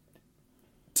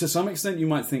 to some extent, you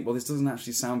might think, well, this doesn't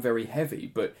actually sound very heavy,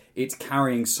 but it's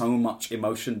carrying so much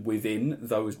emotion within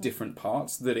those different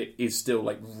parts that it is still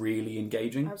like really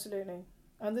engaging. Absolutely.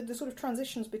 And the sort of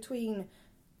transitions between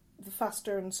the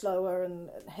faster and slower and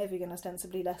heavy and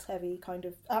ostensibly less heavy kind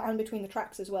of, and between the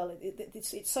tracks as well,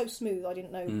 it's so smooth. I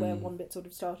didn't know where one bit sort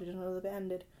of started and another bit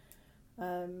ended.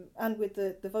 And with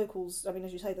the vocals, I mean,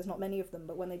 as you say, there's not many of them,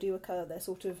 but when they do occur,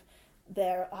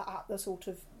 they're at the sort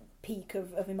of peak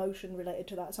of emotion related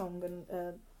to that song,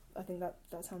 and I think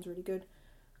that sounds really good.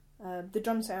 The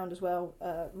drum sound as well,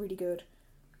 really good.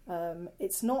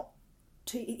 It's not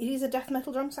it is a death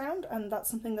metal drum sound, and that's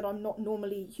something that I'm not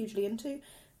normally hugely into,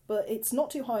 but it's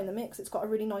not too high in the mix. It's got a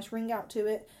really nice ring out to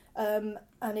it, and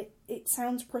it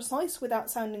sounds precise without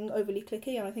sounding overly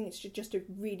clicky, and I think it's just a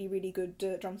really, really good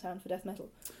drum sound for death metal.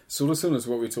 Sort of similar to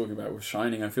what we were talking about with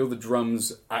Shining, I feel the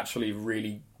drums actually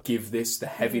really give this the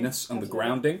heaviness and the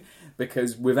grounding,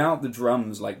 because without the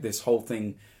drums, like, this whole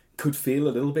thing could feel a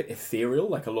little bit ethereal,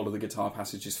 like a lot of the guitar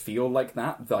passages feel like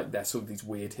that, like they're sort of these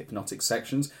weird hypnotic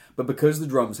sections, but because the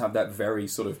drums have that very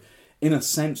sort of, in a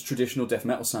sense, traditional death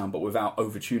metal sound, but without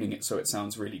overtuning it so it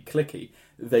sounds really clicky,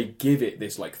 they give it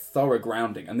this like thorough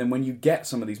grounding. And then when you get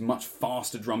some of these much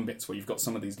faster drum bits where you've got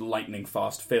some of these lightning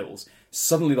fast fills,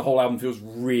 suddenly the whole album feels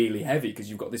really heavy because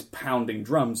you've got this pounding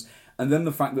drums. And then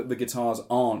the fact that the guitars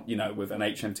aren't, you know, with an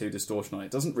HM2 distortion on it,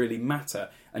 doesn't really matter.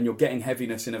 And you're getting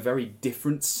heaviness in a very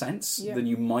different sense than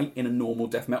you might in a normal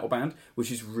death metal band,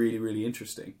 which is really, really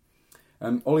interesting.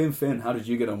 Ollie and Finn, how did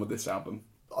you get on with this album?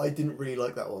 I didn't really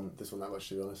like this one that much,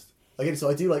 to be honest. Again, so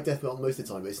I do like death metal most of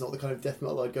the time, but it's not the kind of death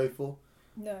metal I'd go for.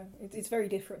 No, it's very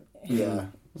different. Yeah.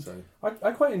 So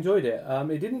I quite enjoyed it.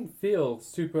 It didn't feel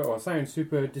super or sound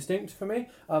super distinct for me.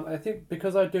 I think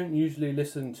because I don't usually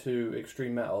listen to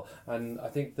extreme metal, and I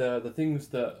think the things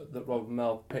that Rob and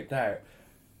Mel picked out,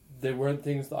 they weren't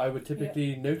things that I would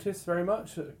typically notice very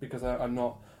much, because I'm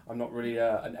not really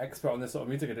an expert on this sort of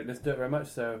music. I don't listen to it very much,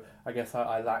 so I guess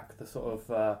I lack the sort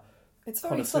of it's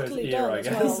very subtly done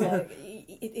as well. Like,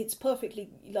 it's perfectly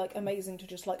like amazing to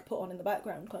just like put on in the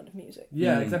background kind of music.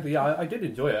 Yeah, exactly. Yeah, I did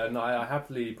enjoy it, and I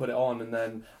happily put it on. And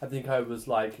then I think I was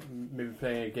like maybe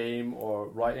playing a game or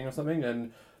writing or something,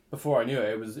 and before I knew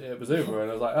it, it was over, and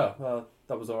I was like, oh well,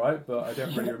 that was all right, but I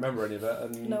don't really remember any of it.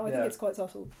 And no, I think it's quite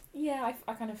subtle. Yeah,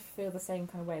 I kind of feel the same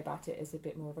kind of way about it. As a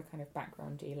bit more of a kind of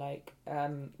backgroundy, like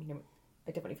you know,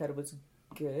 I definitely felt it was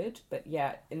good, but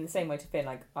yeah, in the same way to Finn,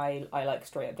 like I like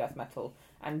straight up death metal,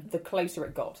 and the closer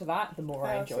it got to that, the more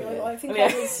I enjoyed it. I think I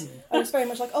was very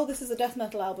much like, oh, this is a death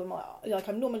metal album. I'm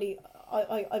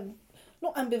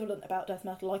not ambivalent about death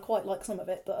metal. I quite like some of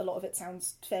it, but a lot of it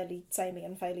sounds fairly samey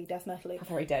and fairly death metal-y. How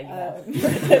very dare you now.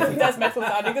 Death metal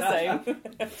sounding the same.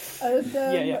 And,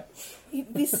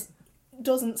 this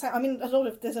doesn't sound... I mean,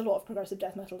 there's a lot of progressive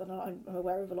death metal, and I'm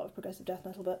aware of a lot of progressive death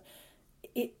metal, but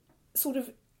it sort of...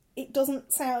 It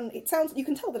doesn't sound... It sounds... You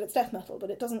can tell that it's death metal, but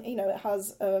it doesn't... You know, it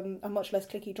has a much less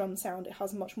clicky drum sound. It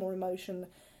has much more emotion.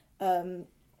 It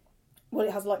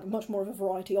has like much more of a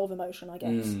variety of emotion, I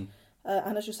guess.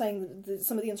 And as you're saying,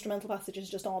 some of the instrumental passages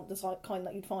just aren't the kind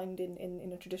that you'd find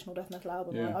in a traditional death metal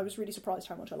album. Yeah. I was really surprised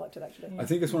how much I liked it, actually. I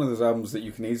think it's one of those albums that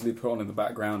you can easily put on in the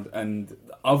background, and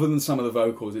other than some of the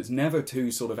vocals, it's never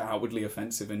too sort of outwardly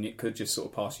offensive, and it could just sort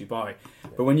of pass you by.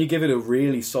 But when you give it a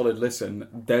really solid listen,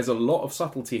 there's a lot of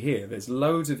subtlety here. There's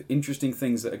loads of interesting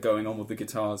things that are going on with the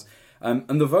guitars.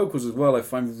 And the vocals as well I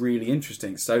find really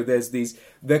interesting. So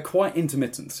they're quite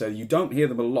intermittent, so you don't hear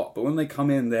them a lot, but when they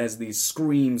come in, there's these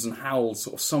screams and howls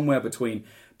sort of somewhere between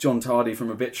John Tardy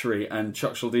from Obituary and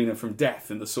Chuck Schuldiner from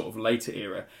Death in the sort of later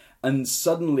era. And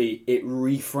suddenly it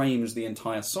reframes the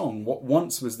entire song. What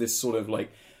once was this sort of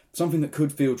like something that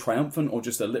could feel triumphant or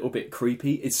just a little bit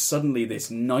creepy is suddenly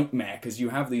this nightmare, because you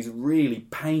have these really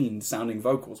pained sounding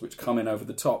vocals which come in over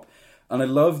the top. And I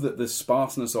love that the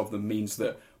sparseness of them means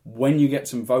that when you get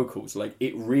some vocals, like,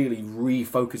 it really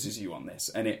refocuses you on this,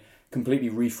 and it completely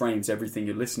reframes everything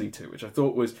you're listening to, which I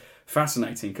thought was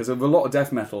fascinating, because of a lot of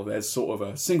death metal, there's sort of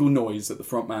a single noise that the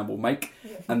frontman will make,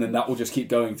 and then that will just keep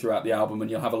going throughout the album, and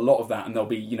you'll have a lot of that, and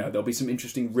there'll be some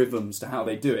interesting rhythms to how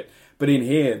they do it. But in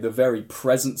here, the very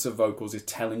presence of vocals is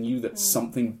telling you that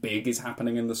something big is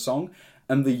happening in the song,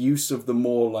 and the use of the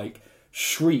more, like,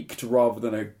 shrieked rather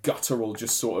than a guttural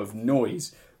just sort of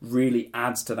noise really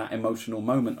adds to that emotional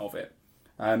moment of it.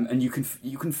 And you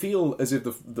can feel as if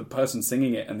the person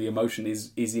singing it and the emotion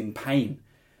is in pain,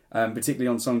 particularly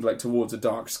on songs like Towards a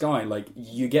Dark Sky. Like,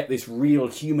 you get this real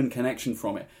human connection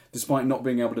from it, despite not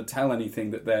being able to tell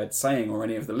anything that they're saying or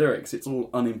any of the lyrics. It's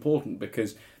all unimportant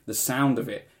because the sound of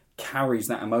it carries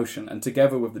that emotion, and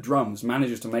together with the drums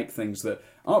manages to make things that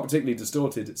aren't particularly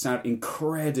distorted sound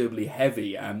incredibly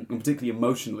heavy, and particularly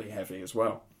emotionally heavy as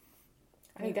well.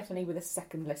 I think definitely with a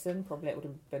second listen, probably it would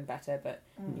have been better, but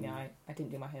you know, I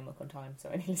didn't do my homework on time, so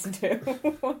I only listened to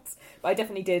it once. But I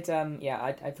definitely did.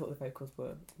 I thought the vocals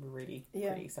were really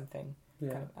pretty something.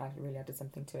 Yeah, kind of really added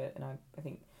something to it, and I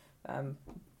think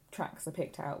tracks I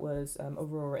picked out was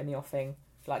Aurora in the Offing,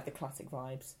 like the classic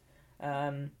vibes,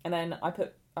 and then I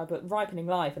put Ripening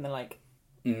Live, and then like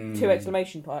 2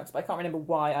 exclamation marks, but I can't remember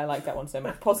why I liked that one so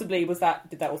much. Possibly did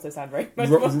that also sound very much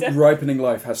Ripening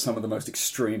Life has some of the most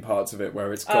extreme parts of it,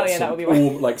 where it's got that would be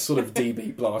all like sort of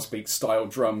D-beat, blast beat style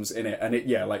drums in it, and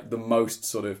like the most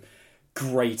sort of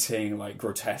grating, like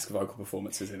grotesque vocal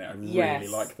performances in it. I really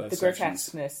like those. The sections.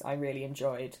 grotesqueness I really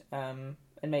enjoyed, and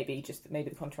maybe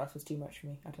the contrast was too much for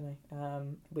me. I don't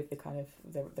know. With the kind of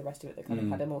the rest of it that kind of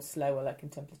had a more slower, like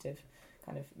contemplative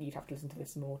kind of, you'd have to listen to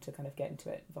this more to kind of get into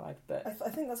it vibe. But I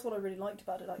think that's what I really liked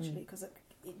about it, actually, because it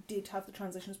did have the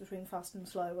transitions between fast and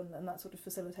slow, and that sort of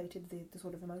facilitated the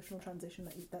sort of emotional transition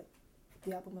that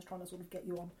the album was trying to sort of get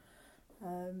you on.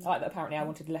 I like that apparently I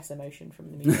wanted less emotion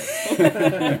from the music.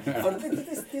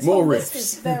 This More whole list riffs.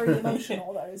 is very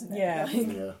emotional, though, isn't it? Yeah. Like,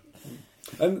 Yeah.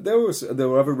 And there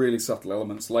were other really subtle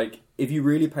elements. Like, if you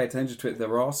really pay attention to it,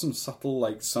 there are some subtle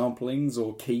like samplings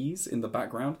or keys in the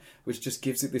background, which just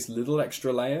gives it this little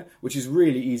extra layer, which is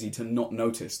really easy to not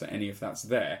notice that any of that's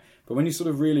there. But when you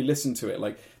sort of really listen to it,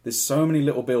 like, there's so many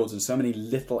little builds and so many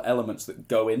little elements that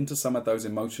go into some of those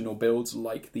emotional builds,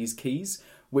 like these keys,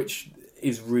 which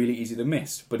is really easy to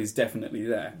miss, but is definitely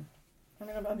there. I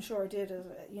mean, I'm sure I did.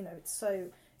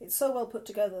 It's so well put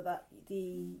together that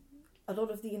a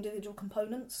lot of the individual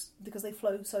components, because they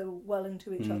flow so well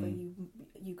into each other,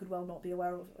 you could well not be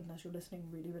aware of unless you're listening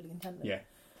really, really intently. Yeah.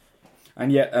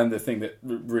 And yet, the thing that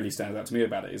really stands out to me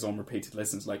about it is on repeated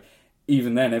listens, like,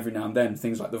 even then, every now and then,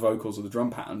 things like the vocals or the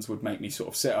drum patterns would make me sort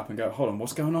of sit up and go, hold on,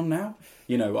 what's going on now?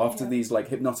 After these like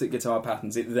hypnotic guitar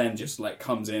patterns, it then just like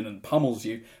comes in and pummels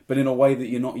you, but in a way that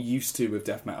you're not used to with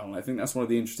death metal. And I think that's one of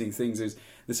the interesting things, is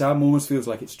this album almost feels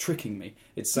like it's tricking me.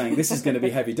 It's saying this is going to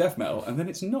be heavy death metal, and then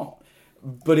it's not.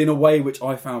 But in a way which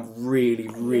I found really,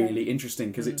 really interesting,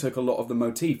 because it took a lot of the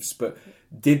motifs, but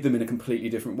did them in a completely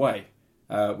different way,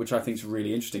 which I think is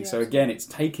really interesting. So again, it's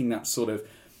taking that sort of,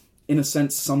 in a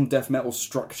sense, some death metal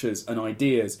structures and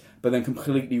ideas, but then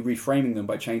completely reframing them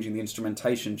by changing the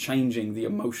instrumentation, changing the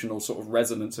emotional sort of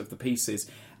resonance of the pieces,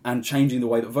 and changing the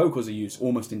way that vocals are used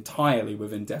almost entirely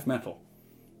within death metal.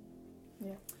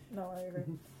 Yeah, no, I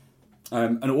agree.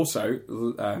 And also,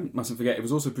 mustn't forget, it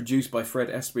was also produced by Fred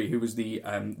Espy, who was the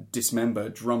Dismember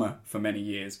drummer for many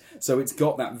years. So it's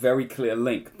got that very clear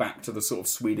link back to the sort of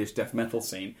Swedish death metal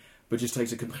scene, but just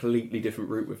takes a completely different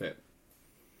route with it.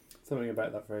 Something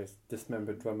about that phrase,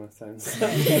 dismembered drummer, sounds... I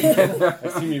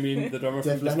assume you mean the drummer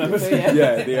from Dismembered?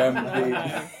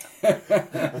 Yeah,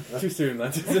 Too soon,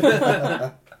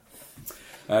 that.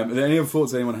 Are there any other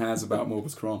thoughts anyone has about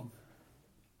Morbus Chron?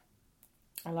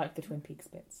 I like the Twin Peaks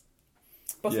bits.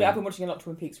 Possibly, I've been watching a lot of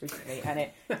Twin Peaks recently, and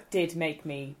it did make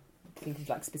me think of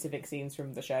like specific scenes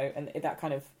from the show, and that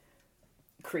kind of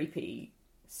creepy,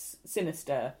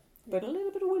 sinister, but a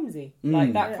little bit of whimsy,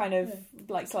 like that kind of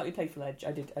like slightly playful edge.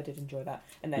 I did enjoy that,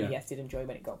 and then did enjoy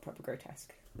when it got proper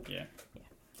grotesque. Yeah.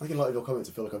 I think in light of your comments,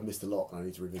 I feel like I've missed a lot, and I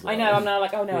need to revisit. I know. I'm now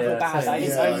like, oh no, I feel bad. I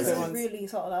It's Yeah, a really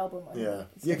subtle album. Yeah,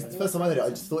 because the first time I heard it, I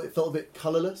just thought it felt a bit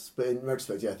colourless. But in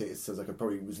retrospect, I think it sounds like I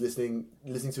probably was listening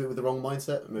to it with the wrong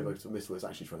mindset. Maybe I missed what it's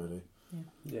actually trying to do.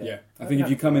 Yeah. I think if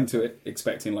you come into it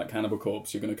expecting like Cannibal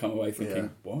Corpse, you're going to come away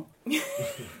thinking, what?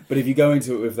 But if you go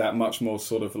into it with that much more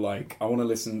sort of like, I want to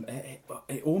listen,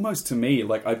 it almost to me,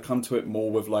 like I'd come to it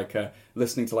more with like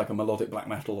listening to like a melodic black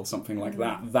metal or something like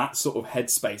that. That sort of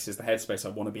headspace is the headspace I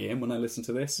want to be in when I listen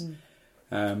to this.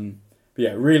 But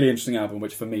yeah, really interesting album,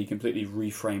 which for me completely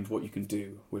reframed what you can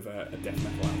do with a death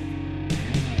metal album.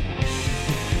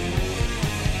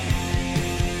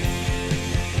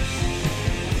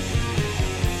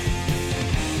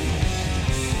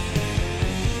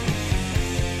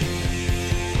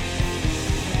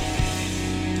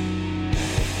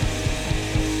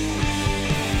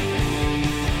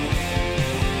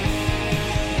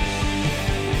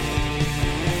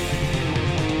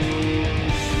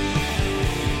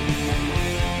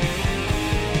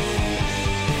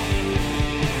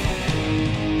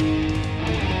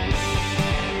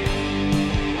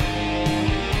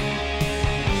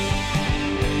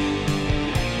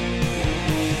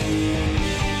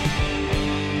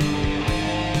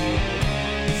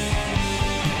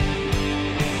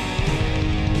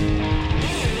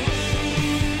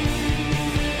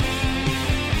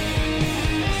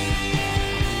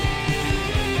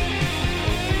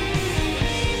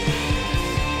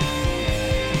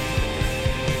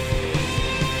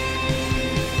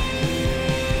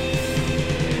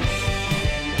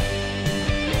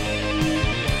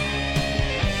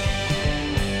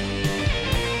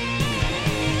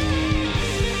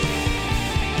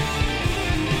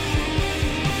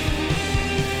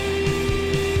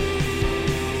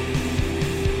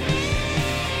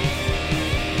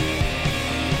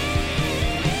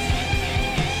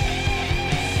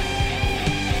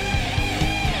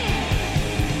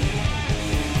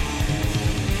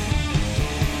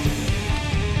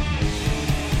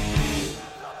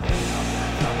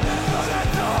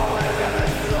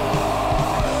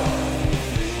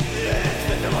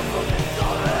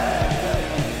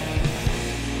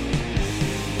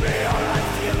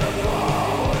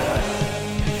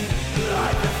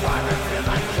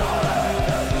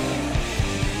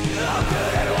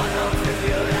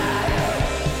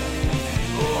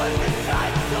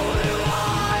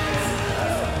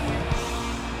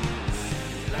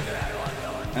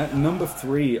 number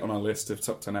 3 on our list of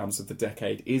top 10 albums of the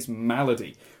decade is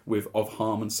Malady with Of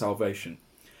Harm and Salvation.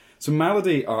 So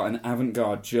Malady are an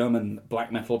avant-garde German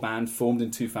black metal band formed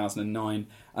in 2009,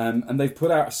 and they've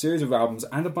put out a series of albums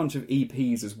and a bunch of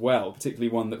EPs as well, particularly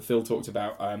one that Phil talked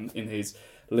about in his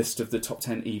list of the top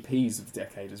 10 EPs of the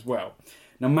decade as well.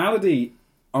 Now Malady,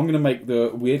 I'm going to make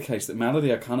the weird case that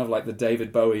Malady are kind of like the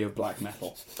David Bowie of black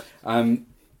metal,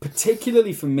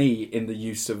 particularly for me in the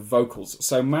use of vocals.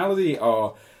 So Malady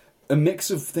are a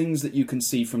mix of things that you can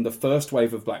see from the first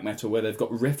wave of black metal, where they've got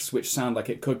riffs which sound like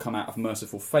it could come out of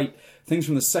Merciful Fate, things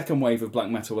from the second wave of black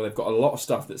metal where they've got a lot of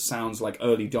stuff that sounds like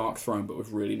early Dark Throne but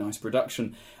with really nice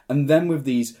production, and then with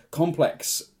these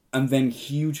complex and then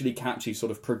hugely catchy sort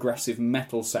of progressive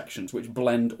metal sections which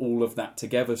blend all of that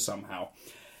together somehow.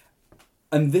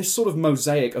 And this sort of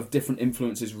mosaic of different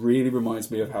influences really reminds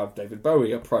me of how David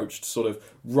Bowie approached sort of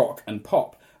rock and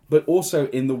pop, but also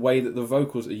in the way that the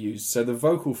vocals are used. So the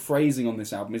vocal phrasing on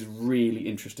this album is really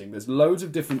interesting. There's loads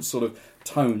of different sort of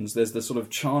tones. There's the sort of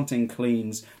chanting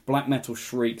cleans, black metal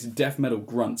shrieks, death metal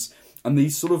grunts, and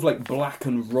these sort of like black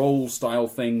and roll style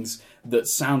things that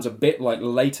sounds a bit like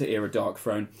later era Dark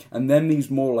Throne, and then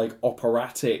these more like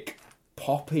operatic,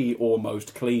 poppy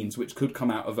almost cleans, which could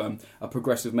come out of a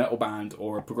progressive metal band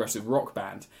or a progressive rock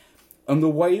band. And the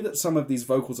way that some of these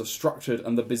vocals are structured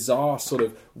and the bizarre sort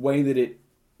of way that it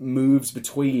moves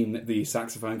between the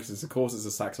saxophone, because of course it's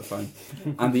a saxophone,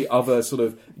 and the other sort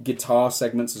of guitar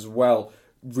segments as well,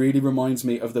 really reminds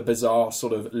me of the bizarre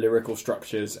sort of lyrical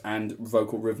structures and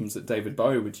vocal rhythms that David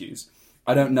Bowie would use.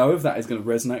 I don't know if that is going to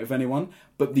resonate with anyone,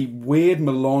 but the weird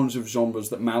melange of genres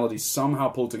that Malady somehow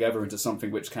pull together into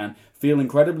something which can feel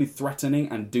incredibly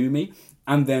threatening and doomy,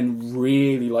 and then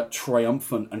really like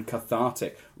triumphant and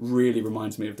cathartic, really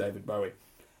reminds me of David Bowie.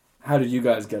 How did you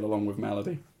guys get along with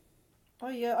Malady?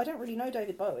 I don't really know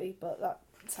David Bowie, but that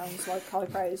sounds like high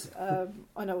praise.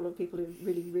 I know a lot of people who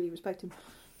really, really respect him.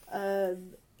 I've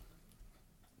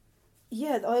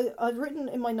written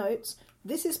in my notes,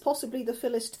 this is possibly the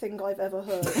Philist thing I've ever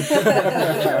heard.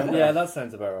 Yeah, that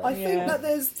sounds about right. I think that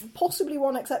there's possibly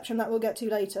one exception that we'll get to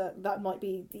later. That might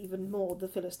be even more the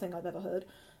Philist thing I've ever heard.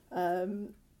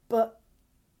 But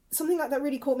something like that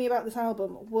really caught me about this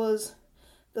album was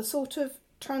the sort of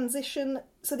transition.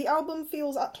 So the album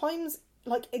feels at times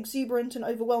like exuberant and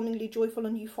overwhelmingly joyful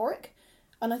and euphoric,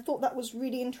 and I thought that was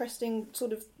really interesting,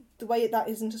 sort of the way that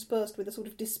is interspersed with the sort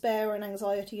of despair and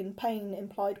anxiety and pain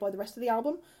implied by the rest of the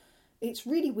album. It's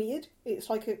really weird. It's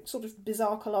like a sort of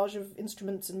bizarre collage of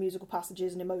instruments and musical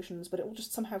passages and emotions, but it all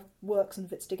just somehow works and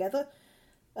fits together.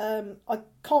 I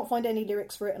can't find any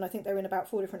lyrics for it, and I think they're in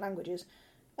about 4 different languages.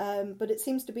 But it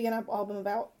seems to be an album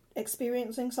about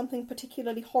experiencing something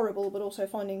particularly horrible, but also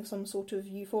finding some sort of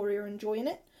euphoria and joy in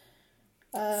it.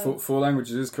 4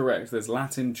 languages is correct. There's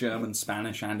Latin, German,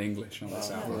 Spanish, and English on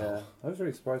this album. Yeah, I was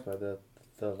really surprised by the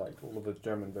like all of the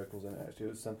German vocals in it. Actually,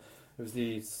 it was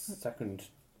the second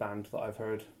band that I've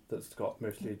heard that's got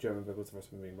mostly German vocals. The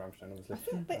first one being Rammstein, obviously.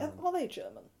 I think are they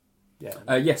German?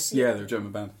 Yeah. Yes, they're a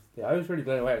German band. Yeah, I was really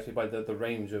blown away actually by the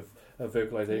range of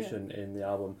vocalization in the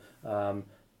album.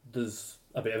 There's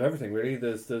a bit of everything really.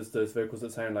 There's vocals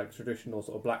that sound like traditional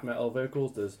sort of black metal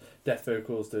vocals. There's death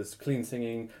vocals. There's clean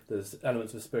singing. There's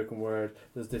elements of spoken word.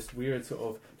 There's this weird sort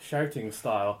of shouting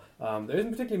style. That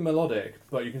isn't particularly melodic,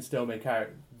 but you can still make out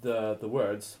the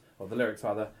words or the lyrics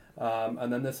rather.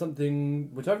 And then there's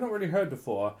something which I've not really heard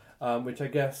before, which I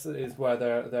guess is where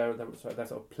their sort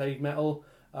of plague metal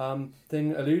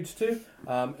thing alludes to,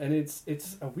 and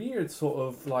it's a weird sort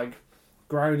of like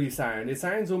growly sound. It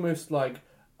sounds almost like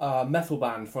a metal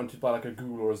band fronted by like a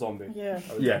ghoul or a zombie. Yeah,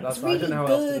 That's it's really I don't know how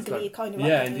else to describe. gurgly kind of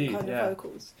indeed, kind of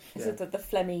vocals. Is it the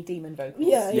phlegmy demon vocals?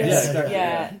 Yeah, Yes, exactly.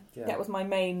 Yeah. Yeah. That was my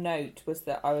main note, was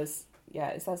that I was...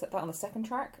 Yeah, is that on the second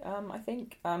track, I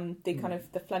think? The kind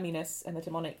of the phlegminess and the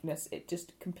demonicness, it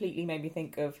just completely made me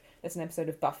think of... There's an episode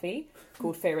of Buffy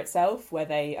called Fear Itself, where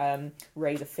they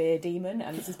raise a fear demon,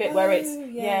 and it's this bit where it's... yes.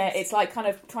 Yeah, it's like kind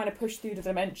of trying to push through the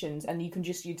dimensions, and you can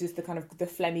just use the kind of the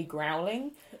phlegmy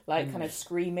growling, like kind of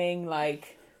screaming,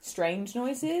 like strange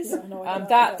noises. Yeah, no, I know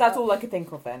that's that. all I could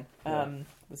think of then.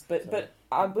 But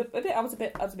I was a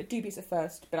bit dubious at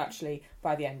first, but actually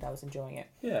by the end I was enjoying it.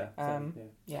 Yeah.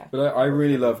 Yeah. But I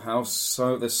really love how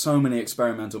there's so many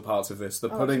experimental parts of this. They're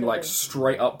putting like totally.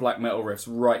 straight up black metal riffs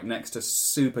right next to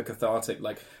super cathartic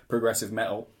like progressive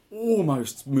metal,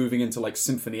 almost moving into like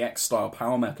Symphony X style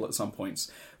power metal at some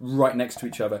points, right next to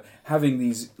each other, having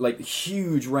these like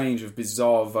huge range of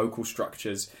bizarre vocal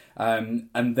structures, and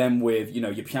then with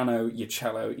your piano, your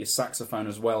cello, your saxophone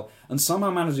as well, and somehow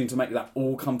managing to make that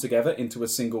all come together into a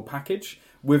single package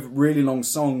with really long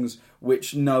songs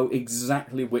which know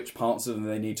exactly which parts of them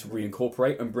they need to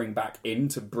reincorporate and bring back in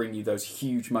to bring you those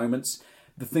huge moments.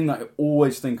 The thing that I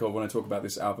always think of when I talk about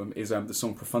this album is the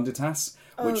song Profunditas,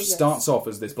 which starts off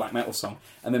as this black metal song,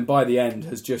 and then by the end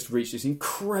has just reached this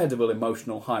incredible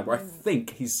emotional high where I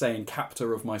think he's saying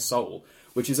 "captor of my soul,"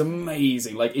 which is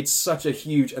amazing. Like, it's such a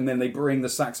huge... And then they bring the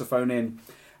saxophone in.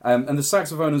 And the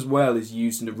saxophone as well is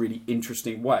used in a really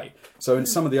interesting way. So in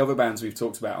some of the other bands we've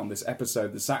talked about on this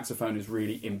episode, the saxophone is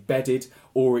really embedded,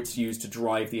 or it's used to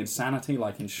drive the insanity,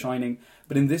 like in Shining.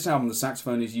 But in this album, the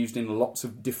saxophone is used in lots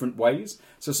of different ways.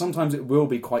 So sometimes it will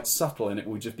be quite subtle and it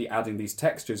will just be adding these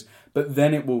textures, but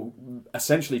then it will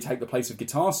essentially take the place of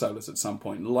guitar solos at some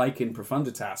point, like in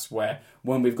Profunditas, where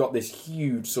when we've got this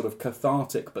huge sort of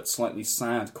cathartic but slightly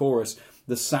sad chorus,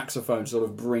 the saxophone sort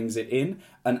of brings it in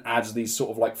and adds these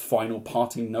sort of like final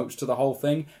parting notes to the whole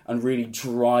thing and really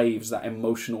drives that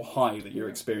emotional high that you're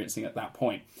experiencing at that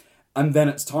point. And then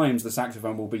at times the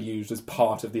saxophone will be used as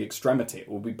part of the extremity. It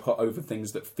will be put over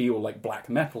things that feel like black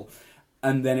metal.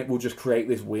 And then it will just create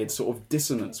this weird sort of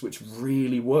dissonance, which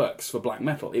really works for black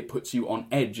metal. It puts you on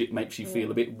edge. It makes you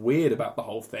feel a bit weird about the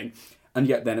whole thing. And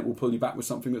yet then it will pull you back with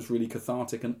something that's really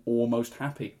cathartic and almost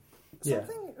happy.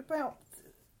 Something about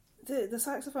the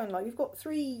saxophone, like you've got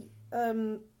 3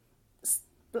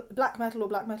 black metal or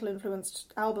black metal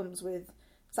influenced albums with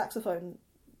saxophone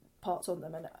parts on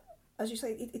them, and as you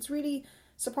say, it's really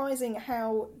surprising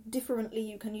how differently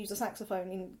you can use a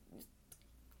saxophone in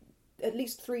at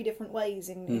least 3 different ways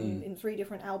in 3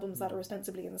 different albums that are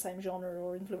ostensibly in the same genre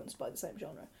or influenced by the same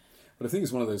genre. But I think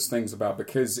it's one of those things about,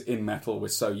 because in metal we're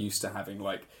so used to having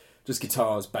like just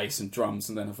guitars, bass and drums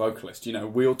and then a vocalist. You know,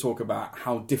 we'll talk about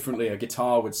how differently a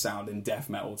guitar would sound in death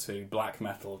metal to black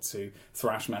metal to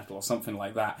thrash metal or something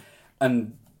like that.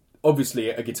 And obviously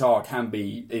a guitar can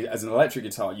be, as an electric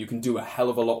guitar, you can do a hell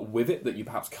of a lot with it that you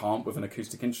perhaps can't with an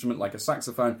acoustic instrument like a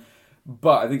saxophone.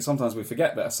 But I think sometimes we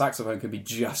forget that a saxophone can be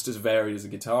just as varied as a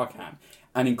guitar can.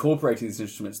 And incorporating these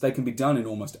instruments, they can be done in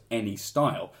almost any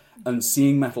style. And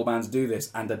seeing metal bands do this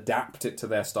and adapt it to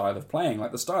their style of playing,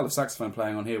 like the style of saxophone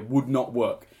playing on here would not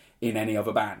work in any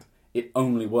other band. It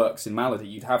only works in Malady.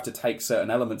 You'd have to take certain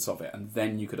elements of it and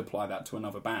then you could apply that to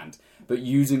another band. But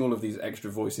using all of these extra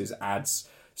voices adds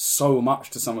so much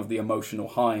to some of the emotional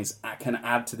highs, can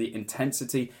add to the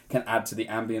intensity, can add to the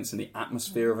ambience and the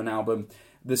atmosphere of an album.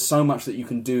 There's so much that you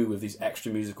can do with these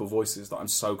extra musical voices that I'm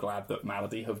so glad that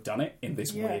Malady have done it in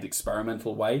this weird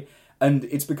experimental way. And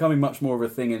it's becoming much more of a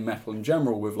thing in metal in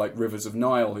general, with like Rivers of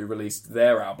Nile, who released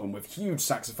their album with huge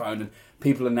saxophone, and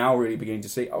people are now really beginning to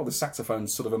see, oh, the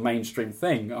saxophone's sort of a mainstream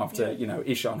thing after, you know,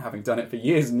 Ishan having done it for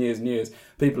years and years and years.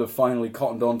 People have finally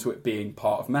cottoned on to it being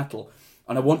part of metal.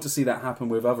 And I want to see that happen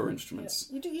with other instruments.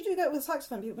 Yeah. You do get it with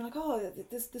saxophone. People be like, oh,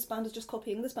 this band is just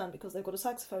copying this band because they've got a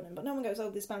saxophone in. But no one goes,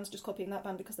 oh, this band's just copying that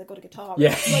band because they've got a guitar.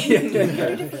 Yeah. Like, you can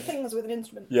do different things with an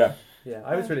instrument. Yeah. Yeah,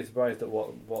 I was really surprised at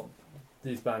what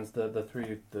these bands, the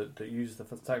 3 that use the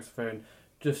saxophone,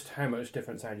 just how much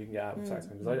different sound you can get out of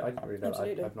saxophone. Because I didn't really know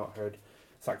that. I've not heard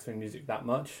saxophone music that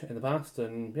much in the past,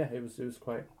 and yeah, it was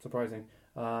quite surprising.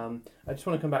 I just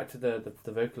want to come back to the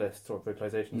vocalists or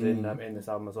vocalizations in this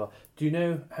album as well. Do you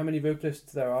know how many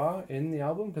vocalists there are in the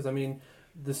album? Because I mean,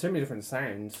 there's so many different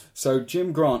sounds. So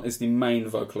Jim Grant is the main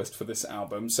vocalist for this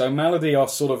album. So Malady are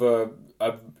sort of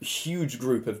a huge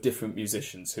group of different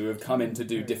musicians who have come in to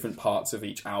do different parts of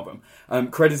each album.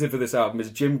 Credited for this album is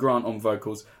Jim Grant on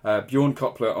vocals, Bjorn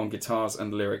Koppler on guitars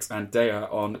and lyrics, and Dea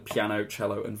on piano,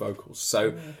 cello and vocals.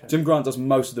 So Jim Grant does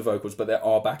most of the vocals, but there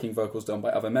are backing vocals done by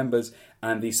other members,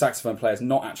 and the saxophone player is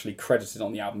not actually credited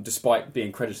on the album, despite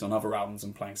being credited on other albums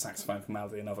and playing saxophone for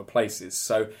Malady in other places.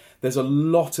 So there's a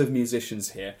lot of musicians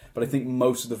here, but I think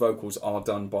most of the vocals are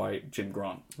done by Jim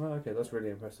Grant. Oh, okay, that's really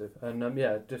impressive. And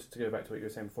yeah, just to go back to what you were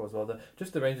saying before as well,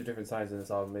 just the range of different sounds in this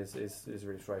album is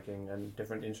really striking, and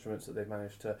different instruments that they've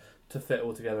managed to fit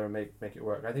all together and make it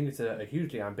work. I think it's a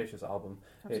hugely ambitious album.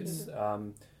 Absolutely. It's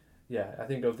I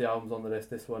think of the albums on the list,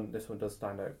 this one does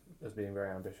stand out as being very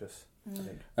ambitious. I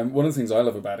think. And one of the things I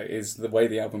love about it is the way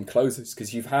the album closes,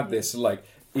 because you've had this like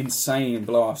insane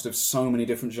blast of so many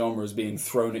different genres being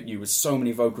thrown at you with so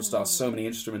many vocal styles, so many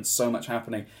instruments, so much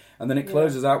happening, and then it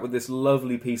closes out with this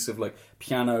lovely piece of like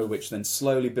piano, which then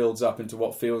slowly builds up into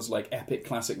what feels like epic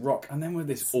classic rock, and then with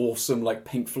this awesome like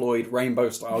Pink Floyd Rainbow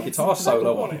style guitar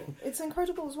solo on it. It's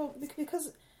incredible as well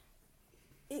because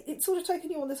it's sort of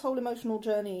taken you on this whole emotional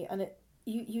journey, and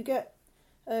you get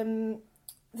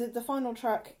the final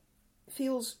track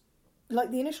feels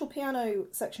like the initial piano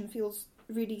section feels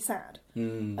really sad,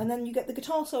 and then you get the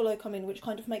guitar solo come in, which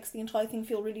kind of makes the entire thing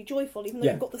feel really joyful, even though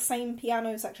you've got the same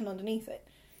piano section underneath it.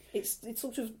 it's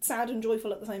sort of sad and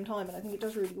joyful at the same time, and I think it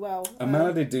does really well. And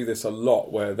Melody do this a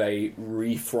lot, where they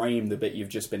reframe the bit you've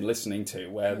just been listening to,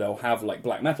 where they'll have like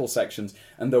black metal sections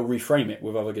and they'll reframe it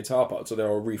with other guitar parts, or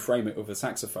they'll reframe it with a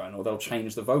saxophone, or they'll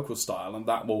change the vocal style, and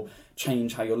that will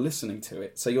change how you're listening to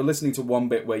it. So you're listening to one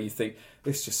bit where you think,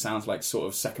 this just sounds like sort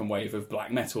of second wave of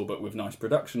black metal, but with nice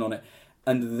production on it.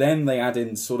 And then they add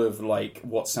in sort of like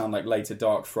what sound like later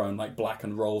Dark Throne, like black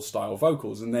and roll style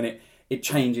vocals, and then it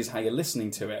changes how you're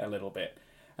listening to it a little bit.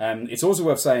 It's also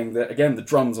worth saying that, again, the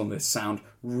drums on this sound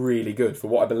really good for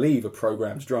what I believe are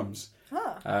programmed drums.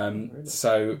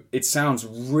 So it sounds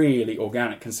really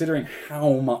organic, considering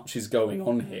how much is going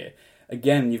on here.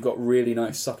 Again, you've got really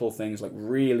nice subtle things, like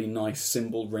really nice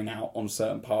cymbal ring out on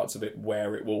certain parts of it,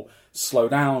 where it will slow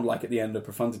down, like at the end of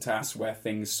Profunditas, where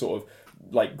things sort of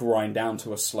like grind down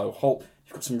to a slow halt.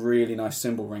 You've got some really nice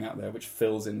cymbal ring out there, which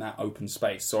fills in that open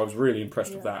space. So I was really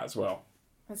impressed with that as well.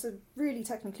 It's a really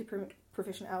technically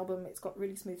proficient album. It's got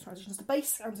really smooth transitions. The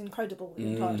bass sounds incredible the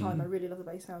entire time. I really love the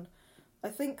bass sound. I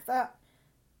think that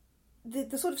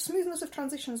the sort of smoothness of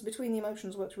transitions between the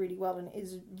emotions works really well, and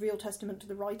is real testament to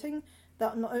the writing.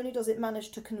 That not only does it manage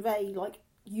to convey like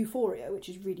euphoria, which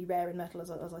is really rare in metal, as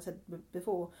I said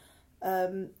before,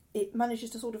 it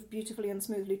manages to sort of beautifully and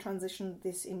smoothly transition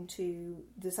this into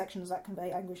the sections that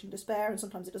convey anguish and despair, and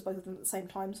sometimes it does both of them at the same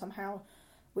time somehow,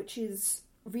 which is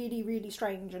really, really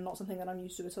strange and not something that I'm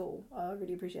used to at all. I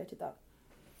really appreciated that.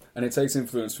 And it takes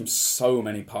influence from so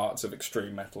many parts of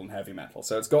extreme metal and heavy metal.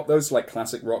 So it's got those like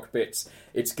classic rock bits,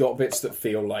 it's got bits that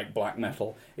feel like black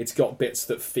metal, it's got bits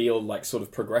that feel like sort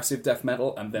of progressive death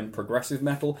metal, and then progressive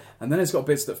metal, and then it's got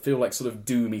bits that feel like sort of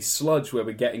doomy sludge, where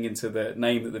we're getting into the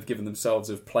name that they've given themselves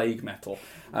of plague metal.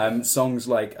 Songs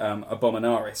like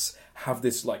Abominaris have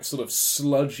this like sort of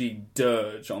sludgy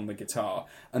dirge on the guitar,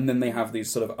 and then they have these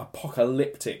sort of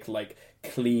apocalyptic like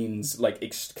clean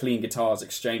guitars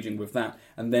exchanging with that,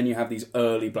 and then you have these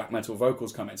early black metal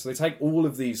vocals come in. So they take all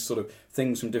of these sort of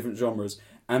things from different genres,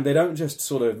 and they don't just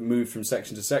sort of move from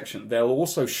section to section, they'll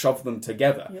also shove them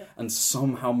together and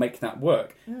somehow make that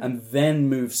work, and then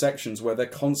move sections where they're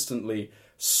constantly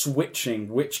switching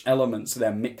which elements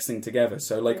they're mixing together.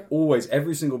 So like always,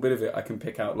 every single bit of it I can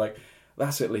pick out like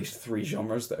that's at least 3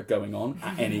 genres that are going on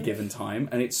at any given time,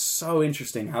 and it's so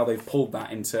interesting how they've pulled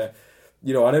that into,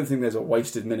 you know, I don't think there's a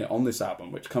wasted minute on this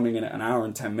album, which coming in at 1 hour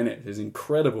and 10 minutes is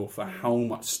incredible for how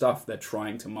much stuff they're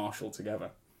trying to marshal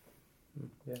together.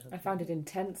 Yeah. I found it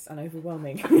intense and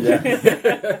overwhelming.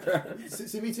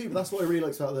 See, me too, but that's what I really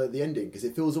liked about the ending, because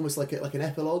it feels almost like an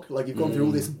epilogue. Like you've gone through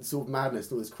all this sort of madness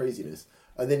and all this craziness,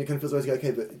 and then it kind of feels like,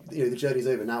 okay, but you know, the journey's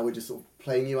over, now we're just sort of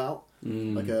playing you out.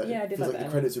 Like I did like the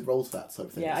credits would roll to that type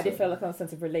of thing. Yeah, I did feel like a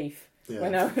sense of relief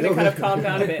when it kind of calmed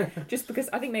down a bit. Just because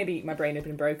I think maybe my brain had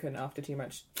been broken after too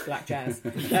much black jazz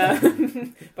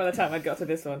by the time I got to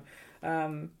this one.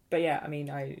 But yeah, I mean,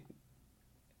 I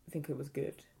think it was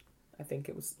good. I think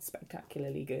it was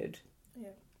spectacularly good. Yeah.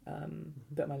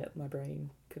 But my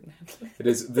brain couldn't handle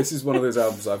it. This is one of those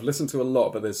albums I've listened to a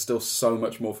lot, but there's still so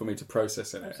much more for me to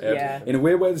process in it. Yeah. In a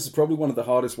weird way, this is probably one of the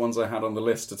hardest ones I had on the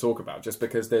list to talk about, just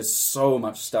because there's so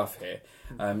much stuff here.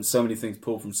 So many things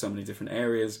pulled from so many different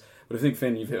areas. But I think,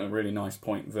 Finn, you've hit a really nice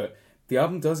point that the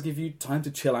album does give you time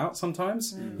to chill out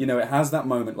sometimes. You know, it has that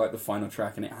moment like the final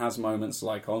track, and it has moments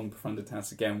like on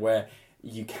Profunditas again, where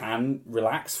you can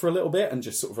relax for a little bit and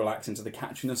just sort of relax into the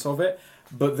catchiness of it,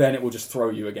 but then it will just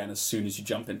throw you again as soon as you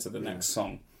jump into the next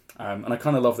song. And I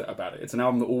kind of love that about it. It's an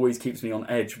album that always keeps me on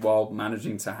edge while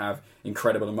managing to have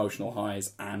incredible emotional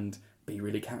highs and be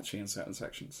really catchy in certain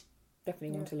sections.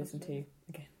 Definitely one to listen to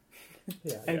again.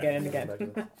 Again and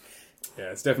again.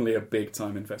 Yeah, it's definitely a big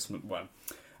time investment one.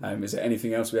 Is there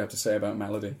anything else we have to say about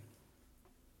Melody?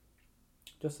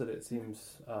 Just that it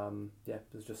seems,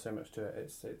 there's just so much to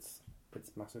it.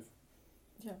 It's massive.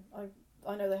 Yeah,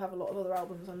 I know they have a lot of other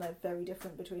albums, and they're very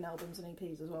different between albums and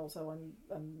EPs as well, so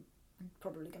I'm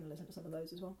probably going to listen to some of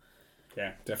those as well.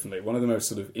 Yeah, definitely. One of the most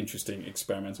sort of interesting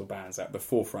experimental bands at the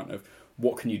forefront of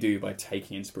what can you do by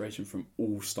taking inspiration from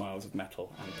all styles of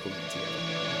metal and pulling it together.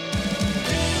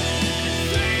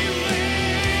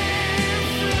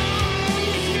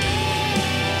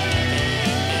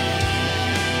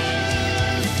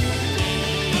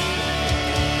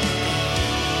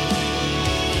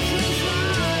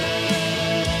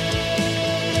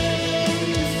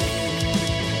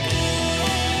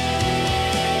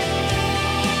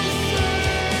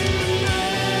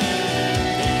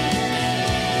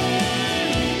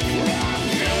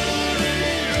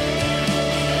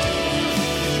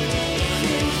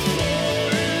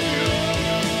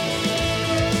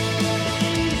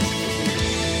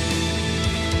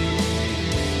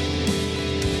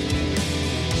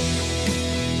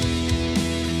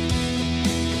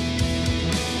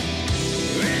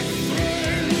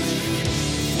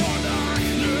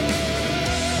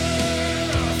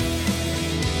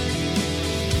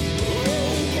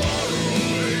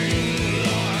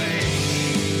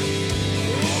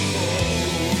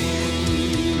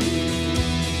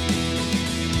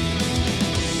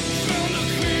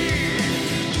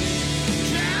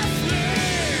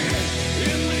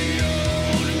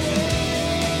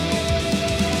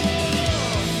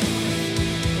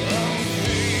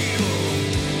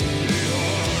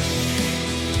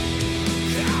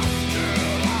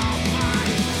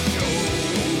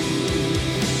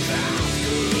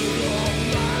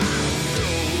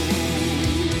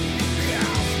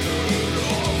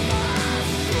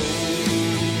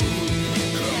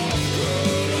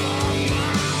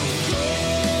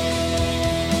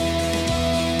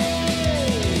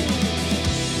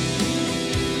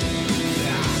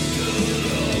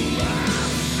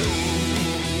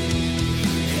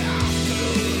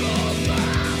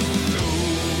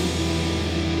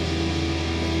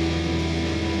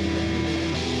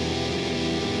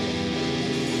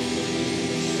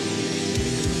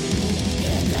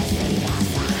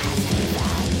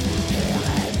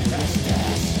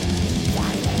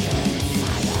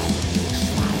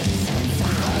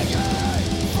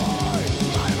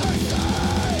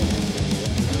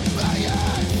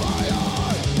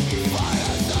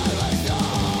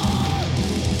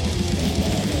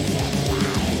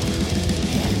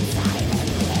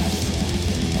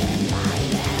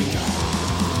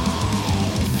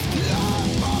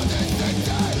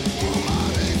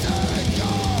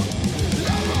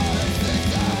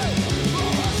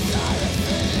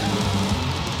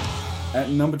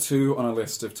 number 2 on our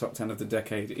list of top 10 of the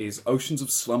decade is Oceans of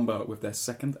Slumber with their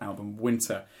second album,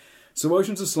 Winter. So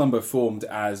Oceans of Slumber formed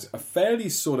as a fairly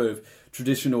sort of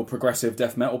traditional progressive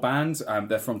death metal band.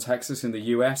 They're from Texas in the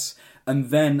US. And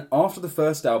then after the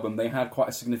first album, they had quite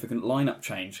a significant lineup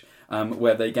change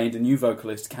where they gained a new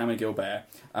vocalist, Cami Gilbert,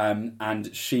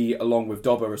 and she, along with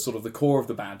Dobber, are sort of the core of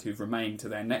the band who've remained to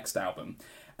their next album.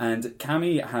 And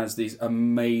Cami has these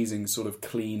amazing sort of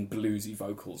clean bluesy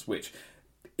vocals, which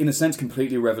in a sense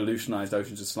completely revolutionised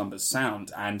Oceans of Slumber's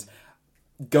sound. And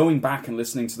going back and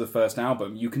listening to the first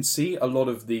album, you can see a lot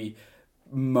of the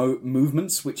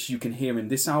movements which you can hear in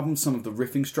this album. Some of the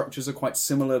riffing structures are quite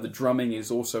similar. The drumming is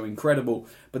also incredible.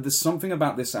 But there's something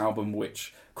about this album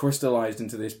which crystallized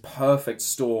into this perfect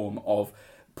storm of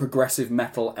progressive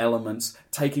metal elements,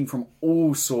 taking from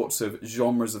all sorts of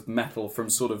genres of metal, from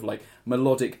sort of like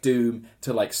melodic doom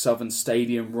to like southern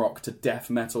stadium rock to death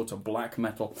metal to black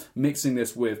metal, mixing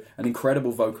this with an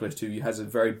incredible vocalist who has a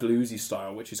very bluesy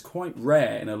style, which is quite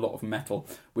rare in a lot of metal,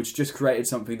 which just created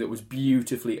something that was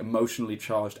beautifully emotionally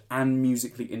charged and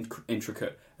musically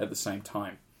intricate at the same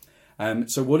time.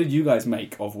 So what did you guys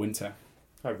make of Winter?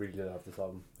 I really did love this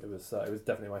album. It was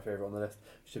definitely my favourite on the list.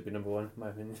 Should be number 1, in my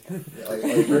opinion. I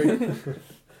agree.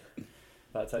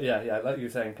 But yeah, like you were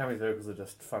saying, Cami's vocals are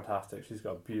just fantastic. She's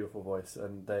got a beautiful voice,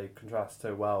 and they contrast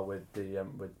so well with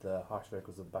the harsh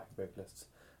vocals of the backing vocalists.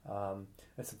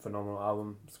 It's a phenomenal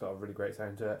album. It's got a really great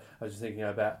sound to it. I was just thinking,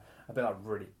 I bet that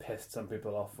really pissed some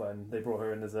people off when they brought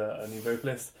her in as a new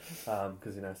vocalist,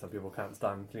 because some people can't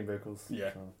stand clean vocals.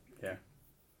 Yeah, so. yeah.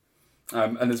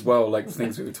 And as well, like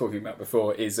things we were talking about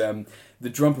before, is the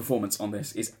drum performance on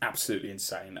this is absolutely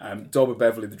insane. Dobber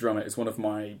Beverly, the drummer, is one of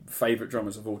my favourite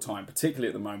drummers of all time, particularly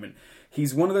at the moment.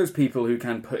 He's one of those people who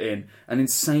can put in an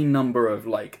insane number of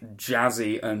like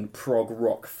jazzy and prog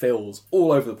rock fills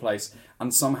all over the place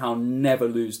and somehow never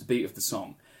lose the beat of the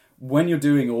song. When you're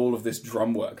doing all of this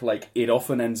drum work, like, it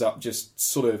often ends up just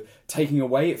sort of taking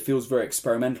away. It feels very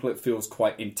experimental, it feels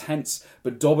quite intense,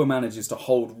 but Dobber manages to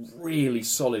hold really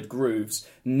solid grooves,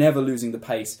 never losing the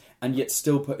pace, and yet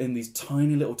still put in these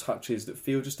tiny little touches that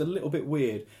feel just a little bit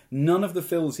weird. None of the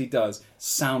fills he does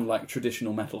sound like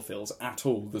traditional metal fills at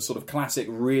all. The sort of classic,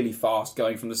 really fast,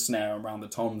 going from the snare around the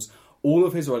toms. All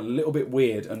of his are a little bit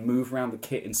weird and move around the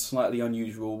kit in slightly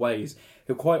unusual ways.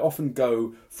 He'll quite often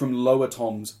go from lower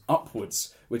toms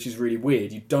upwards, which is really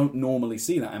weird. You don't normally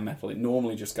see that in metal. It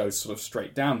normally just goes sort of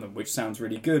straight down them, which sounds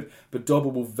really good. But Dobber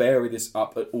will vary this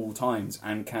up at all times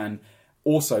and can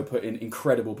also put in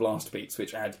incredible blast beats,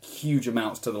 which add huge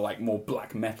amounts to the like more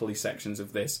black metal-y sections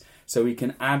of this. So he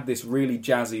can add this really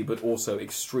jazzy but also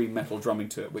extreme metal drumming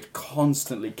to it, which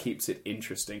constantly keeps it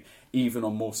interesting, even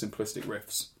on more simplistic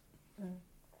riffs.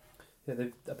 Yeah,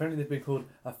 apparently they've been called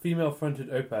a female-fronted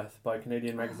Opeth by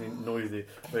Canadian magazine Noisy,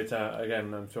 which,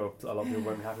 again, I'm sure a lot of people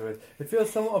won't be happy with. It feels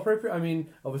somewhat appropriate. I mean,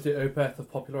 obviously Opeth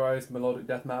have popularised melodic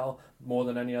death metal more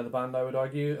than any other band, I would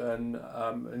argue, and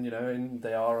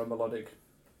they are a melodic,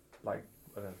 like,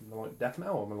 I don't know, melodic death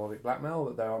metal or melodic black metal,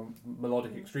 but they are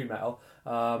melodic extreme metal.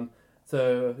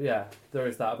 So, yeah, there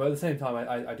is that. But at the same time,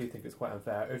 I do think it's quite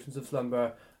unfair. Oceans of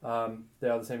Slumber, they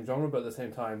are the same genre, but at the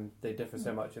same time, they differ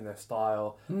so much in their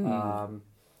style. I'm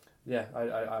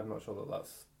not sure that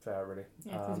that's fair, really.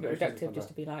 Yeah, it's a bit reductive just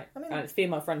to be like, it's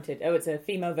female-fronted. Oh, it's a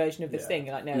female version of this thing.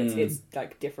 You're like, no, it's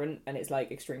like different, and it's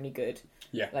like extremely good.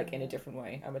 Yeah. Like in a different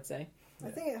way, I would say. I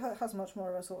think it has much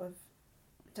more of a sort of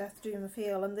death doom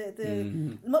feel, and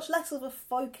the much less of a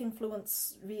folk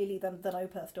influence really than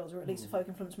Opeth does, or at least a folk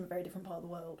influence from a very different part of the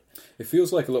world. It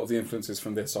feels like a lot of the influences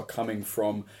from this are coming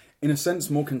from, in a sense,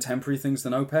 more contemporary things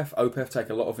than Opeth. Opeth take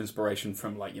a lot of inspiration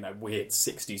from, like, weird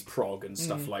 60s prog and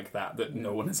stuff like that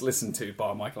no one has listened to,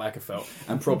 bar Michael Ackerfeld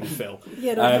and probably Phil.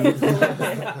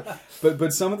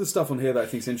 But some of the stuff on here that I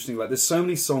think is interesting, like, there's so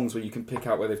many songs where you can pick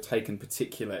out where they've taken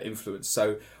particular influence.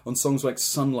 So on songs like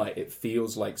Sunlight, it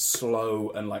feels like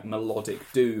slow and like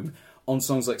melodic doom. On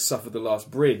songs like Suffer the Last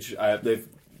Bridge, they've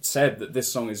said that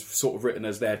this song is sort of written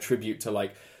as their tribute to,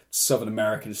 like, Southern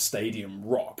American stadium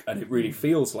rock, and it really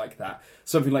feels like that.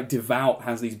 Something like Devout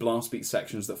has these blast beat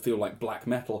sections that feel like black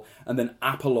metal, and then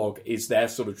Apologue is their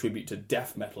sort of tribute to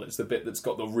death metal. It's the bit that's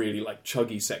got the really like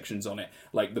chuggy sections on it,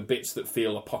 like the bits that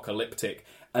feel apocalyptic,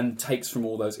 and takes from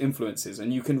all those influences,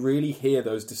 and you can really hear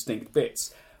those distinct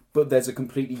bits, but there's a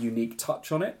completely unique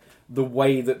touch on it. The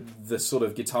way that the sort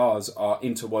of guitars are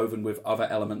interwoven with other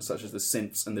elements such as the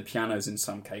synths and the pianos in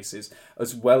some cases,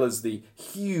 as well as the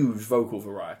huge vocal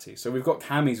variety. So we've got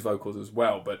Cami's vocals as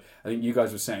well, but I think you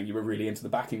guys were saying you were really into the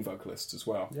backing vocalists as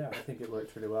well. Yeah, I think it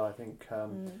works really well. I think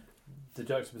the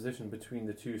juxtaposition between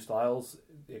the two styles,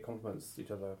 it complements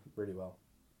each other really well.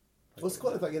 Well, it's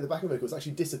quite the fact, the backing vocals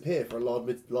actually disappear for a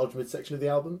large mid section of the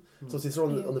album. So it's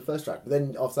on the first track, but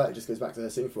then after that it just goes back to her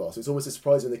singing for a while. So it's almost a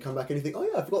surprise when they come back and you think, oh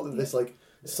yeah, I forgot that this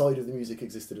side of the music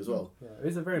existed as well. Yeah,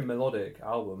 it's a very melodic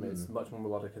album. It's much more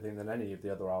melodic, I think, than any of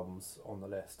the other albums on the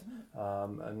list.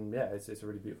 And yeah, it's a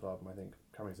really beautiful album. I think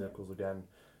Cammy Vocals again,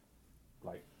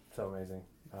 like, so amazing.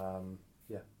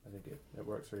 Yeah, I think it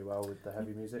works really well with the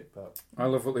heavy music. But I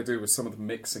love what they do with some of the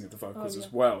mixing of the vocals as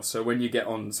well. So when you get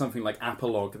on something like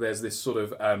Apologue, there's this sort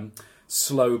of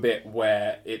slow bit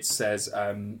where it says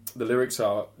the lyrics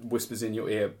are whispers in your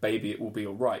ear, baby, it will be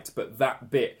all right. But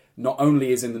that bit not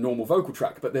only is in the normal vocal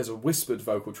track, but there's a whispered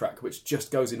vocal track which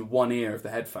just goes in one ear of the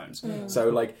headphones.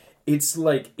 So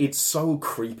it's so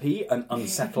creepy and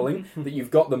unsettling that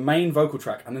you've got the main vocal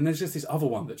track and then there's just this other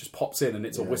one that just pops in and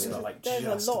it's a whisper there's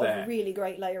just a lot there. of really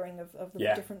great layering of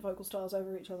the different vocal styles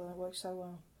over each other. It works so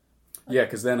well. Yeah,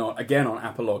 because then on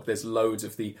Apologue, there's loads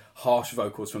of the harsh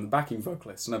vocals from the backing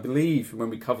vocalists. And I believe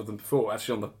when we covered them before,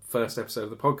 actually on the first episode of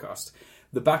the podcast,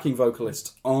 the backing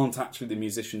vocalists aren't actually the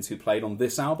musicians who played on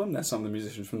this album. They're some of the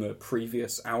musicians from the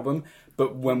previous album.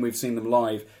 But when we've seen them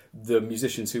live, the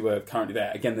musicians who are currently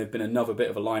there, again, there've been another bit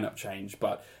of a lineup change,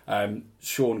 but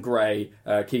Sean Gray,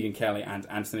 Keegan Kelly and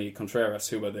Anthony Contreras,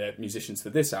 who were the musicians for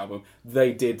this album,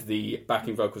 they did the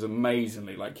backing vocals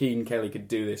amazingly. Like, Keegan Kelly could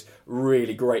do this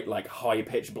really great, like,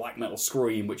 high-pitched black metal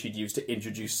scream, which he'd used to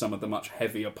introduce some of the much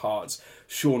heavier parts.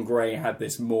 Sean Gray had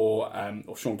this more,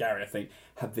 or Sean Gary, I think,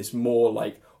 had this more,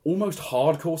 like, almost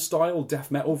hardcore style death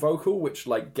metal vocal, which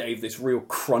like gave this real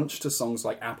crunch to songs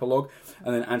like Apologue.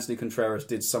 And then Anthony Contreras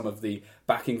did some of the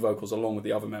backing vocals along with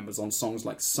the other members on songs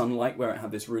like Sunlight, where it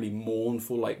had this really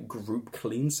mournful like group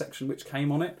clean section which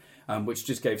came on it, which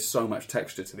just gave so much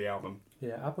texture to the album.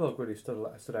 yeah, Apologue really stood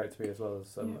out to me as well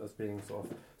as being sort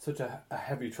of such a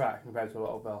heavy track compared to a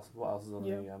lot of what else is on the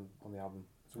album.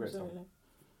 It's a great song.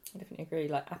 I definitely agree.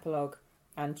 Like Apologue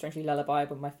and strangely Lullaby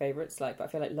were my favourites. But I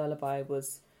feel like Lullaby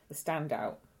was the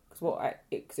standout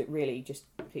because it really just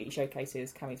completely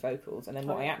showcases Cammy's vocals. And then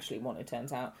what I actually wanted,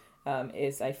 turns out,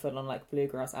 is a full-on like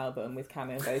bluegrass album with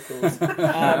cameo vocals,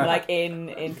 like in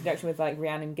conjunction with like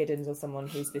Rhiannon Giddens or someone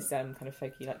who's this kind of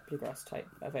folky like bluegrass type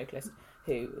vocalist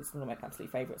who is one of my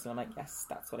absolute favourites. And I'm like, yes,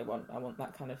 that's what I want. I want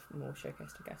that kind of more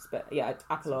showcased, I guess. But yeah,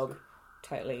 Apologue,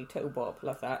 total bop,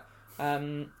 love that.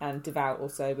 And Devout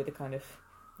also with the kind of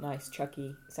nice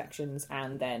chuggy sections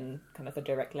and then kind of the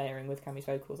direct layering with Cammy's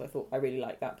vocals. I really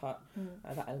liked that part,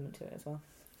 that element to it as well.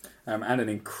 And an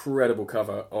incredible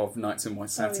cover of Nights in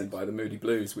White Satin by the Moody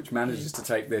Blues, which manages to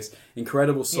take this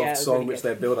incredible soft song, really which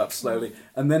they build up slowly,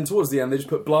 and then towards the end they just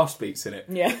put blast beats in it.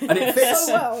 Yeah. And it fits.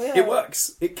 So well, yeah. It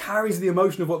works. It carries the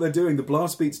emotion of what they're doing. The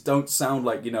blast beats don't sound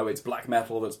like, it's black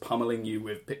metal that's pummeling you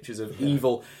with pictures of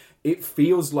evil. It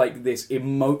feels like this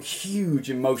huge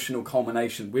emotional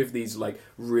culmination with these like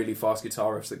really fast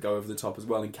guitar riffs that go over the top as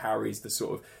well and carries the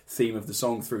sort of theme of the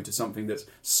song through to something that's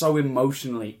so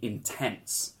emotionally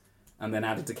intense, and then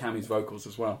added to Cammy's vocals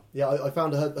as well. Yeah, I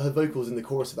found her vocals in the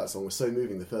chorus of that song were so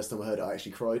moving. The first time I heard it, I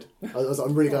actually cried.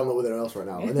 I'm really glad I'm not with anyone else right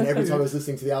now. And then every time I was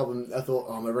listening to the album, I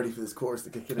thought, am I ready for this chorus to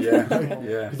kick in?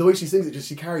 Yeah. The way she sings it,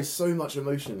 she carries so much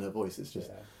emotion in her voice. It's just...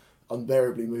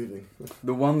 unbearably moving.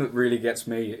 The one that really gets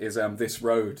me is This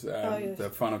Road,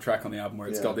 the final track on the album, where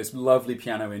it's got this lovely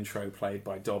piano intro played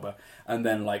by Dobber, and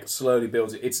then like slowly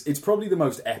builds it. It's probably the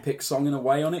most epic song in a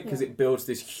way on it, because it builds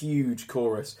this huge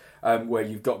chorus where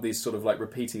you've got these sort of like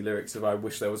repeating lyrics of "I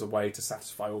wish there was a way to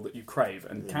satisfy all that you crave,"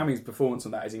 and Cammy's performance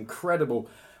on that is incredible.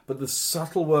 But the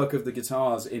subtle work of the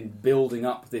guitars in building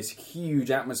up this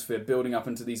huge atmosphere, building up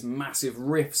into these massive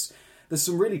riffs. There's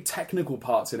some really technical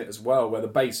parts in it as well, where the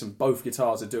bass and both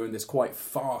guitars are doing this quite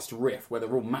fast riff, where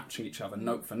they're all matching each other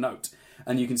note for note.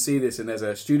 And you can see this, and there's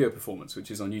a studio performance,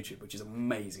 which is on YouTube, which is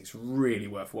amazing. It's really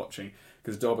worth watching,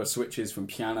 because Dobber switches from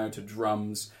piano to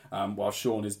drums, while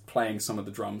Sean is playing some of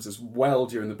the drums as well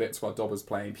during the bits while Dobber's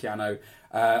playing piano.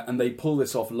 And they pull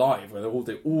this off live, where they all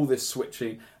do all this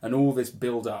switching and all this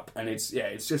build-up. And it's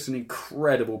just an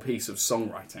incredible piece of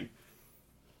songwriting.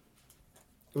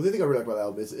 Well, the thing I really like about the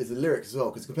album is the lyrics as well,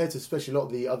 because compared to especially a lot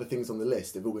of the other things on the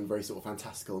list, they've all been very sort of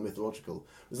fantastical and mythological.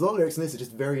 There's a lot of lyrics in this that are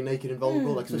just very naked and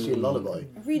vulnerable, like especially in Lullaby.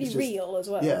 Really just, real as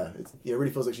well. Yeah, it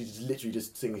really feels like she's just literally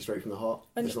just singing straight from the heart.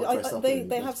 And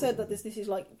they have said that this is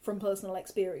like from personal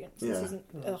experience. This isn't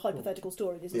a hypothetical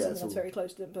story. This is something that's very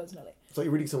close to them personally. It's like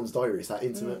you're reading someone's diary. It's that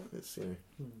intimate. It's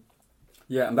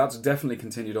Yeah, and that's definitely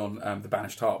continued on The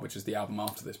Banished Heart, which is the album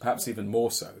after this, perhaps even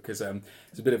more so, because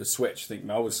it's a bit of a switch, I think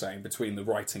Mel was saying, between the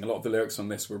writing. A lot of the lyrics on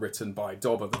this were written by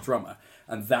Dobber, the drummer,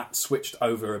 and that switched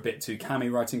over a bit to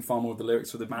Cammy writing far more of the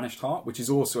lyrics for The Banished Heart, which is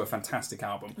also a fantastic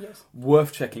album. Yes.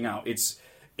 Worth checking out. It's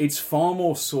it's far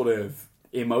more sort of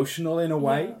emotional in a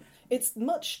way. Yeah. It's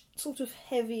much sort of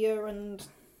heavier and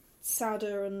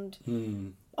sadder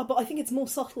and... But I think it's more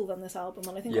subtle than this album,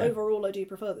 and I think overall I do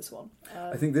prefer this one.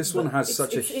 I think this one has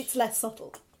it's less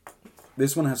subtle.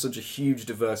 This one has such a huge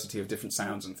diversity of different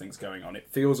sounds and things going on. It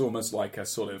feels almost like a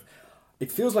sort of...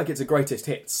 It feels like it's a greatest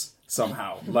hits,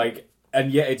 somehow.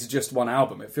 And yet it's just one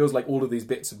album. It feels like all of these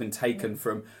bits have been taken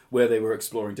from where they were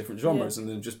exploring different genres and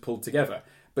then just pulled together.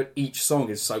 But each song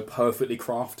is so perfectly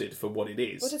crafted for what it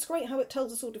is. But it's great how it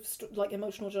tells a sort of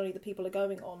emotional journey that people are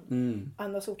going on,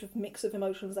 and the sort of mix of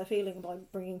emotions they're feeling by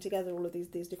bringing together all of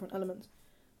these different elements.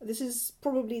 This is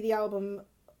probably the album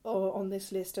on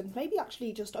this list, and maybe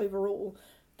actually just overall,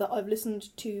 that I've listened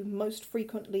to most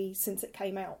frequently since it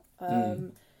came out,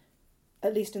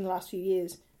 at least in the last few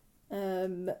years.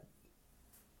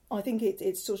 I think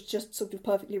it's just sort of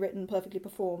perfectly written, perfectly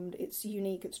performed. It's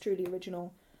unique, it's truly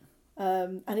original.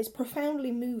 And it's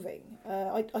profoundly moving.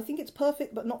 I think it's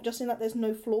perfect, but not just in that there's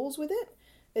no flaws with it.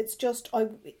 It's just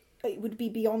it would be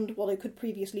beyond what I could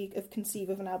previously have conceived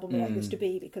of an album like this to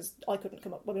be, because I couldn't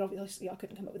come up. I mean, obviously, I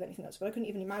couldn't come up with anything else, but I couldn't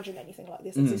even imagine anything like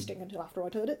this existing until after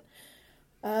I'd heard it.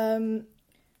 I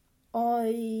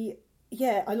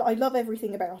love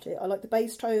everything about it. I like the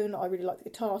bass tone. I really like the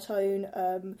guitar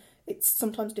tone. It's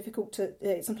sometimes difficult to.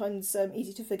 It's sometimes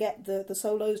easy to forget the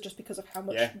solos just because of how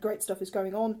much great stuff is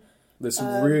going on. There's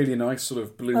some really nice sort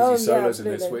of bluesy solos in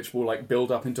this, which will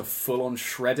build up into full-on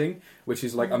shredding, which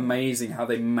is amazing how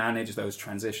they manage those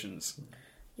transitions.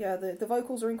 Yeah, the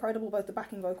vocals are incredible, both the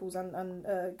backing vocals and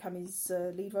Cammy's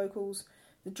lead vocals.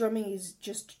 The drumming is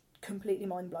just completely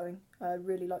mind-blowing. I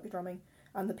really like the drumming.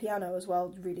 And the piano as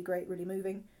well, really great, really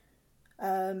moving.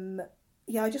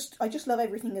 I just love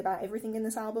everything about everything in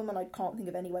this album, and I can't think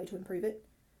of any way to improve it.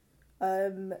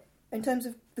 In terms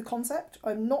of the concept,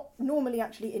 I'm not normally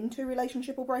actually into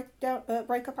relationship or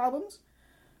breakup albums,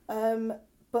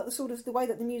 but the way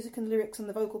that the music and lyrics and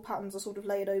the vocal patterns are sort of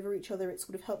layered over each other, it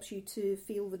sort of helps you to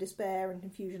feel the despair and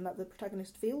confusion that the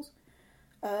protagonist feels.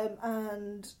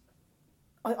 And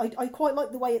I quite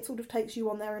like the way it sort of takes you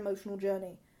on their emotional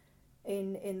journey,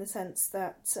 in the sense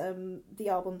that the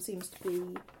album seems to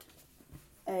be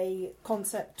a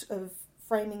concept of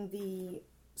framing the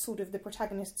sort of the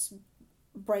protagonist's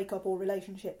breakup or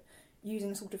relationship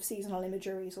using sort of seasonal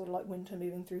imagery, sort of like winter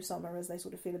moving through summer as they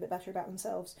sort of feel a bit better about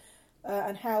themselves,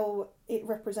 and how it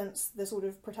represents the sort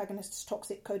of protagonist's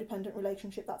toxic codependent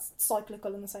relationship that's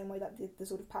cyclical in the same way that the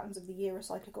sort of patterns of the year are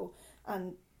cyclical,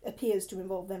 and appears to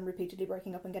involve them repeatedly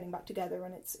breaking up and getting back together,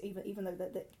 and it's even though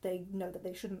that they know that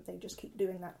they shouldn't, they just keep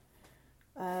doing that.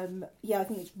 I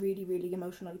think it's really, really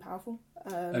emotionally powerful.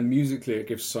 And musically it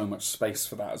gives so much space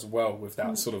for that as well, with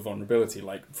that sort of vulnerability.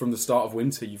 Like, from the start of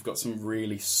Winter, you've got some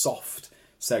really soft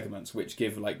segments which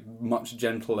give much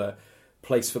gentler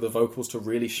place for the vocals to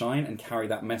really shine and carry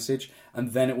that message,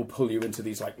 and then it will pull you into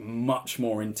these much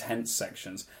more intense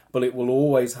sections, but it will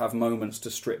always have moments to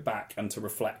strip back and to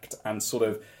reflect and sort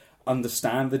of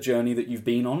understand the journey that you've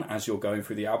been on as you're going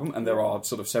through the album. And there are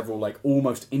sort of several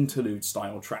almost interlude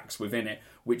style tracks within it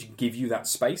which give you that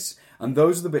space, and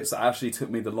those are the bits that actually took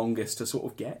me the longest to sort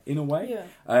of get, in a way,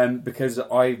 because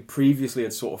I previously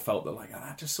had sort of felt that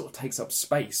that just sort of takes up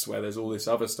space where there's all this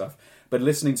other stuff, but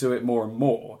listening to it more and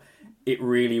more, it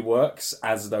really works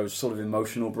as those sort of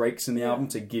emotional breaks in the album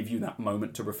to give you that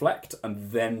moment to reflect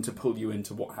and then to pull you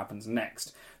into what happens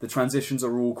next. The transitions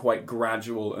are all quite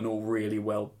gradual and all really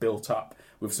well built up,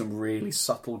 with some really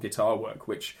subtle guitar work,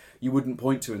 which you wouldn't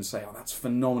point to and say, oh, that's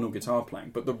phenomenal guitar playing.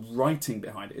 But the writing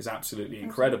behind it is absolutely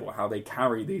incredible, how they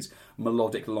carry these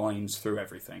melodic lines through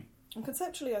everything. And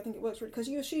conceptually, I think it works because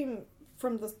you assume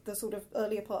from the sort of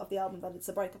earlier part of the album that it's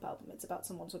a breakup album. It's about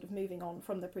someone sort of moving on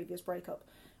from their previous breakup.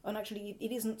 And actually,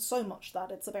 it isn't so much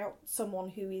that. It's about someone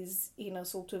who is in a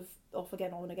sort of off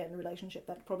again, on again relationship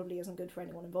that probably isn't good for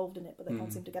anyone involved in it, but they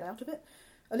can't seem to get out of it.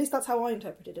 At least that's how I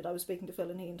interpreted it. I was speaking to Phil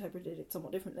and he interpreted it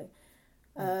somewhat differently.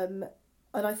 And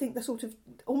I think the sort of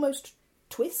almost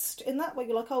twist in that, where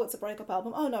you're like, oh, it's a breakup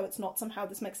album. Oh, no, it's not. Somehow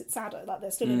this makes it sadder that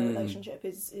they're still in a relationship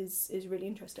is really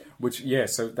interesting. Which,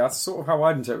 so that's sort of how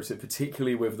I'd interpret it,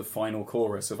 particularly with the final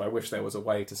chorus of I wish there was a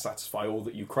way to satisfy all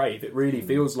that you crave. It really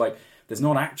feels like there's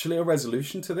not actually a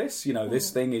resolution to this. This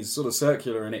thing is sort of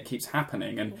circular and it keeps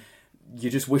happening, and you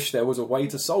just wish there was a way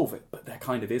to solve it, but there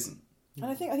kind of isn't. And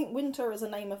I think Winter as a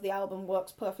name of the album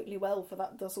works perfectly well for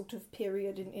that, the sort of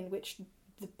period in which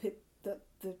the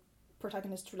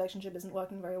protagonist's relationship isn't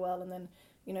working very well, and then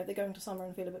they go into summer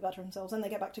and feel a bit better themselves, and they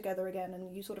get back together again,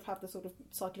 and you sort of have the sort of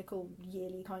cyclical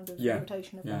yearly kind of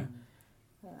rotation of that.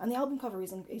 And the album cover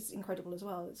is incredible as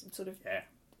well. It's sort of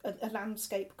a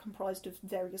landscape comprised of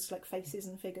various like faces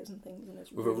and figures and things, and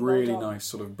it's with a well really done. nice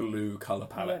sort of blue colour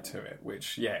palette Yeah. to it,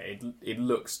 which it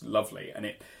looks lovely,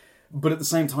 but at the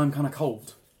same time kind of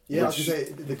cold. Yeah, I Which- was going to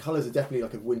say, the colours are definitely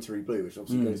like a wintry blue, which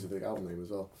obviously goes with the album name as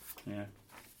well. Yeah.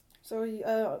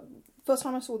 So first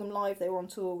time I saw them live, they were on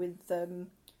tour with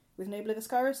Nabla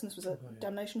Viscaris, and this was at Oh, yeah.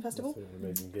 Damnation Festival. That's an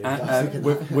amazing gig. And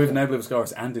with Nabla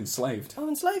Viscaris and Enslaved. Oh,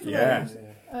 Enslaved. Yeah.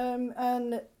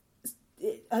 And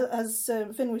as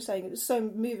Finn was saying, it was so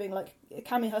moving. Like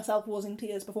Cami herself was in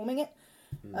tears performing it.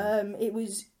 It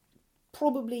was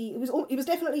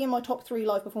definitely in my top 3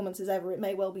 live performances ever. It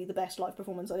may well be the best live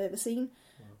performance I've ever seen.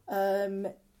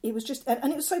 It was just,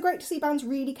 and it was so great to see bands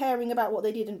really caring about what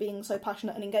they did and being so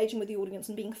passionate and engaging with the audience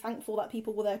and being thankful that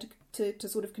people were there to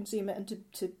sort of consume it and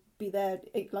to be there,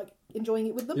 like enjoying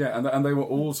it with them. Yeah, and they were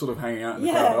all sort of hanging out in the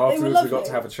Yeah, crowd they were afterwards. We got lovely.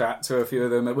 to have a chat to a few of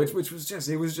them, which was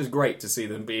just great to see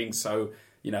them being so,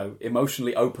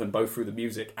 emotionally open both through the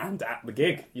music and at the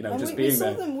gig. And Just we being saw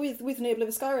there. them with Nabla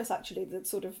Viscaris actually, that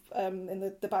sort of in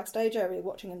the backstage area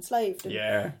watching Enslaved. And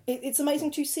Yeah. it's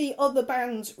amazing to see other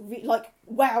bands like,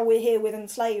 wow, we're here with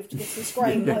Enslaved. This is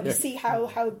great. Like to see how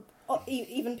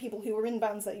even people who are in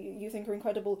bands that you think are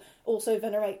incredible also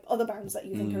venerate other bands that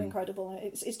you think are incredible.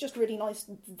 It's just really nice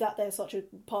that they're such a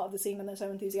part of the scene and they're so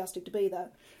enthusiastic to be there.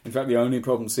 In fact, the only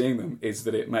problem seeing them is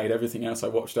that it made everything else I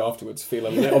watched afterwards feel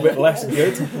a little bit less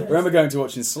good. I remember going to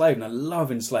watch Enslaved, and I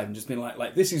love Enslaved, and just being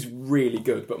like, this is really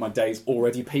good, but my day's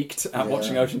already peaked at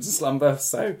watching Oceans of Slumber,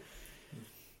 so...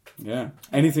 Yeah.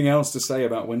 Anything else to say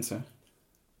about Winter?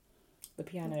 The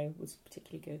piano was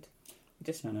particularly good. I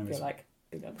just Piano feel is- like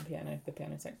the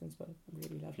piano sections were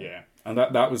really lovely. Yeah, and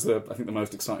that was I think the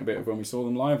most exciting bit of when we saw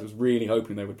them live. Was really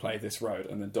hoping they would play This Road,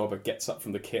 and then Dobber gets up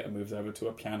from the kit and moves over to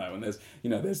a piano, and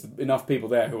there's enough people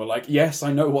there who are like, yes,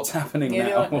 I know what's happening Yeah,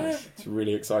 now. they're It's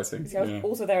really exciting. See, I was Yeah.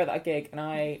 also there at that gig, and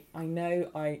I know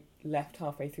I left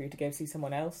halfway through to go see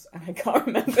someone else, and I can't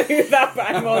remember who that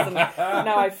band was, and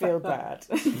now I feel bad.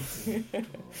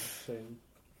 Shame.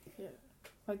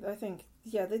 I think,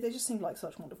 they just seemed like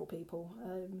such wonderful people.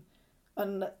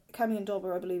 And Cami and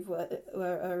Dobber, I believe,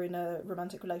 are in a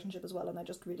romantic relationship as well, and they're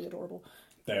just really adorable.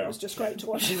 They It are. was just great to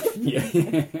watch. Yeah,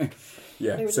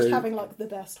 yeah. They were so, just having like the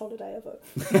best holiday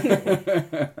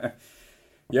ever.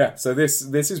 yeah. So this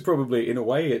is probably, in a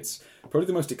way, it's probably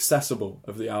the most accessible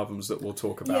of the albums that we'll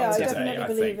talk about Yeah, I today. definitely I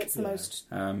believe think. it's the most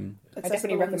I accessible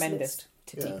definitely on this recommend list. this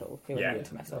to people who are Yeah. new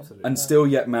to metal. Absolutely. And still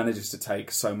yet manages to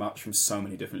take so much from so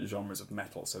many different genres of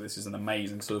metal. So this is an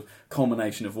amazing sort of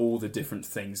culmination of all the different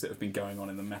things that have been going on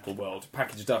in the metal world,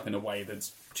 packaged up in a way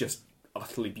that's just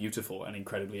utterly beautiful and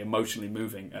incredibly emotionally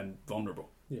moving and vulnerable.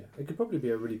 Yeah, it could probably be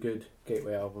a really good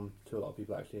gateway album to a lot of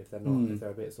people actually. If they're not, if they're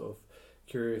a bit sort of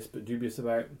curious but dubious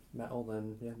about metal,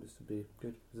 then yeah, this would be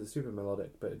good because it's super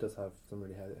melodic, but it does have some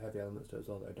really heavy elements to it as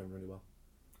well that are done really well.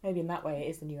 Maybe in that way it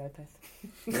is the new Opeth.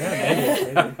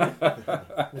 Yeah,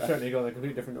 maybe. We've certainly gone in a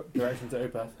completely different direction to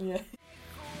Opeth. Yeah.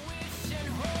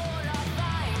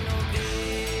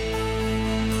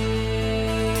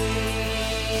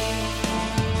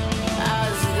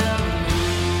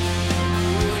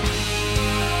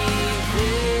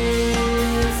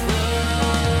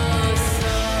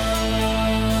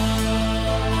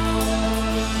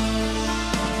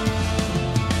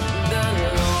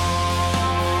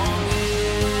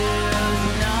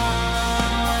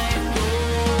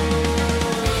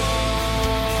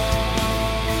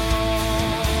 The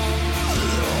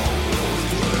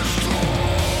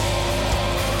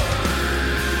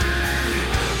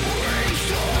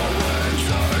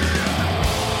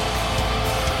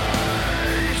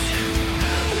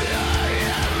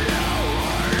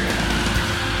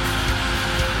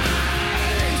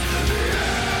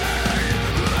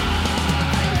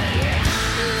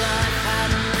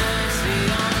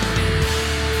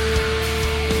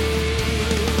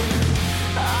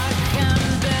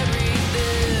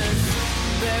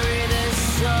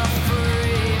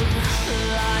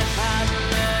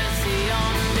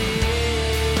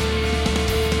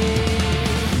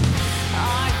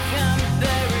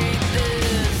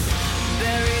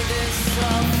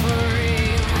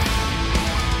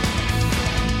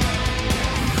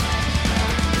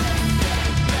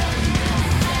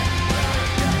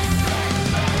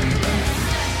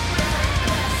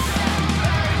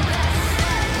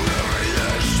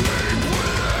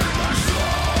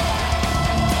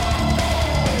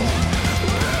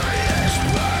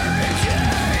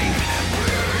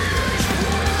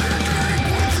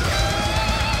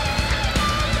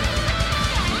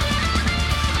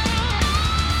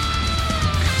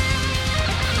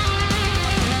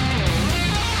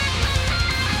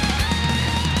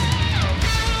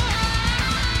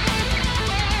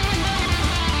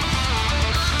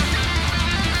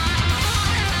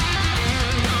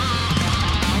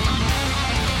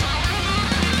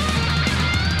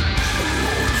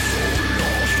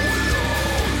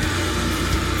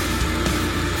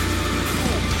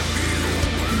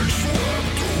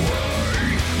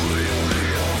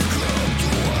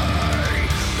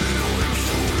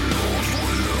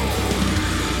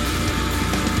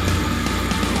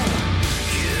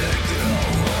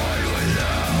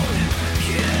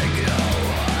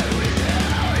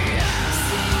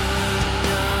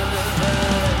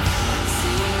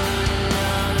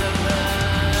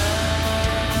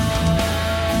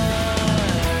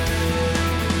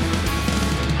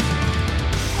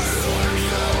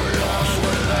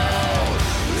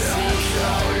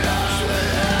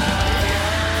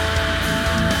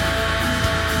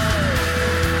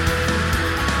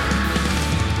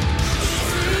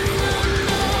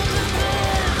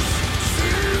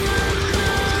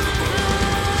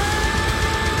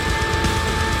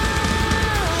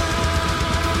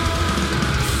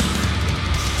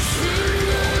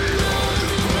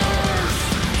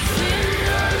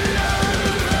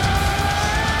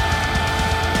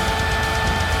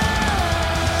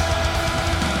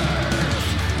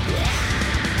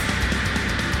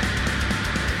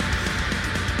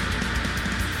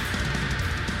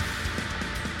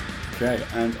Okay,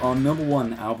 and our number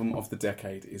one album of the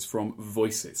decade is from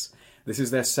Voices. This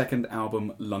is their second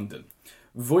album, London.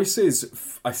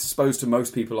 Voices, I suppose to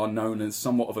most people, are known as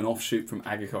somewhat of an offshoot from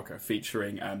Agacocker,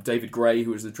 featuring David Gray,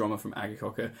 who was the drummer from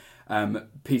Agacocker,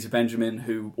 Peter Benjamin,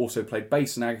 who also played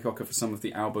bass in Agacocker for some of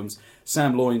the albums,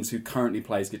 Sam Loynes, who currently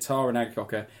plays guitar in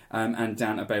Agacocker, and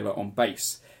Dan Abela on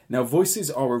bass. Now, Voices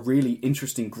are a really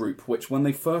interesting group, which when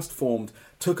they first formed,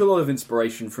 took a lot of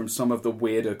inspiration from some of the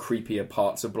weirder, creepier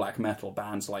parts of black metal,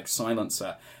 bands like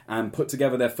Silencer, and put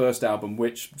together their first album,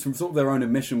 which, from sort of their own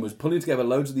admission, was pulling together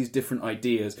loads of these different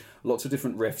ideas, lots of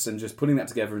different riffs, and just putting that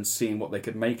together and seeing what they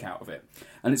could make out of it.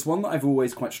 And it's one that I've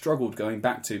always quite struggled going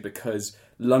back to, because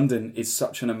London is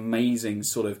such an amazing,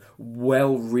 sort of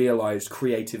well-realised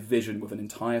creative vision with an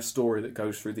entire story that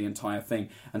goes through the entire thing,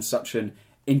 and such an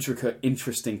intricate,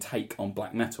 interesting take on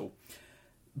black metal.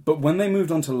 But when they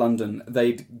moved on to London,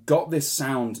 they'd got this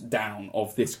sound down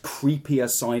of this creepier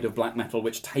side of black metal,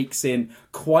 which takes in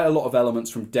quite a lot of elements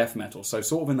from death metal, so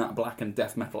sort of in that black and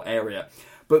death metal area.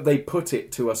 But they put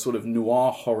it to a sort of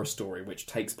noir horror story, which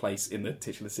takes place in the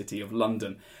titular city of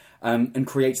London, and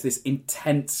creates this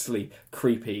intensely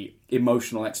creepy,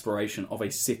 emotional exploration of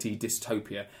a city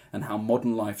dystopia and how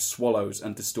modern life swallows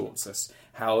and distorts us.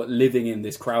 How living in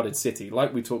this crowded city,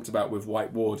 like we talked about with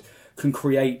White Ward, can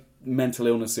create mental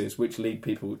illnesses which lead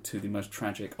people to the most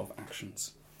tragic of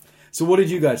actions. So what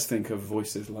did you guys think of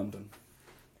Voices London?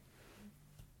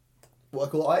 Well,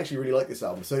 cool. I actually really like this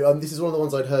album. So this is one of the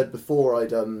ones I'd heard before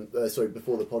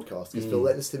before the podcast, because Phil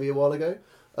lent this to me a while ago.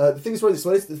 The thing is,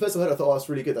 the first time I heard it, I thought, oh, that's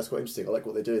really good, that's quite interesting, I like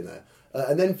what they're doing there.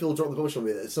 And then Phil dropped the bombshell on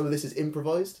me that some of this is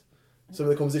improvised, some of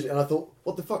the composition, and I thought,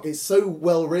 what the fuck, it's so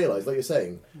well realised, like you're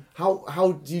saying.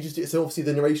 How do you just do it? So obviously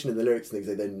the narration and the lyrics and things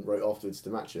they then wrote afterwards to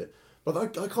match it. But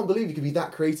I can't believe you could be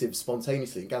that creative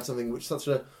spontaneously and get something which is such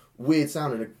a weird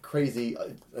sound and a crazy...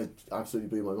 It absolutely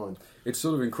blew my mind. It's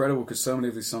sort of incredible because so many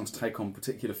of these songs take on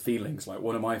particular feelings. Like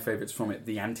one of my favourites from it,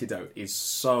 The Antidote, is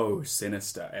so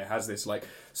sinister. It has this like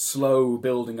slow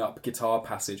building up guitar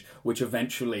passage which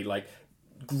eventually like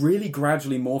really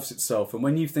gradually morphs itself, and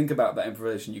when you think about that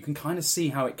improvisation you can kind of see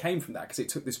how it came from that, because it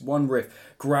took this one riff,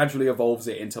 gradually evolves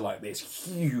it into like this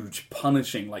huge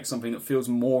punishing, like something that feels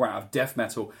more out of death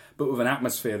metal but with an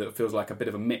atmosphere that feels like a bit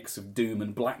of a mix of doom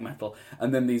and black metal,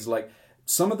 and then these like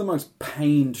some of the most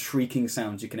pained shrieking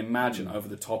sounds you can imagine over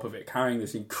the top of it, carrying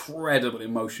this incredible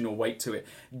emotional weight to it,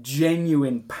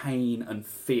 genuine pain and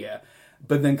fear,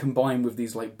 but then combined with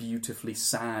these like beautifully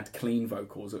sad, clean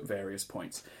vocals at various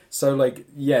points. So like,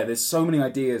 yeah, there's so many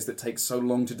ideas that take so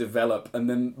long to develop, and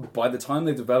then by the time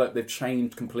they've developed, they've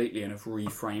changed completely and have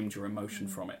reframed your emotion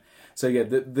from it. So yeah,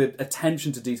 the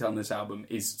attention to detail in this album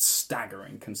is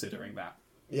staggering, considering that.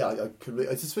 Yeah, I could.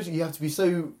 Especially you have to be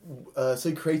so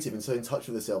creative and so in touch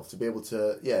with yourself to be able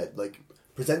to,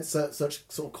 present such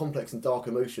sort of complex and dark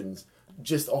emotions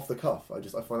just off the cuff. I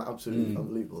find that absolutely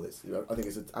unbelievable. I think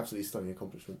it's an absolutely stunning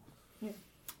accomplishment. Yeah.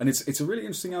 And it's a really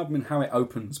interesting album in how it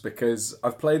opens, because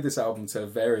I've played this album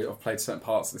I've played certain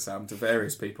parts of this album to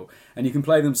various people, and you can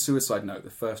play them Suicide Note, the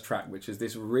first track, which is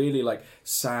this really like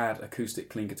sad acoustic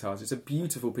clean guitars. It's a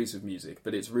beautiful piece of music,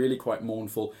 but it's really quite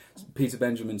mournful. Peter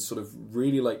Benjamin's sort of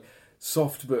really like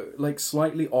soft but like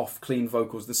slightly off clean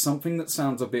vocals. There's something that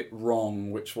sounds a bit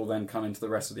wrong, which will then come into the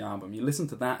rest of the album. You listen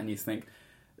to that and you think,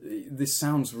 this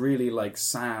sounds really like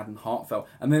sad and heartfelt,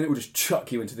 and then it will just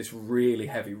chuck you into this really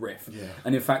heavy riff. Yeah.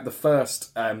 And in fact,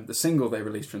 the single they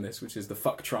released from this, which is the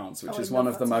Fuck Trance, which is one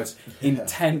of the most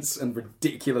intense and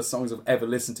ridiculous songs I've ever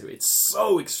listened to. It's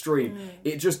so extreme.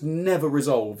 It just never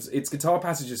resolves. It's guitar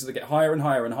passages that get higher and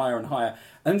higher and higher and higher,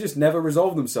 and just never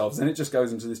resolve themselves. And it just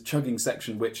goes into this chugging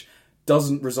section, which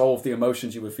doesn't resolve the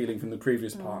emotions you were feeling from the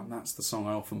previous part, and that's the song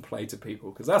I often play to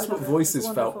people, because that's what Voices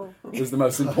felt was the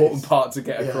most important part to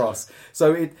get across.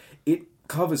 So it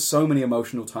covers so many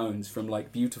emotional tones, from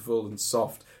like beautiful and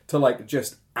soft to like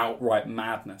just outright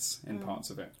madness in parts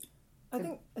of it. I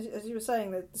think, as you were saying,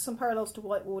 there's some parallels to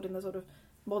White Ward in the sort of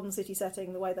modern city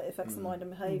setting, the way that it affects the mind and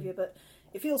behaviour, but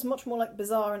it feels much more like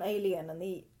bizarre and alien, and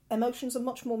the emotions are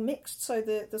much more mixed. So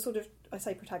the sort of, I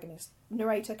say protagonist,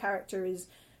 narrator character is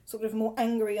sort of more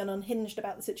angry and unhinged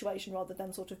about the situation rather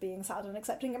than sort of being sad and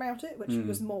accepting about it, which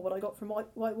was more what I got from White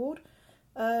Ward.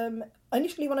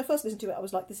 Initially, when I first listened to it, I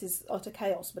was like, this is utter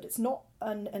chaos, but it's not,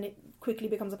 and it quickly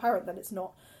becomes apparent that it's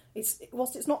not.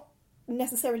 Whilst it's not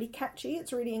necessarily catchy,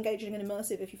 it's really engaging and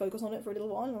immersive if you focus on it for a little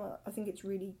while, and I think it's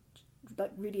really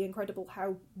like really incredible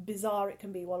how bizarre it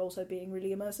can be while also being really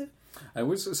immersive.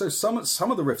 So some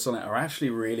of the riffs on it are actually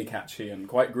really catchy and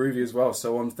quite groovy as well.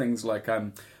 So on things like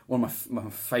one of my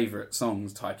favourite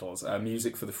songs titles,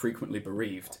 Music for the Frequently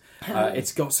Bereaved,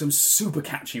 it's got some super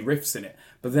catchy riffs in it,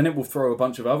 but then it will throw a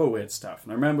bunch of other weird stuff.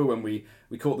 And I remember when we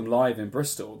caught them live in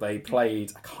Bristol, they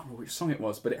played, I can't remember which song it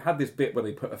was, but it had this bit where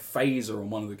they put a phaser on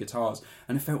one of the guitars,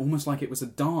 and it felt almost like it was a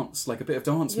dance, like a bit of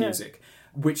dance music,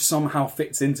 which somehow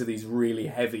fits into these really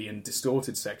heavy and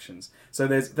distorted sections. So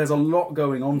there's a lot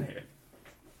going on here.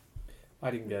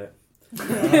 I didn't get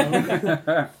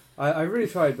it. I really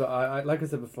tried, but I like I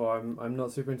said before, I'm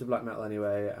not super into black metal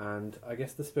anyway, and I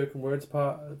guess the spoken word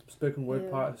part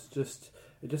is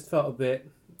just felt a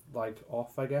bit like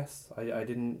off. I guess I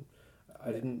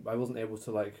wasn't able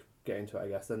to like get into it, I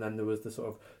guess. And then there was the sort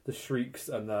of the shrieks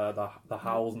and the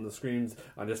howls and the screams.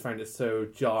 I just found it so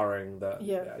jarring that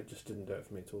it just didn't do it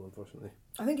for me at all, unfortunately.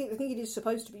 I think it is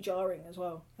supposed to be jarring as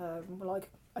well.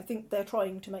 I think they're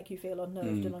trying to make you feel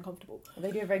unnerved and uncomfortable.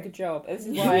 They do a very good job. This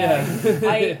is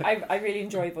why I really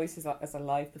enjoy Voices as a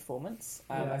live performance,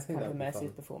 as kind of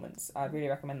immersive performance. I really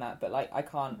recommend that. But like, I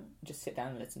can't just sit down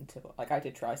and listen to. Like, I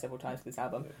did try several times with this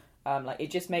album. Like, it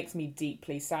just makes me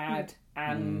deeply sad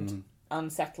and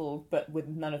unsettled, but with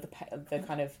none of the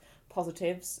kind of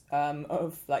positives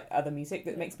of like other music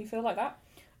that makes me feel like that.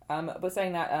 But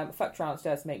saying that, Fuck Trance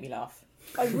does make me laugh.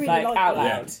 I really like out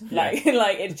that. loud.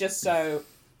 Like it's just so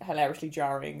hilariously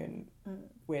jarring and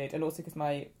weird, and also because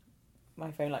my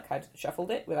phone like had shuffled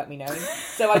it without me knowing,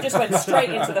 so I just went straight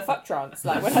into the Fuck Trance.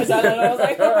 Like when I done it, I was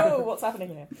like, "Oh, what's happening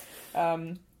here?"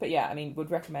 But yeah, I mean,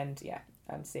 would recommend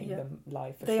seeing them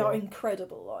live for they sure. are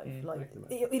incredible live. Like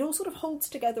it all sort of holds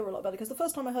together a lot better, because the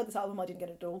first time I heard this album I didn't get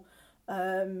it at all,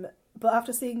 but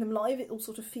after seeing them live it all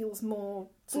sort of feels more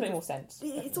more sense.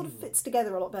 It sort of fits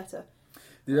together a lot better.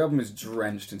 The album is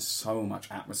drenched in so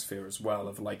much atmosphere as well,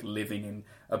 of like living in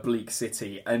a bleak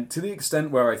city, and to the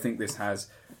extent where I think this has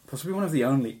possibly one of the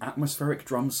only atmospheric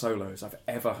drum solos I've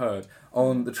ever heard.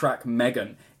 On the track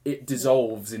Megan, it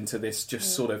dissolves into this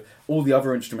just sort of, all the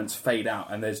other instruments fade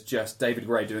out, and there's just David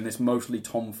Gray doing this mostly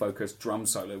tom-focused drum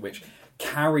solo, which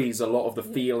carries a lot of the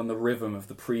feel and the rhythm of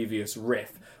the previous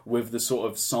riff, with the sort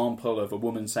of sample of a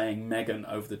woman saying Megan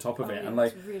over the top of it. And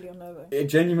like, it's really unnerving. It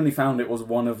genuinely found it was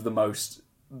one of the most,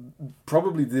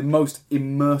 probably the most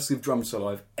immersive drum solo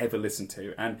I've ever listened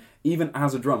to. And even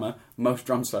as a drummer, most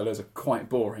drum solos are quite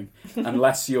boring,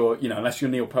 unless you're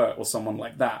Neil Peart or someone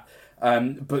like that.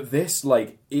 But this,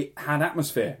 like, it had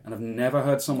atmosphere, and I've never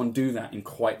heard someone do that in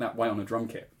quite that way on a drum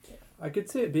kit. I could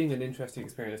see it being an interesting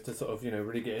experience to sort of,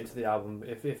 really get into the album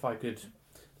if I could,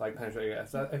 like, penetrate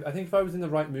it. I think if I was in the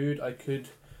right mood, I could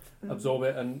absorb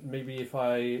it, and maybe if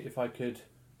I could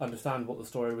understand what the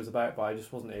story was about, but I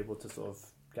just wasn't able to sort of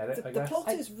get it, I guess. The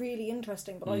plot is really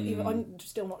interesting, but I'm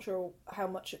still not sure how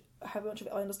much of it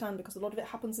I understand, because a lot of it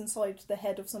happens inside the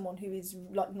head of someone who is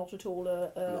like not at all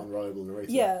a non-reliable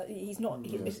narrator. Yeah, he's not.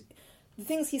 The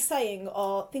things he's saying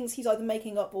are things he's either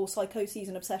making up or psychoses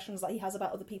and obsessions that he has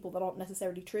about other people that aren't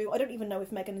necessarily true. I don't even know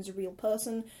if Megan is a real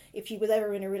person, if she was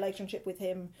ever in a relationship with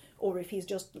him, or if she's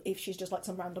just like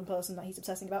some random person that he's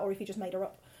obsessing about, or if he just made her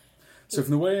up. So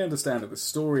from the way I understand it, the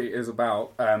story is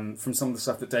about, from some of the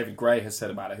stuff that David Gray has said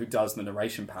about it, who does the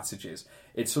narration passages,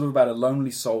 it's sort of about a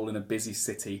lonely soul in a busy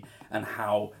city and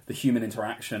how the human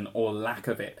interaction, or lack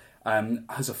of it,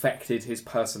 has affected his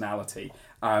personality,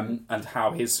 and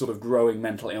how his sort of growing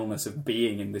mental illness of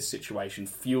being in this situation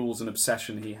fuels an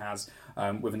obsession he has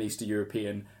with an Eastern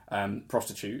European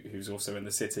prostitute who's also in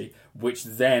the city, which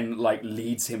then like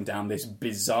leads him down this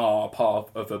bizarre path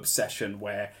of obsession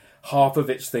where half of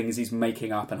it's things he's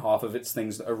making up and half of it's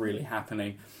things that are really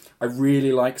happening. I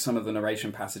really like some of the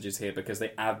narration passages here because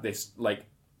they add this like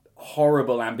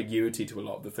horrible ambiguity to a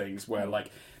lot of the things, where like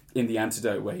in The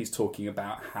Antidote, where he's talking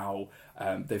about how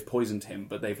they've poisoned him,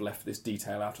 but they've left this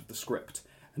detail out of the script,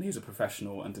 and he's a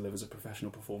professional and delivers a professional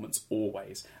performance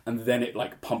always. And then it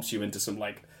like pumps you into some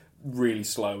like really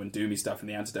slow and doomy stuff in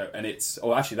The Antidote, and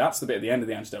that's the bit at the end of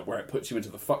The Antidote where it puts you into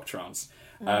the fuck trance,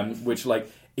 which like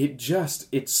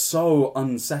it's so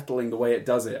unsettling the way it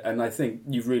does it. And I think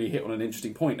you've really hit on an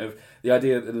interesting point of the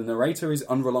idea that the narrator is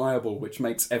unreliable, which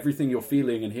makes everything you're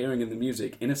feeling and hearing in the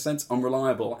music in a sense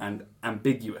unreliable and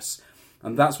ambiguous.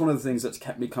 And that's one of the things that's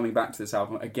kept me coming back to this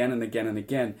album again and again and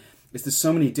again, is there's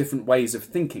so many different ways of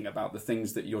thinking about the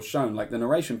things that you're shown. Like the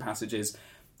narration passages,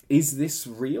 is this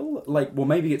real? Like, well,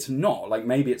 maybe it's not. Like,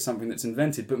 maybe it's something that's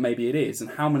invented, but maybe it is.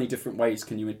 And how many different ways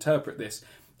can you interpret this?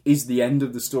 Is the end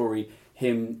of the story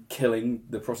him killing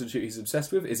the prostitute he's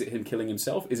obsessed with? Is it him killing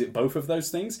himself? Is it both of those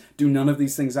things? Do none of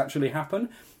these things actually happen?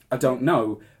 I don't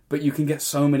know. but you can get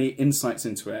so many insights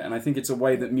into it. And I think it's a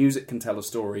way that music can tell a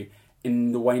story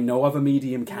in the way no other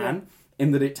medium can,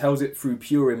 in that it tells it through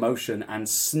pure emotion and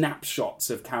snapshots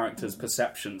of characters'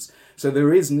 perceptions. So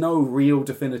there is no real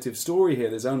definitive story here.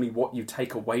 There's only what you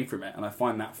take away from it, and I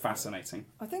find that fascinating.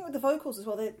 I think with the vocals as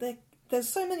well, there's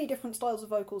so many different styles of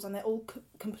vocals, and they're all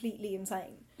completely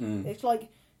insane. It's like,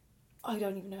 I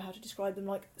don't even know how to describe them,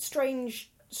 like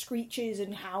strange screeches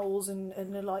and howls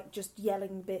and like just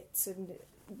yelling bits, and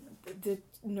the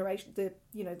narration, the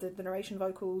narration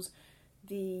vocals,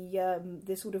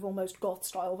 the sort of almost goth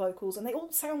style vocals, and they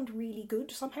all sound really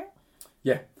good somehow.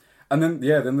 Yeah. And then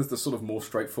there's the sort of more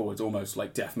straightforward, almost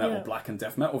like death metal, black and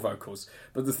death metal vocals.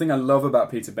 But the thing I love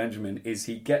about Peter Benjamin is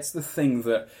he gets the thing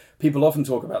that people often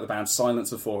talk about the band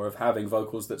Silencer for, of having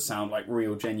vocals that sound like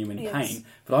real, genuine pain.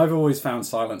 But I've always found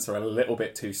Silencer a little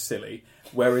bit too silly.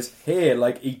 Whereas here,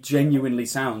 like, he genuinely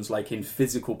sounds like in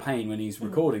physical pain when he's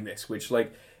recording this, which,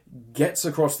 like, gets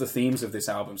across the themes of this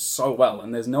album so well.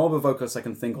 And there's no other vocalist I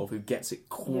can think of who gets it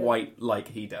quite like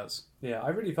he does. Yeah, I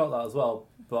really felt that as well,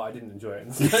 but I didn't enjoy it.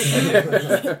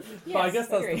 But I guess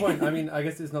that's the point. I mean, I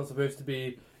guess it's not supposed to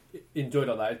be enjoyed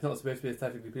like that. It's not supposed to be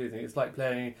aesthetically pleasing. It's like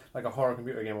playing like a horror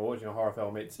computer game or watching a horror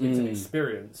film. It's an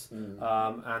experience,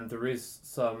 and there is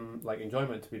some like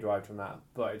enjoyment to be derived from that,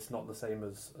 but it's not the same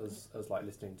as like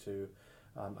listening to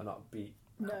an upbeat.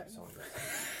 No.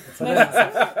 It's no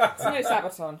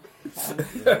Sabaton.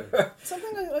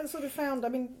 Something I sort of found, I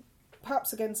mean,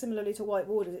 perhaps again similarly to White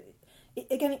Ward,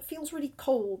 it feels really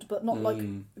cold, but not like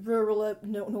rural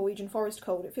Norwegian forest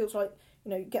cold. It feels like,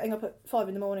 getting up at 5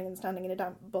 a.m. and standing in a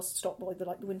damp bus stop while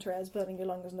the winter air is burning your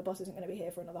lungs and the bus isn't going to be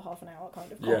here for another half an hour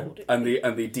kind of cold. Yeah, and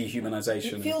the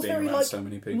dehumanisation of being very around like so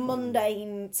many people.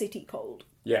 Mundane city cold.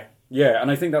 Yeah,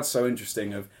 and I think that's so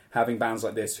interesting of having bands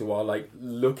like this who are like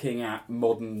looking at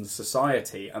modern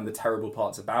society and the terrible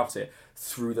parts about it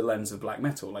through the lens of black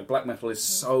metal. Like, black metal is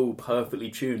so perfectly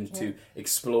tuned to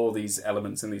explore these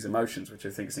elements and these emotions, which I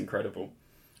think is incredible.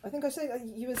 I think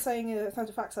you were saying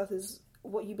Phantom Faxath is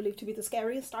what you believe to be the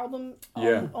scariest album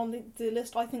on the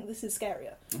list. I think this is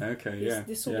scarier. Okay,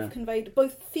 This sort of conveyed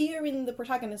both fear in the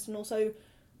protagonist and also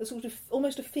a sort of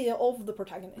almost a fear of the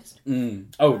protagonist.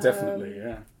 Oh, definitely,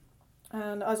 yeah.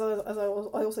 And as I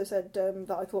also said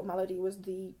that I thought Malady was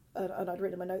and I'd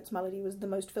written in my notes, Malady was the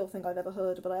most Phil thing I've ever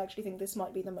heard, but I actually think this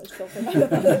might be the most Phil thing I've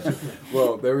ever heard.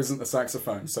 Well, there isn't a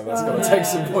saxophone, so that's got to take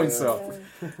some points off.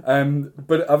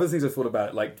 But other things I thought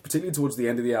about, like particularly towards the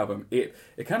end of the album, it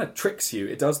kind of tricks you.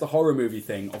 It does the horror movie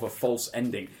thing of a false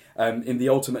ending. In The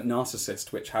Ultimate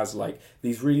Narcissist, which has like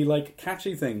these really like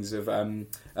catchy things of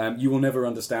you will never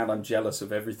understand, I'm jealous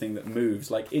of everything that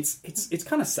moves. Like it's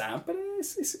kind of sad, but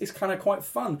it's kind of quite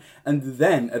fun. And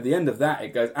then at the end of that,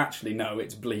 it goes, actually no,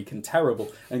 it's bleak and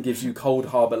terrible, and gives you Cold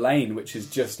Harbour Lane, which is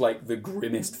just like the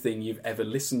grimmest thing you've ever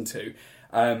listened to.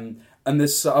 And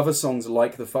there's other songs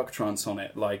like the Fuck Trance on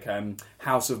it, like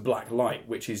House of Black Light,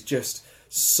 which is just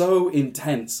so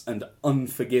intense and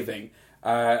unforgiving.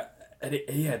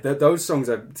 Those songs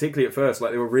are, particularly at first, like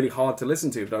they were really hard to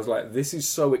listen to, but I was like, this is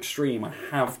so extreme, I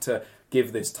have to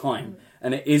give this time.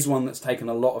 And it is one that's taken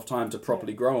a lot of time to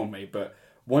properly grow on me, but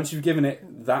once you've given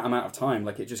it that amount of time,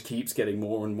 like it just keeps getting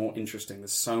more and more interesting.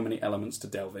 There's so many elements to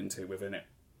delve into within it.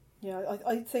 Yeah,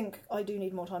 I think I do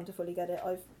need more time to fully get it.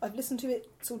 I've listened to it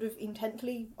sort of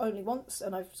intently only once,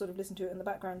 and I've sort of listened to it in the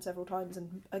background several times,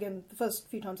 and again, the first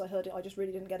few times I heard it, I just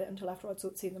really didn't get it until after I'd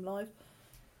sort of seen them live.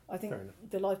 I think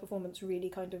the live performance really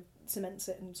kind of cements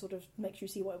it and sort of makes you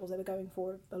see what it was they were going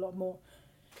for a lot more.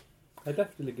 I'd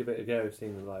definitely give it a go,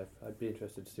 seeing them live. I'd be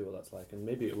interested to see what that's like, and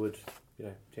maybe it would,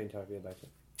 change how I feel about it.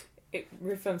 It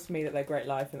reaffirms to me that they're great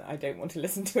live and that I don't want to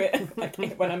listen to it like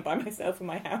when I'm by myself in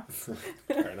my house.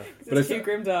 Fair enough. It's too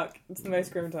grimdark. It's the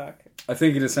most grimdark. I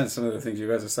think in a sense some of the things you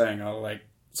guys are saying are like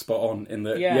spot on in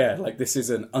that, like this is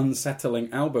an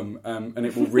unsettling album, and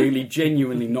it will really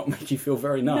genuinely not make you feel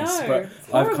very nice. No,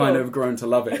 but I've kind of grown to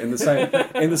love it in the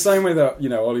same way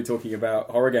that Ollie talking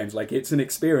about horror games. Like it's an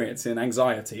experience in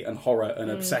anxiety and horror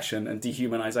and obsession and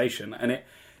dehumanization, and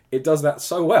it does that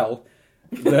so well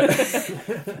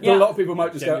that a lot of people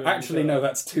might just go, actually no,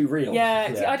 that's too real.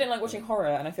 Yeah, see, I don't like watching horror,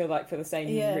 and I feel like for the same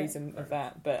reason of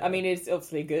that. But I mean, it's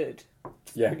obviously good.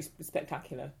 It's pretty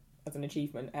spectacular as an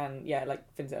achievement, and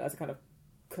like Finn said, as a kind of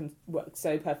works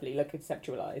so perfectly, like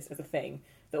conceptualised as a thing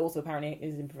that also apparently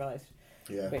is improvised.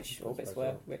 Yeah, which all bits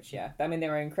were. Which I mean, they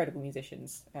were incredible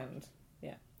musicians, and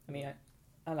I mean,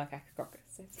 I like Agakocca.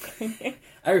 So.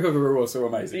 Agakocca were also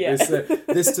amazing. Yeah.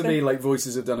 This to me, like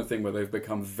Voices have done a thing where they've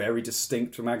become very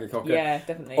distinct from Agakocca. Yeah,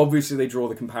 definitely. Obviously, they draw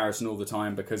the comparison all the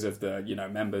time because of the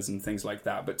members and things like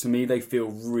that. But to me, they feel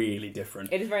really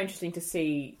different. It is very interesting to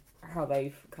see how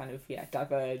they've kind of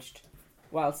diverged,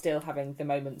 while still having the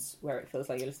moments where it feels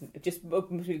like you're listening, just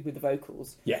with the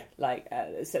vocals. Yeah. Like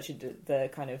the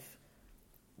kind of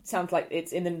sounds like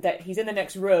it's that he's in the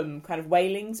next room, kind of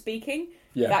wailing, speaking.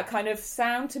 Yeah. That kind of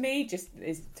sound to me just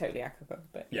is totally acapella.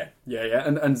 But Yeah.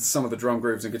 And some of the drum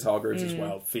grooves and guitar grooves as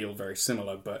well feel very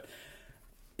similar, but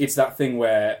it's that thing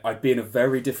where I'd be in a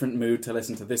very different mood to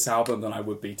listen to this album than I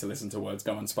would be to listen to Words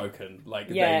Go Unspoken. Like,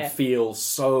 they feel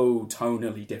so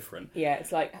tonally different. yeah,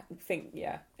 it's like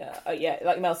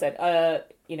like Mel said,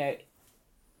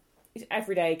 it's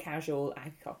everyday casual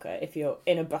Agcocker. If you're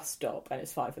in a bus stop and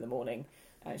it's 5 a.m.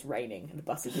 and it's raining and the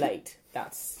bus is late,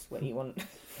 that's when you want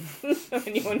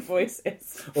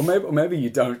voices. Or maybe you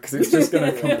don't, because it's just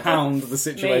going to compound the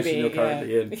situation you're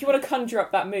currently in. If you want to conjure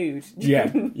up that mood. Yeah.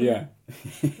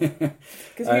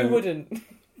 Because who wouldn't?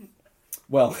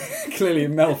 Well, clearly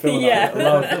Mel, Phil and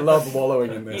I love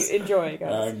wallowing in this. You enjoy it,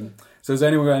 guys. So has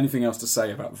anyone got anything else to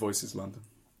say about Voices London?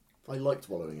 I liked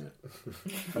wallowing in it.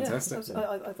 Fantastic. Yeah,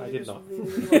 I thought I it did was not. really,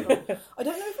 really well done. I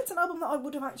don't know if it's an album that I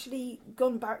would have actually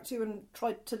gone back to and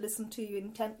tried to listen to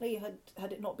intently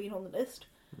had it not been on the list,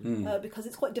 because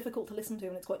it's quite difficult to listen to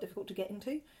and it's quite difficult to get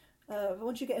into. But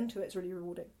once you get into it, it's really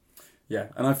rewarding. Yeah,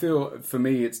 and I feel, for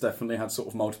me, it's definitely had sort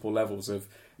of multiple levels of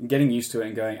getting used to it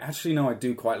and going, actually, no, I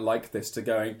do quite like this, to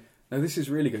going, no, this is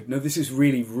really good. No, this is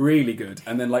really, really good.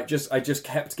 And then I just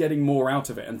kept getting more out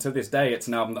of it. And to this day, it's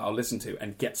an album that I'll listen to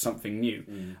and get something new.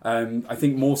 I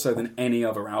think more so than any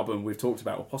other album we've talked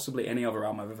about, or possibly any other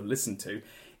album I've ever listened to,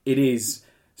 it is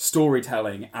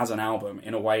storytelling as an album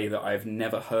in a way that I've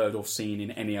never heard or seen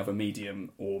in any other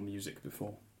medium or music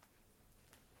before.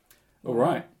 All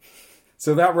right.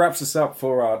 So that wraps us up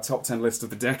for our top 10 list of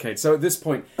the decade. So at this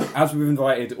point, as we've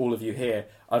invited all of you here,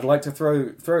 I'd like to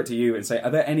throw it to you and say,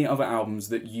 are there any other albums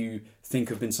that you think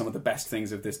have been some of the best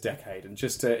things of this decade? And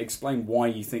just to explain why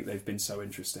you think they've been so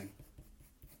interesting.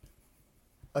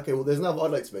 Okay, well, there's another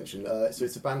I'd like to mention. So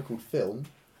it's a band called Film.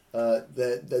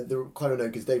 They're kind of known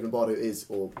because Dave Lombardo is,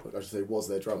 or I should say was,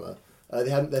 their drummer.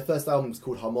 Their first album was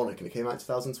called Harmonic, and it came out in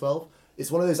 2012. It's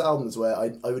one of those albums where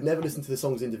I would never listen to the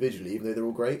songs individually, even though they're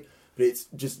all great. But it's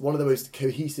just one of the most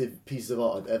cohesive pieces of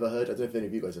art I've ever heard. I don't know if any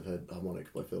of you guys have heard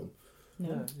Harmonic by Film.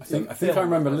 No. I think I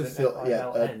remember listening.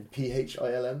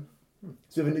 Philm.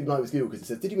 So if Ignite was Google, because it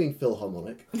says, did you mean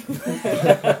Philharmonic?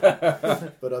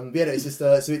 But it's just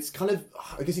so it's kind of,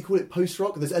 I guess you call it post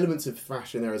rock. There's elements of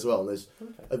thrash in there as well, and there's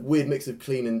a weird mix of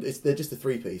clean and they're just a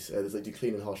 3-piece. There's do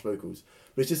clean and harsh vocals,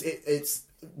 but it's just it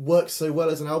works so well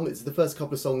as an album. It's the first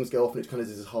couple of songs go off and it kind of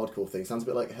does this hardcore thing. Sounds a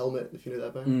bit like Helmet, if you know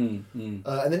that band. And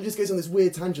then it just goes on this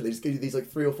weird tangent. They just give you these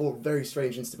 3 or 4 very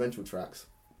strange instrumental tracks.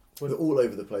 They're all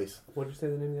over the place. What did you say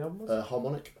the name of the album was?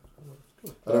 Harmonic.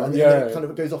 And then it kind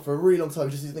of goes off for a really long time,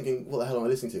 just thinking, what the hell am I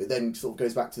listening to? It then sort of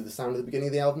goes back to the sound at the beginning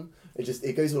of the album.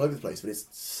 It goes all over the place, but it's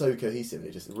so cohesive and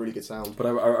it's just a really good sound. But I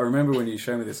remember when you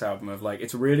showed me this album of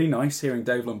it's really nice hearing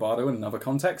Dave Lombardo in another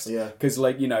context. Yeah. Because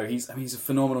he's a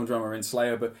phenomenal drummer in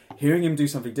Slayer, but hearing him do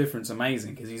something different is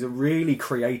amazing because he's a really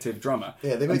creative drummer.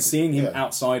 Yeah, and seeing him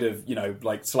outside of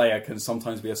Slayer can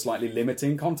sometimes be a slightly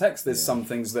limiting context. There's some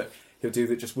things that he'll do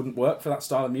that just wouldn't work for that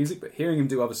style of music, but hearing him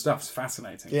do other stuff is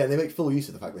fascinating. Yeah, and they make full use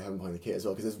of the fact they have him behind the kit as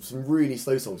well, because there's some really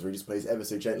slow songs where he just plays ever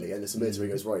so gently, and there's some bits where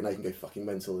he goes, right, now you can go fucking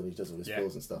mental, and he does all his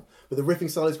fills and stuff. But the riffing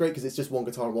style is great, because it's just one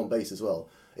guitar and one bass as well.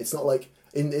 It's not like,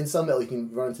 in some metal you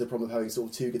can run into the problem of having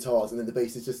sort of 2 guitars, and then the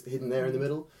bass is just hidden there in the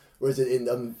middle, whereas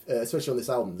especially on this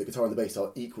album, the guitar and the bass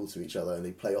are equal to each other, and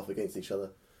they play off against each other.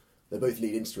 They're both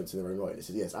lead instruments in their own right.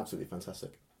 It's absolutely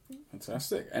fantastic.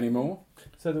 Fantastic. Any more?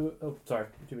 So sorry.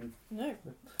 Do you mean?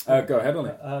 No. Go ahead,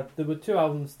 Ollie. There were 2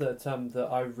 albums that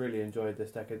I really enjoyed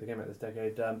this decade. That came out this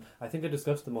decade. I think I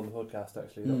discussed them on the podcast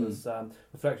actually. That was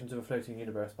Reflections of a Floating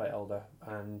Universe by Elder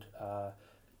and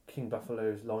King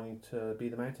Buffalo's Longing to Be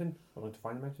the Mountain. Longing to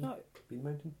Find the Mountain. No. Be the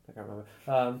Mountain. I can't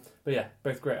remember. But yeah,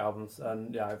 both great albums,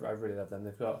 and yeah, I really love them.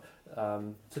 They've got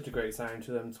such a great sound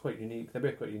to them. It's quite unique. They're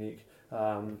both quite unique.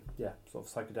 Yeah, sort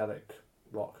of psychedelic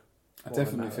rock. I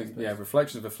definitely think,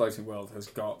 Reflections of a Floating World has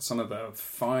got some of the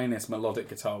finest melodic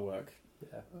guitar work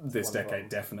this decade,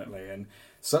 definitely, and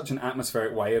such an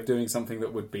atmospheric way of doing something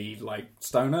that would be like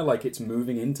stoner, it's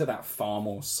moving into that far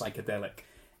more psychedelic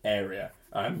area,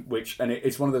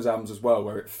 it's one of those albums as well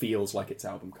where it feels like its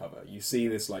album cover. You see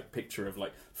this picture of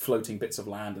floating bits of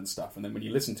land and stuff, and then when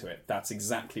you listen to it, that's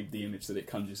exactly the image that it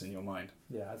conjures in your mind.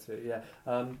 Yeah, absolutely, yeah.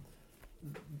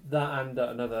 That and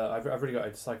another, I've really got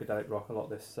into psychedelic rock a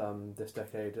lot this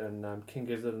decade, and King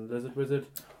Gizzard and Lizard Wizard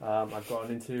I've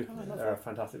gotten into. They're a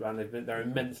fantastic band. They're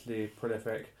immensely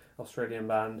prolific Australian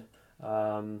band.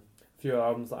 A few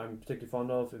albums that I'm particularly fond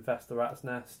of: Infest the Rat's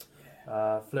Nest,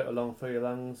 Float Along For Your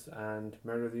Lungs and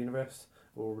Mirror of the Universe,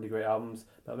 all really great albums,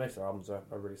 but most of their albums are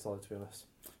really solid, to be honest.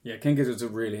 Yeah, King Gizzard's a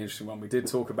really interesting one. We did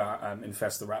talk about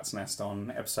Infest the Rat's Nest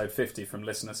on episode 50 from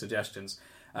listener suggestions.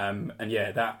 And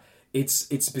yeah,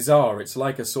 it's bizarre. It's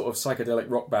like a sort of psychedelic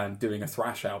rock band doing a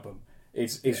thrash album.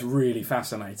 It's really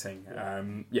fascinating.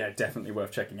 Yeah, definitely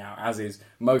worth checking out, as is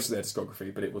most of their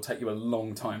discography, but it will take you a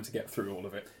long time to get through all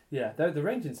of it. Yeah, the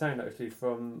range in sound actually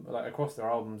from like across their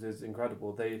albums is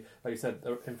incredible. They, like you said,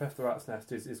 Infest the Rat's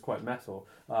Nest is quite metal,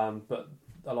 but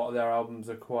a lot of their albums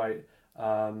are quite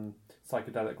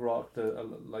psychedelic rock.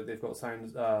 Like they've got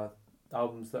sounds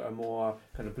albums that are more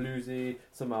kind of bluesy,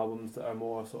 some albums that are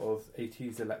more sort of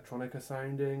 80s electronica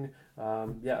sounding,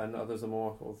 and others are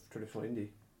more sort of traditional indie.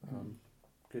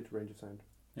 Good range of sound.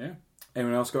 Yeah.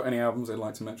 Anyone else got any albums they'd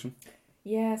like to mention?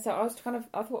 Yeah, so I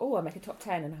thought, I'll make a top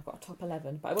 10 and I've got a top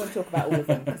 11, but I won't talk about all of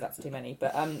them because that's too many.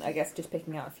 But I guess just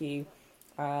picking out a few,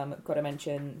 got to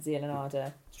mention Zia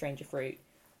Lanada, Stranger Fruit.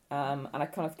 And I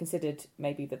kind of considered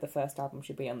maybe that the first album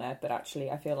should be on there, but actually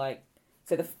I feel like,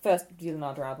 so the first Zia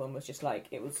Lanada album was just like,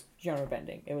 it was genre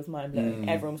bending, it was mind blowing,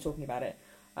 everyone was talking about it.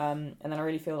 And then I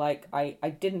really feel like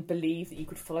I didn't believe that you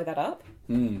could follow that up.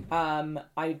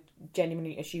 I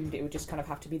genuinely assumed it would just kind of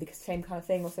have to be the same kind of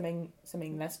thing or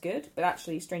something less good. But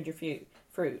actually, Stranger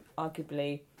Fruit,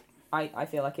 arguably, I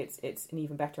feel like it's an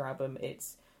even better album.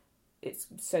 It's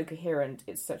so coherent.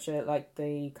 It's such a like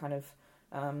the kind of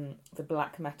the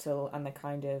black metal and the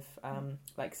kind of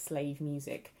like slave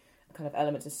music kind of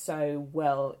elements are so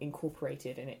well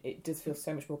incorporated, and it does feel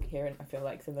so much more coherent, I feel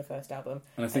like, than the first album.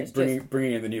 And I think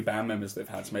bringing in the new band members they've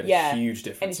had has made a huge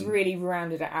difference. And it's really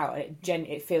rounded it out.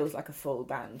 It feels like a full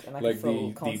band and like a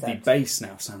full concept. The bass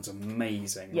now sounds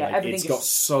amazing. Yeah, like, it's got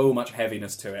so much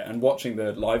heaviness to it, and watching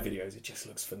the live videos, it just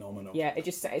looks phenomenal. Yeah,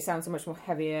 it sounds so much more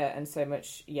heavier and so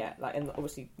much and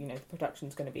obviously the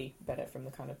production's going to be better from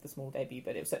the kind of the small debut,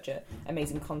 but it was such an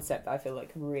amazing concept that I feel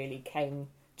like really came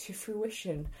to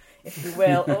fruition, if you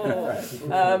will.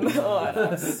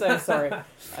 I'm so sorry.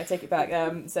 I take it back.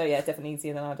 So yeah, definitely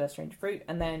Zia Lanada, Stranger Fruit,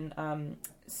 and then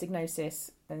Signosis,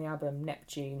 and the album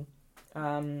Neptune,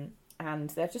 and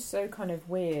they're just so kind of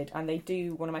weird. And they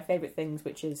do one of my favourite things,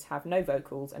 which is have no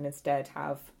vocals and instead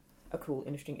have a cool,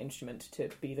 interesting instrument to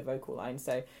be the vocal line.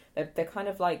 So they're kind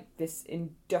of like this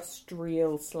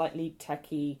industrial, slightly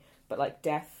techy, but like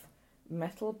death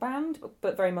metal band,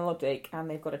 but very melodic, and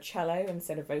they've got a cello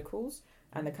instead of vocals,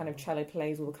 and the kind of cello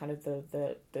plays all the kind of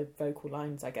the vocal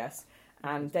lines, I guess.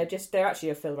 And they're actually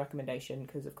a Phil recommendation,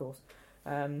 because of course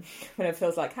when it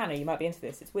feels like, Hannah, you might be into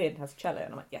this, it's weird, it has a cello,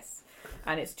 and I'm like, yes.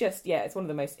 And it's just it's one of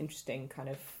the most interesting kind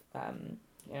of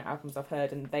albums I've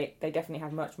heard, and they definitely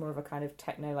have much more of a kind of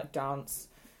techno, like dance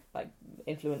like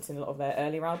influence in a lot of their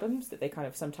earlier albums, that they kind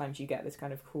of sometimes you get this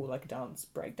kind of cool like dance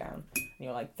breakdown and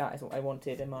you're like, that is what I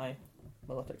wanted in my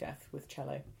melodic death with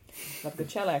cello. Love the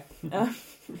cello.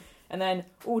 And then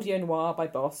Audio Noir by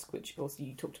Bossk, which also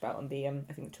you talked about on the I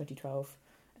think 2012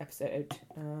 episode.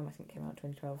 I think it came out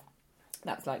in 2012.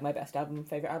 That's like my best album,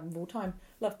 favourite album of all time.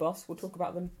 Love Bossk. We'll talk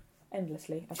about them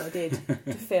endlessly, as I did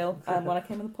to Phil when I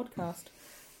came on the podcast.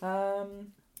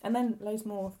 And then loads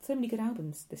more. So many good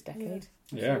albums this decade.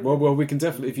 Yeah, well, we can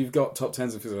definitely, if you've got top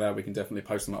 10s of things like that, we can definitely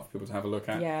post them up for people to have a look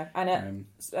at. Yeah, and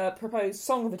proposed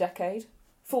Song of the Decade,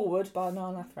 Forward by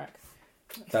Niall Nathrak.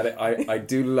 I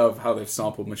do love how they've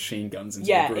sampled Machine Guns into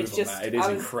the groove on that. It is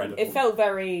incredible. It felt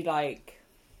very like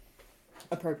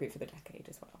appropriate for the decade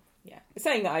as well. Yeah,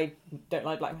 saying that I don't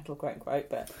like black metal, quote unquote,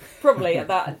 but probably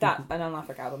that Niall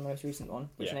Nathrak album, the most recent one,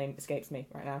 which name escapes me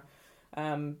right now.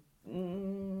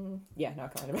 No, I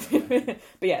can't remember.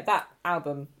 But yeah, that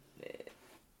album,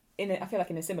 I feel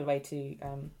like in a similar way to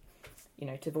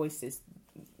to Voices,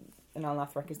 Niall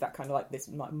Nathrak is that kind of like this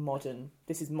like modern.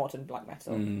 This is modern black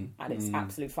metal at its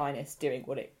absolute finest, doing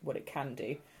what it can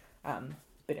do.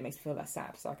 But it makes me feel less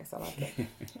sad, so I guess I like it.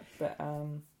 But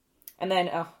and then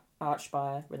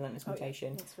Archspire, Relentless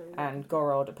Mutation, and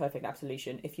Gorod, A Perfect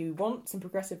Absolution. If you want some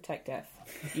progressive tech death,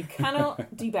 you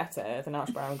cannot do better than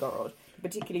Archspire and Gorod,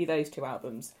 particularly those two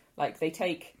albums. Like, they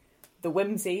take the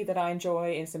whimsy that I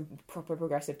enjoy in some proper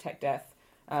progressive tech death.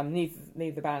 Neither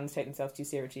the bands take themselves too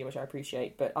seriously, which I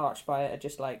appreciate, but Archspire are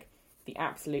just like the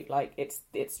absolute, like,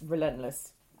 it's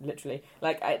relentless, literally.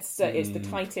 Like, it's the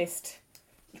tightest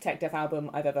tech death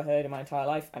album I've ever heard in my entire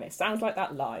life, and it sounds like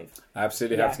that live. I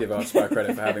absolutely have to give Archspire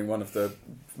credit for having one of the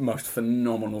most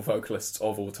phenomenal vocalists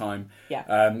of all time.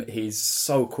 Yeah. He's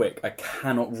so quick. I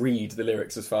cannot read the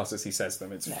lyrics as fast as he says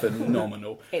them. It's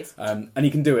phenomenal. And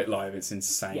he can do it live. It's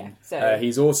insane. Yeah, so...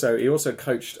 he also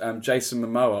coached Jason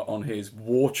Momoa on his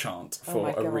war chant for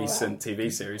a recent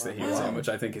TV series that he was in, which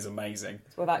I think is amazing.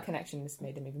 Well, that connection has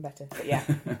made him even better. But yeah,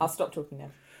 I'll stop talking now.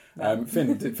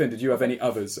 Finn, did you have any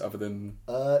others other than...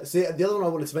 See, the other one I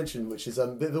wanted to mention, which is a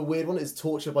bit of a weird one, is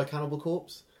Torture by Cannibal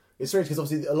Corpse. It's strange because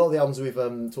obviously a lot of the albums we've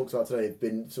talked about today have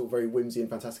been sort of very whimsy and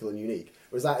fantastical and unique,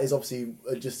 whereas that is obviously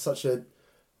just such a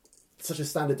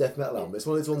standard death metal album. It's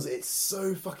one of those ones, it's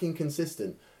so fucking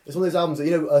consistent. It's one of those albums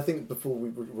that, I think before we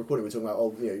recorded we were talking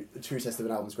about, the true test of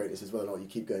an album's greatness is whether or not you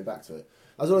keep going back to it.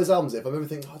 As one of those albums, if I'm ever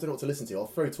thinking, I don't know what to listen to, I'll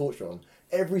throw Torture on.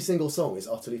 Every single song is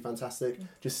utterly fantastic,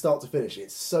 just start to finish.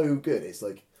 It's so good. It's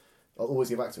like, I'll always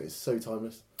get back to it. It's so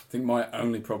timeless. I think my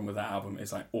only problem with that album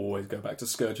is I always go back to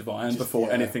Scourge of Iron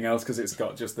before anything else, because it's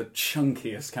got just the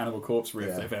chunkiest Cannibal Corpse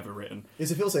riff they've ever written.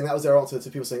 It's a Phil saying that was their answer to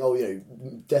people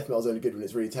saying, death metal's only good when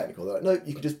it's really technical. They're like, no,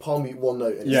 you can just palm mute one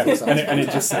note and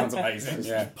it just sounds amazing.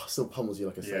 It still pummels you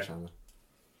like a sledgehammer.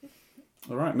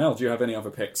 All right, Mel, do you have any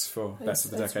other picks for Best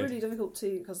of the Decade? It's really difficult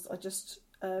too, because I just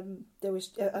there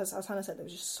was, as Hannah said, there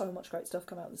was just so much great stuff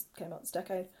came out this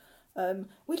decade.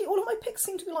 All of my picks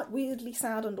seem to be like weirdly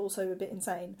sad and also a bit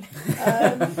insane.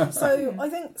 So I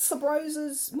think Sub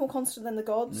Rosa's More Constant Than the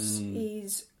Gods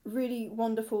is really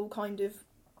wonderful, kind of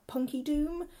punky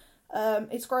doom.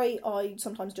 It's great. I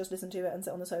sometimes just listen to it and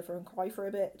sit on the sofa and cry for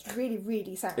a bit. It's really,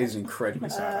 really sad. It is an incredibly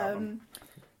sad album.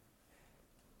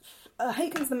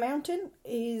 Haken's The Mountain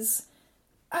is...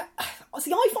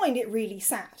 see, I find it really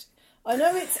sad. I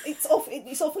know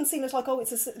it's often seen as like,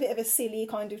 it's a bit of a silly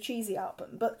kind of cheesy album,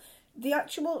 but the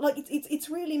actual, like, it's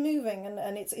really moving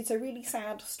and it's a really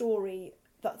sad story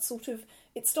that sort of,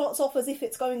 it starts off as if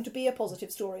it's going to be a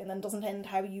positive story and then doesn't end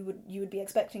how you would be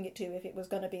expecting it to if it was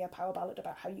going to be a power ballad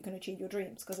about how you can achieve your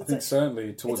dreams. Because I think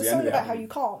certainly towards the end of the album, how you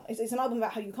can't. It's an album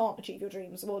about how you can't achieve your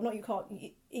dreams. Well, not you can't.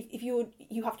 If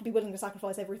you have to be willing to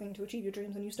sacrifice everything to achieve your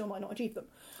dreams, and you still might not achieve them.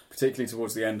 Particularly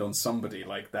towards the end on Somebody,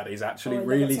 like that is actually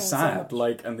really sad.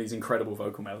 So and these incredible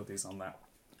vocal melodies on that.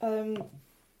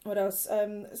 What else?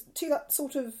 Two that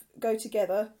sort of go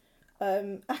together.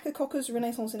 Aka Cocker's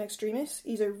Renaissance in Extremis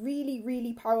is a really,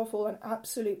 really powerful and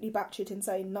absolutely batshit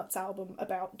insane nuts album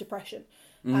about depression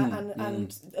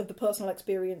and of the personal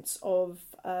experience of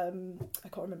I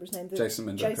can't remember his name. Jason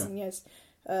Mendoza. Jason, yes,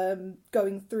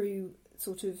 going through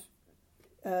sort of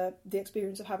the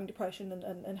experience of having depression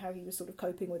and how he was sort of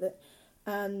coping with it.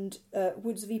 And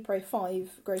Woods of Ypres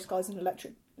 5, Grey Skies and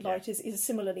Electric Light is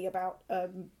similarly about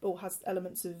or has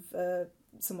elements of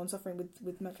someone suffering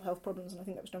with mental health problems, and I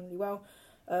think that was done really well.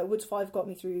 Woods 5 got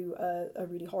me through a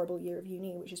really horrible year of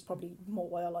uni, which is probably more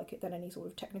why I like it than any sort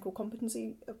of technical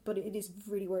competency, but it is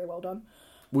really very well done.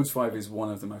 Woods 5 is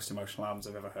one of the most emotional albums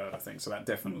I've ever heard, I think, so that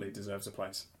definitely deserves a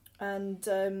place.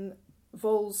 And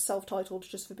Vol's self-titled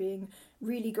just for being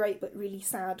really great but really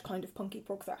sad kind of punky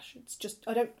prog thrash. It's just,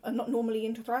 I'm not normally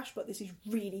into thrash, but this is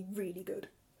really, really good.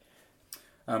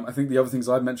 I think the other things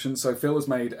I've mentioned, so Phil has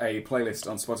made a playlist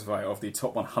on Spotify of the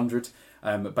top 100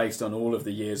 based on all of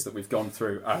the years that we've gone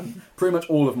through. Pretty much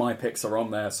all of my picks are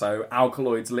on there, so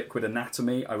Alkaloid's Liquid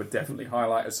Anatomy I would definitely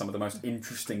highlight as some of the most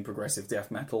interesting progressive death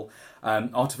metal.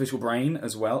 Artificial Brain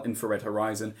as well, Infrared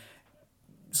Horizon.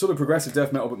 Sort of progressive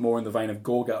death metal but more in the vein of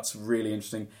Gorguts, really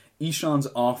interesting. Ishan's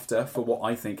After for what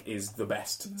I think is the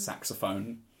best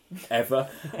saxophone ever.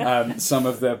 Some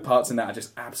of the parts in that are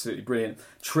just absolutely brilliant.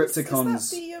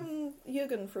 Triptychon's... Is that the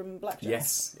Jürgen from Black Jazz?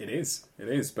 Yes, it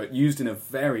is, but used in a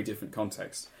very different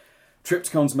context.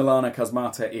 Triptychon's Milana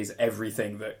Kosmata is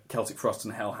everything that Celtic Frost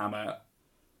and Hellhammer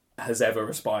has ever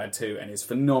aspired to and is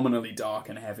phenomenally dark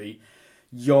and heavy.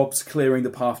 Yob's Clearing the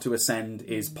Path to Ascend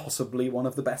is possibly one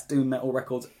of the best doom metal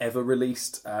records ever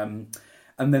released. And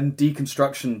then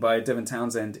Deconstruction by Devin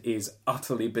Townsend is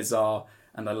utterly bizarre,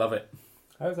 and I love it.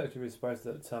 I was actually really surprised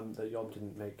that Yob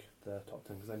didn't make the top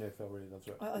 10 because I know Phil really loves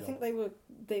it. I think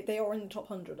they are in the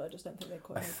top 100. I just don't think they're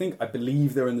quite. I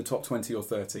believe they're in the top 20 or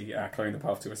 30. Clearing the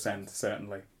Path to Ascend,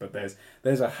 certainly. But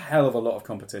there's a hell of a lot of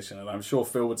competition, and I'm sure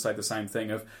Phil would say the same thing.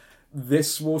 Of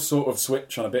this will sort of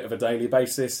switch on a bit of a daily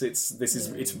basis.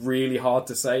 It's really hard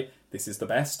to say this is the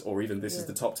best or even this is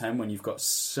the top 10 when you've got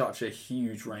such a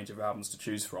huge range of albums to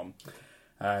choose from.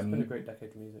 It's been a great decade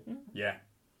of music. Yeah,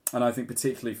 and I think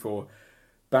particularly for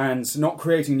bands not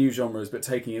creating new genres but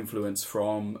taking influence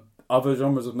from other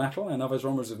genres of metal and other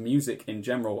genres of music in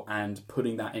general, and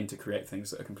putting that in to create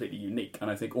things that are completely unique. And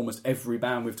I think almost every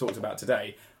band we've talked about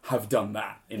today have done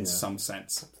that in some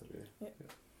sense.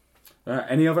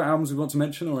 Any other albums we want to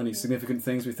mention, or any significant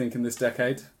things we think in this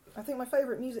decade? I think my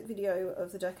favourite music video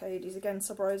of the decade is again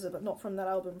Sub Rosa, but not from that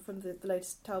album, from the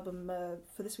latest album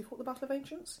For This We Fought the Battle of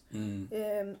Ancients.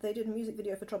 They did a music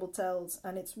video for Troubled Tales,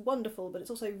 and it's wonderful, but it's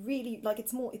also really, like,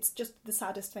 it's just the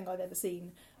saddest thing I've ever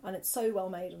seen, and it's so well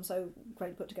made and so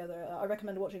great put together. I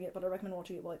recommend watching it, but I recommend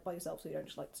watching it by yourself so you don't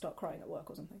just like start crying at work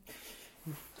or something.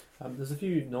 There's a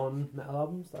few non-metal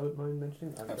albums that I wouldn't mind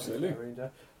mentioning. Absolutely.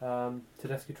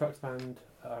 Tedeschi Trucks Band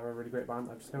are a really great band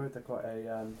I've discovered. They're quite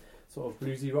a sort of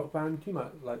bluesy rock band. You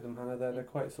might like them, Hannah. They're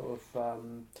quite sort of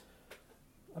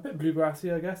a bit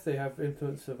bluegrassy, I guess. They have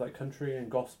influence of like country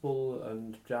and gospel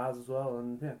and jazz as well.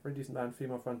 And yeah, very decent band,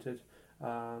 female fronted.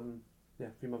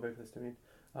 Female vocalist. I mean,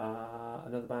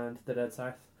 another band, The Dead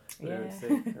South. They're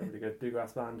a really good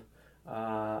bluegrass band.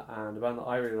 And a band that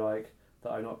I really like,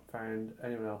 that I've not found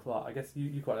anyone else like. I guess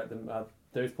you quite like them.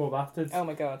 Those Poor Bastards. Oh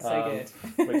my god, so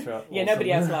good. Which are yeah, awesome.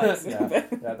 nobody else likes. yeah,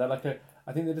 they're like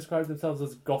I think they describe themselves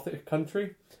as gothic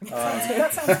country.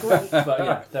 That sounds great. But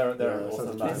yeah, they're an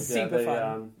awesome band. It's super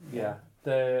fun.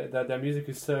 Their music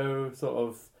is so sort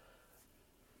of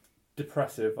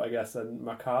depressive, I guess, and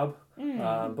macabre,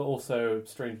 but also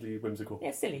strangely whimsical.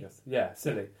 Yeah, silly. Yeah,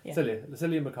 silly. Yeah.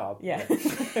 Silly and macabre. Yeah. I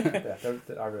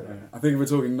really like. I think if we're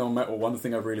talking non-metal, one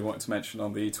thing I really wanted to mention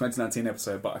on the 2019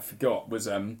 episode, but I forgot, was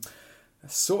a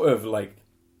sort of like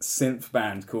synth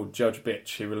band called Judge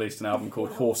Bitch, who released an album called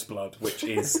Horseblood, which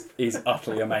is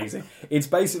utterly amazing. It's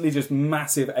basically just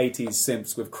massive 80s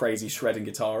synths with crazy shredding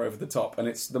guitar over the top, and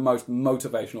it's the most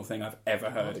motivational thing I've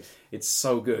ever heard. Nice. It's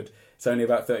so good. It's only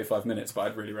about 35 minutes, but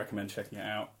I'd really recommend checking it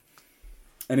out.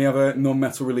 Any other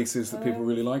non-metal releases that people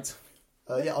really liked?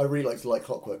 I really liked Like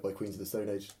Clockwork by Queens of the Stone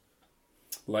Age.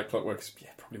 Like Clockwork's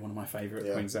probably one of my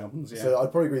favourite Queen's albums. Yeah. So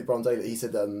I'd probably agree with Bram Daly. He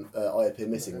said I Appear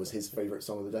Missing was his favourite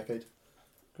song of the decade.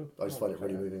 Cool. I just find it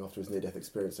really moving after his near-death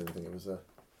experience and everything. It was...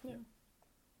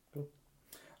 Cool.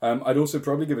 I'd also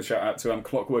probably give a shout out to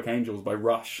Clockwork Angels by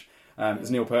Rush.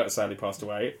 As Neil Peart sadly passed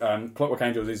away. Clockwork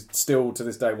Angels is still to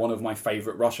this day one of my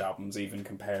favourite Rush albums, even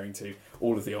comparing to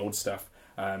all of the old stuff.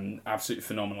 Absolutely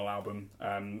phenomenal album.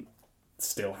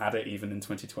 Still had it even in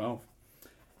 2012.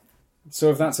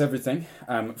 So if that's everything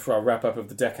for our wrap up of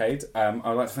the decade,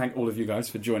 I'd like to thank all of you guys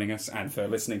for joining us and for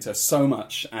listening to so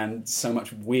much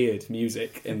weird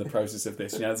music in the process of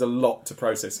this. There's a lot to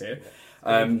process here.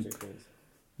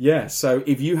 So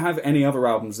if you have any other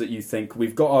albums that you think,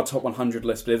 we've got our top 100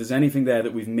 list, but if there's anything there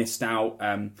that we've missed out,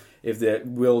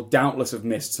 we'll doubtless have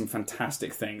missed some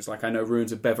fantastic things. Like I know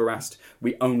Ruins of Beverast,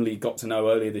 we only got to know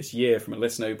earlier this year from a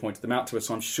listener who pointed them out to us,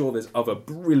 so I'm sure there's other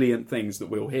brilliant things that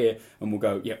we'll hear and we'll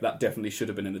go, yep, that definitely should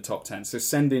have been in the top 10. So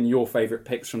send in your favourite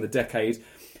picks from the decade.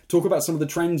 Talk about some of the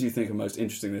trends you think are most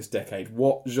interesting this decade.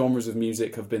 What genres of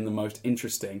music have been the most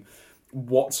interesting?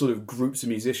 What sort of groups of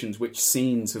musicians, which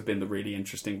scenes have been the really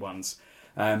interesting ones?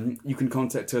 You can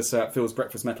contact us at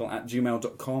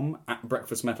philsbreakfastmetal@gmail.com, at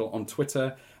breakfastmetal on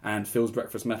Twitter, and Phil's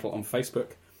Breakfast Metal on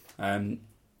Facebook. And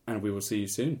we will see you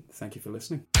soon. Thank you for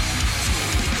listening.